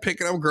 man,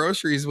 picking up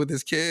groceries with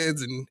his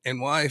kids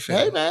and wife.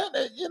 Hey, man,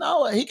 he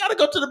got to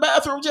go to the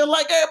bathroom just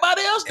like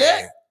everybody else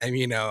did. And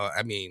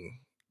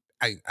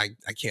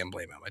I can't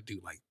blame him. I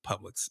do like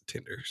Publix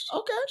tenders.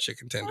 Okay.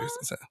 Chicken tenders.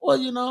 So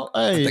well,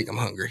 I think I'm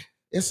hungry.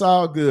 It's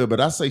all good, but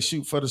I say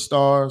shoot for the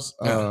stars.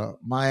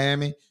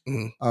 Miami,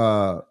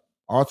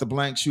 Arthur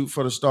Blank, shoot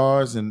for the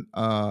stars, and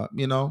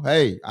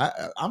hey,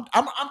 I'm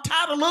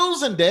tired of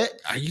losing, Dick.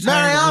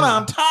 Mariana,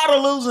 I'm tired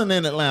of losing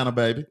in Atlanta,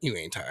 baby. You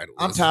ain't tired of losing.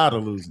 I'm tired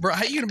of losing, bro.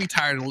 How you gonna be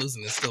tired of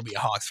losing and still be a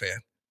Hawks fan?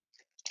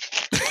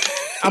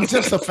 I'm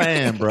just a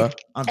fan, bro.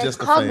 It's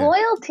called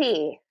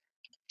loyalty.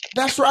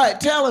 That's right.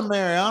 Tell him,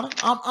 Mariana.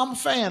 I'm a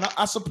fan.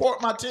 I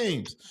support my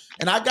teams,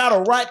 and I got a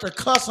right to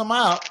cuss them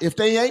out if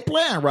they ain't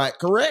playing right.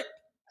 Correct?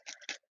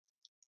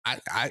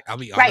 I'll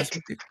be honest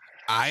with you.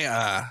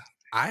 I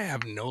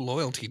have no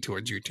loyalty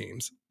towards your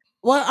teams.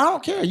 Well, I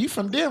don't care. You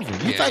from Denver.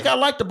 You think I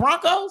like the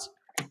Broncos?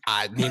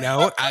 I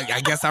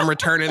guess I'm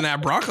returning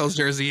that Broncos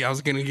jersey I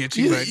was going to get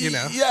you, but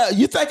Yeah,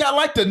 you think I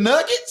like the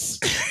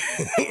Nuggets?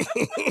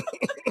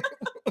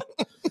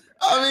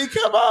 I mean,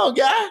 come on,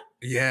 guy.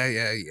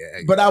 Yeah.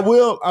 But I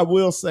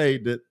will say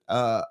that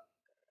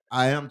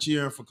I am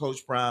cheering for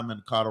Coach Prime and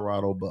the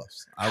Colorado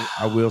Buffs.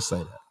 I will say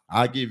that.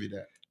 I'll give you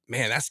that.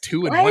 Man, that's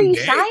 2 in why 1 are you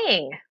day.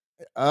 Sighing?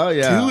 Oh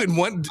yeah, 2 in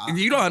 1.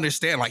 You don't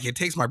understand. Like it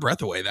takes my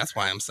breath away. That's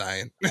why I'm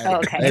sighing.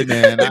 Okay. Hey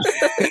man,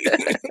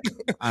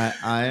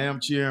 I am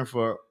cheering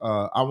for.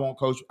 I want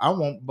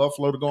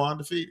Buffalo to go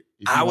undefeated.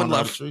 I would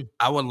love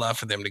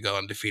for them to go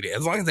undefeated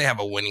as long as they have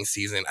a winning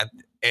season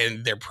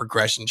and their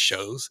progression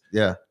shows.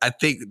 Yeah, I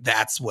think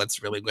that's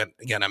what's really going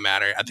to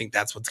matter. I think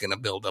that's what's going to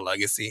build a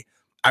legacy.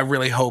 I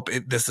really hope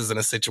this isn't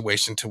a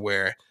situation to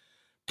where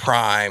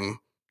Prime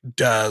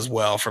does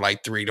well for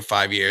like 3 to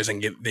 5 years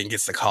and then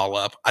gets the call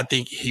up. I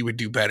think he would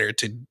do better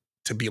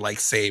to be like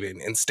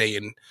Saban and stay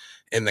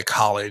in the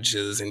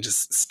colleges and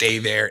just stay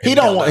there. He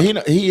don't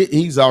want.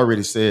 He's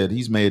already said,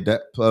 he's made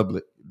that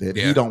public that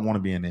he don't want to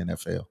be in the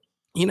NFL.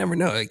 You never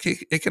know.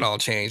 It could all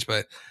change,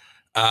 but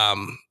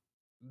the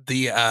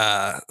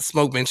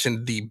Smoke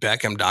mentioned the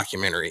Beckham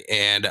documentary,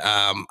 and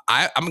I'm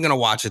gonna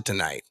watch it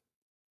tonight.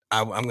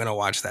 I'm gonna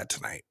watch that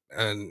tonight,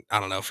 and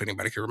I don't know if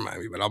anybody can remind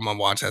me, but I'm gonna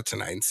watch that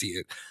tonight and see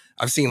it.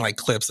 I've seen like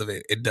clips of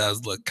it. It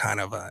does look kind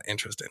of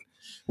interesting.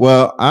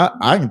 Well,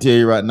 I can tell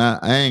you right now,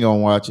 I ain't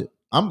gonna watch it.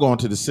 I'm going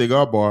to the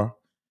cigar bar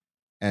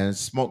and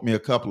smoke me a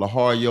couple of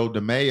Hario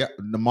de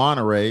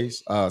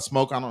Monterey's.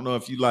 Smoke, I don't know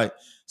if you like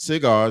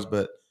cigars,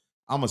 but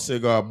I'm a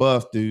cigar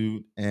buff,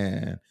 dude.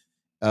 And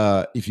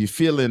if you're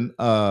feeling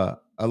a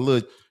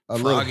little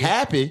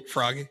happy,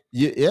 froggy,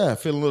 yeah,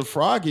 feeling a little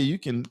froggy, you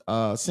can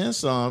send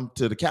some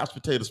to the Couch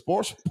Potato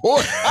Sports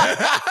Report.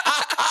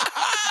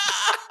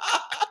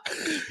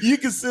 You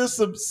can send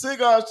some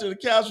cigars to the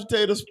Couch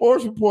Potato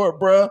Sports Report,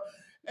 bro.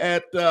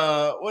 At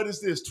what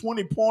is this?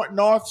 20 Point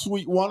North,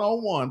 Suite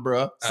 101,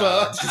 bro.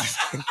 So,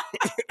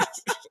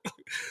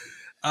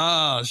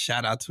 oh,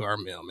 shout out to our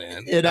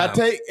mailman. And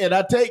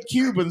I take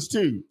Cubans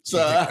too. So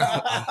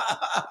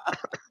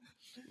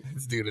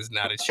dude is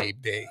not a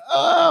cheap date.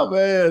 Oh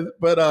man.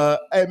 But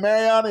hey,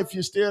 Mariana, if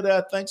you're still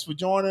there, thanks for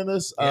joining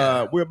us.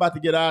 We're about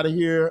to get out of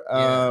here.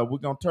 We're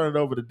gonna turn it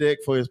over to Dick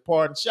for his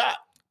parting shot.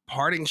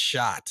 Parting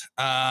shot.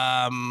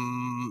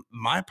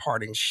 My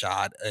parting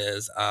shot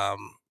is I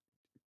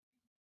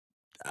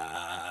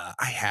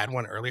had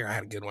one earlier. I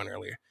had a good one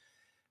earlier.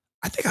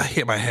 I think I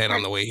hit my head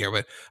on the way here,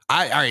 but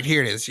all right,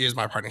 here it is. Here's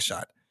my parting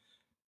shot.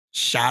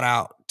 Shout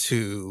out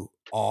to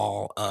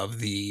all of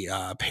the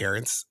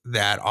parents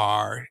that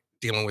are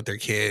dealing with their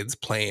kids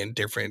playing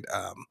different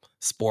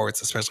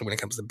sports, especially when it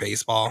comes to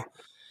baseball.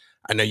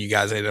 I know you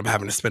guys ended up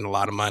having to spend a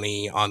lot of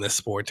money on this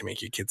sport to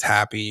make your kids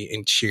happy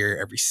and cheer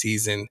every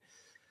season.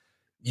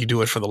 You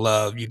do it for the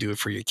love, you do it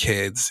for your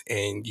kids,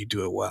 and you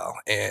do it well.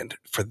 And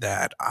for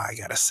that, I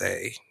gotta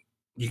say,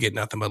 you get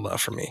nothing but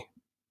love from me.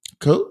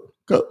 Cool.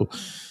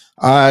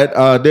 All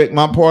right, Dick,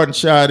 my parting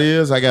shot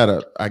is I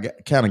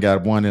kind of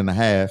got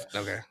 1.5.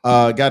 Okay.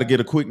 Got to get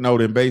a quick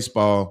note in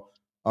baseball.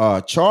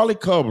 Charlie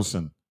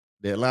Culberson,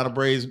 the Atlanta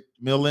Braves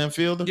middle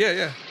infielder.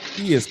 Yeah.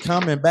 He is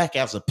coming back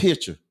as a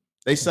pitcher.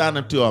 They signed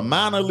him to a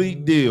minor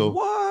league deal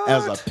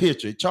as a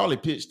pitcher. Charlie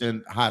pitched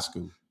in high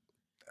school.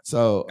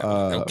 So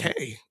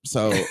okay.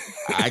 So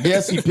I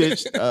guess he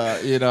pitched.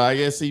 But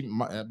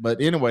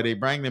anyway, they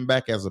bring him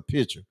back as a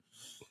pitcher.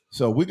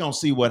 So we're gonna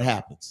see what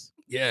happens.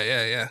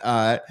 Yeah. All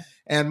right.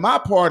 And my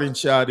parting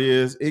shot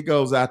is it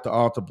goes out to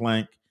Arthur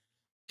Blank.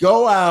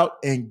 Go out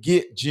and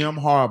get Jim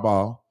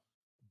Harbaugh.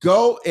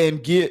 Go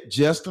and get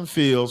Justin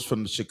Fields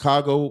from the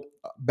Chicago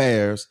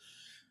Bears.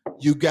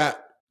 You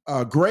got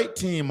a great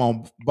team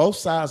on both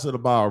sides of the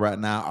ball right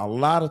now. A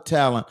lot of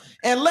talent.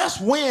 And let's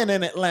win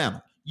in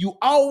Atlanta. You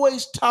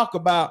always talk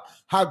about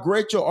how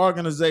great your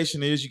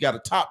organization is. You got a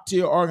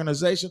top-tier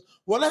organization.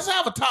 Well, let's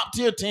have a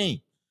top-tier team.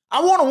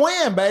 I want to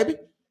win, baby.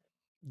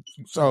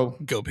 So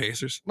go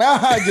Pacers.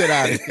 Get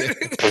out of here.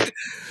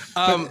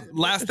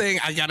 Last thing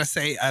I gotta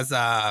say is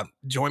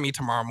join me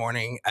tomorrow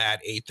morning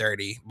at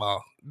 8:30.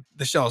 Well,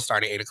 the show will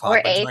start at 8 o'clock.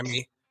 Or 8. Join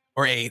me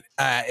or 8.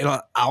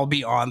 I'll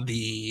be on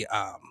the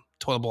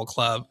Toilet Bowl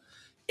Club,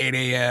 8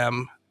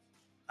 a.m.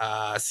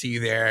 See you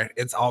there.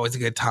 It's always a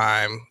good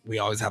time. We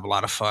always have a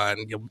lot of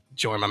fun. You'll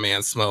join my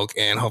man Smoke,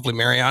 and hopefully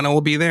Mariana will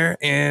be there.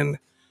 And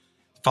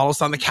follow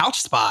us on the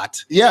Couch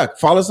Spot. Yeah,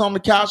 follow us on the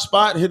Couch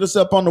Spot. Hit us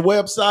up on the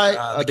website,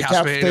 the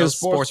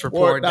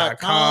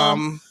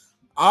sportsreport.com.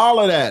 All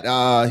of that.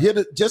 Hit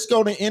it. Just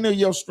go to any of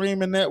your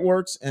streaming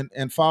networks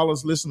and follow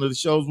us. Listen to the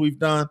shows we've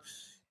done.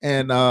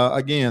 And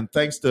again,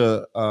 thanks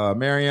to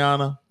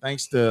Mariana.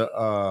 Thanks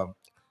to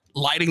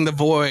Lighting the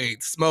Void,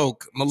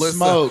 Smoke,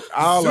 Melissa,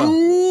 all of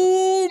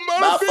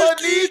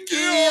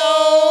Mafanikio.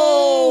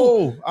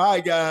 All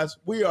right, guys,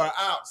 we are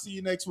out. See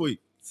you next week.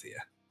 See ya.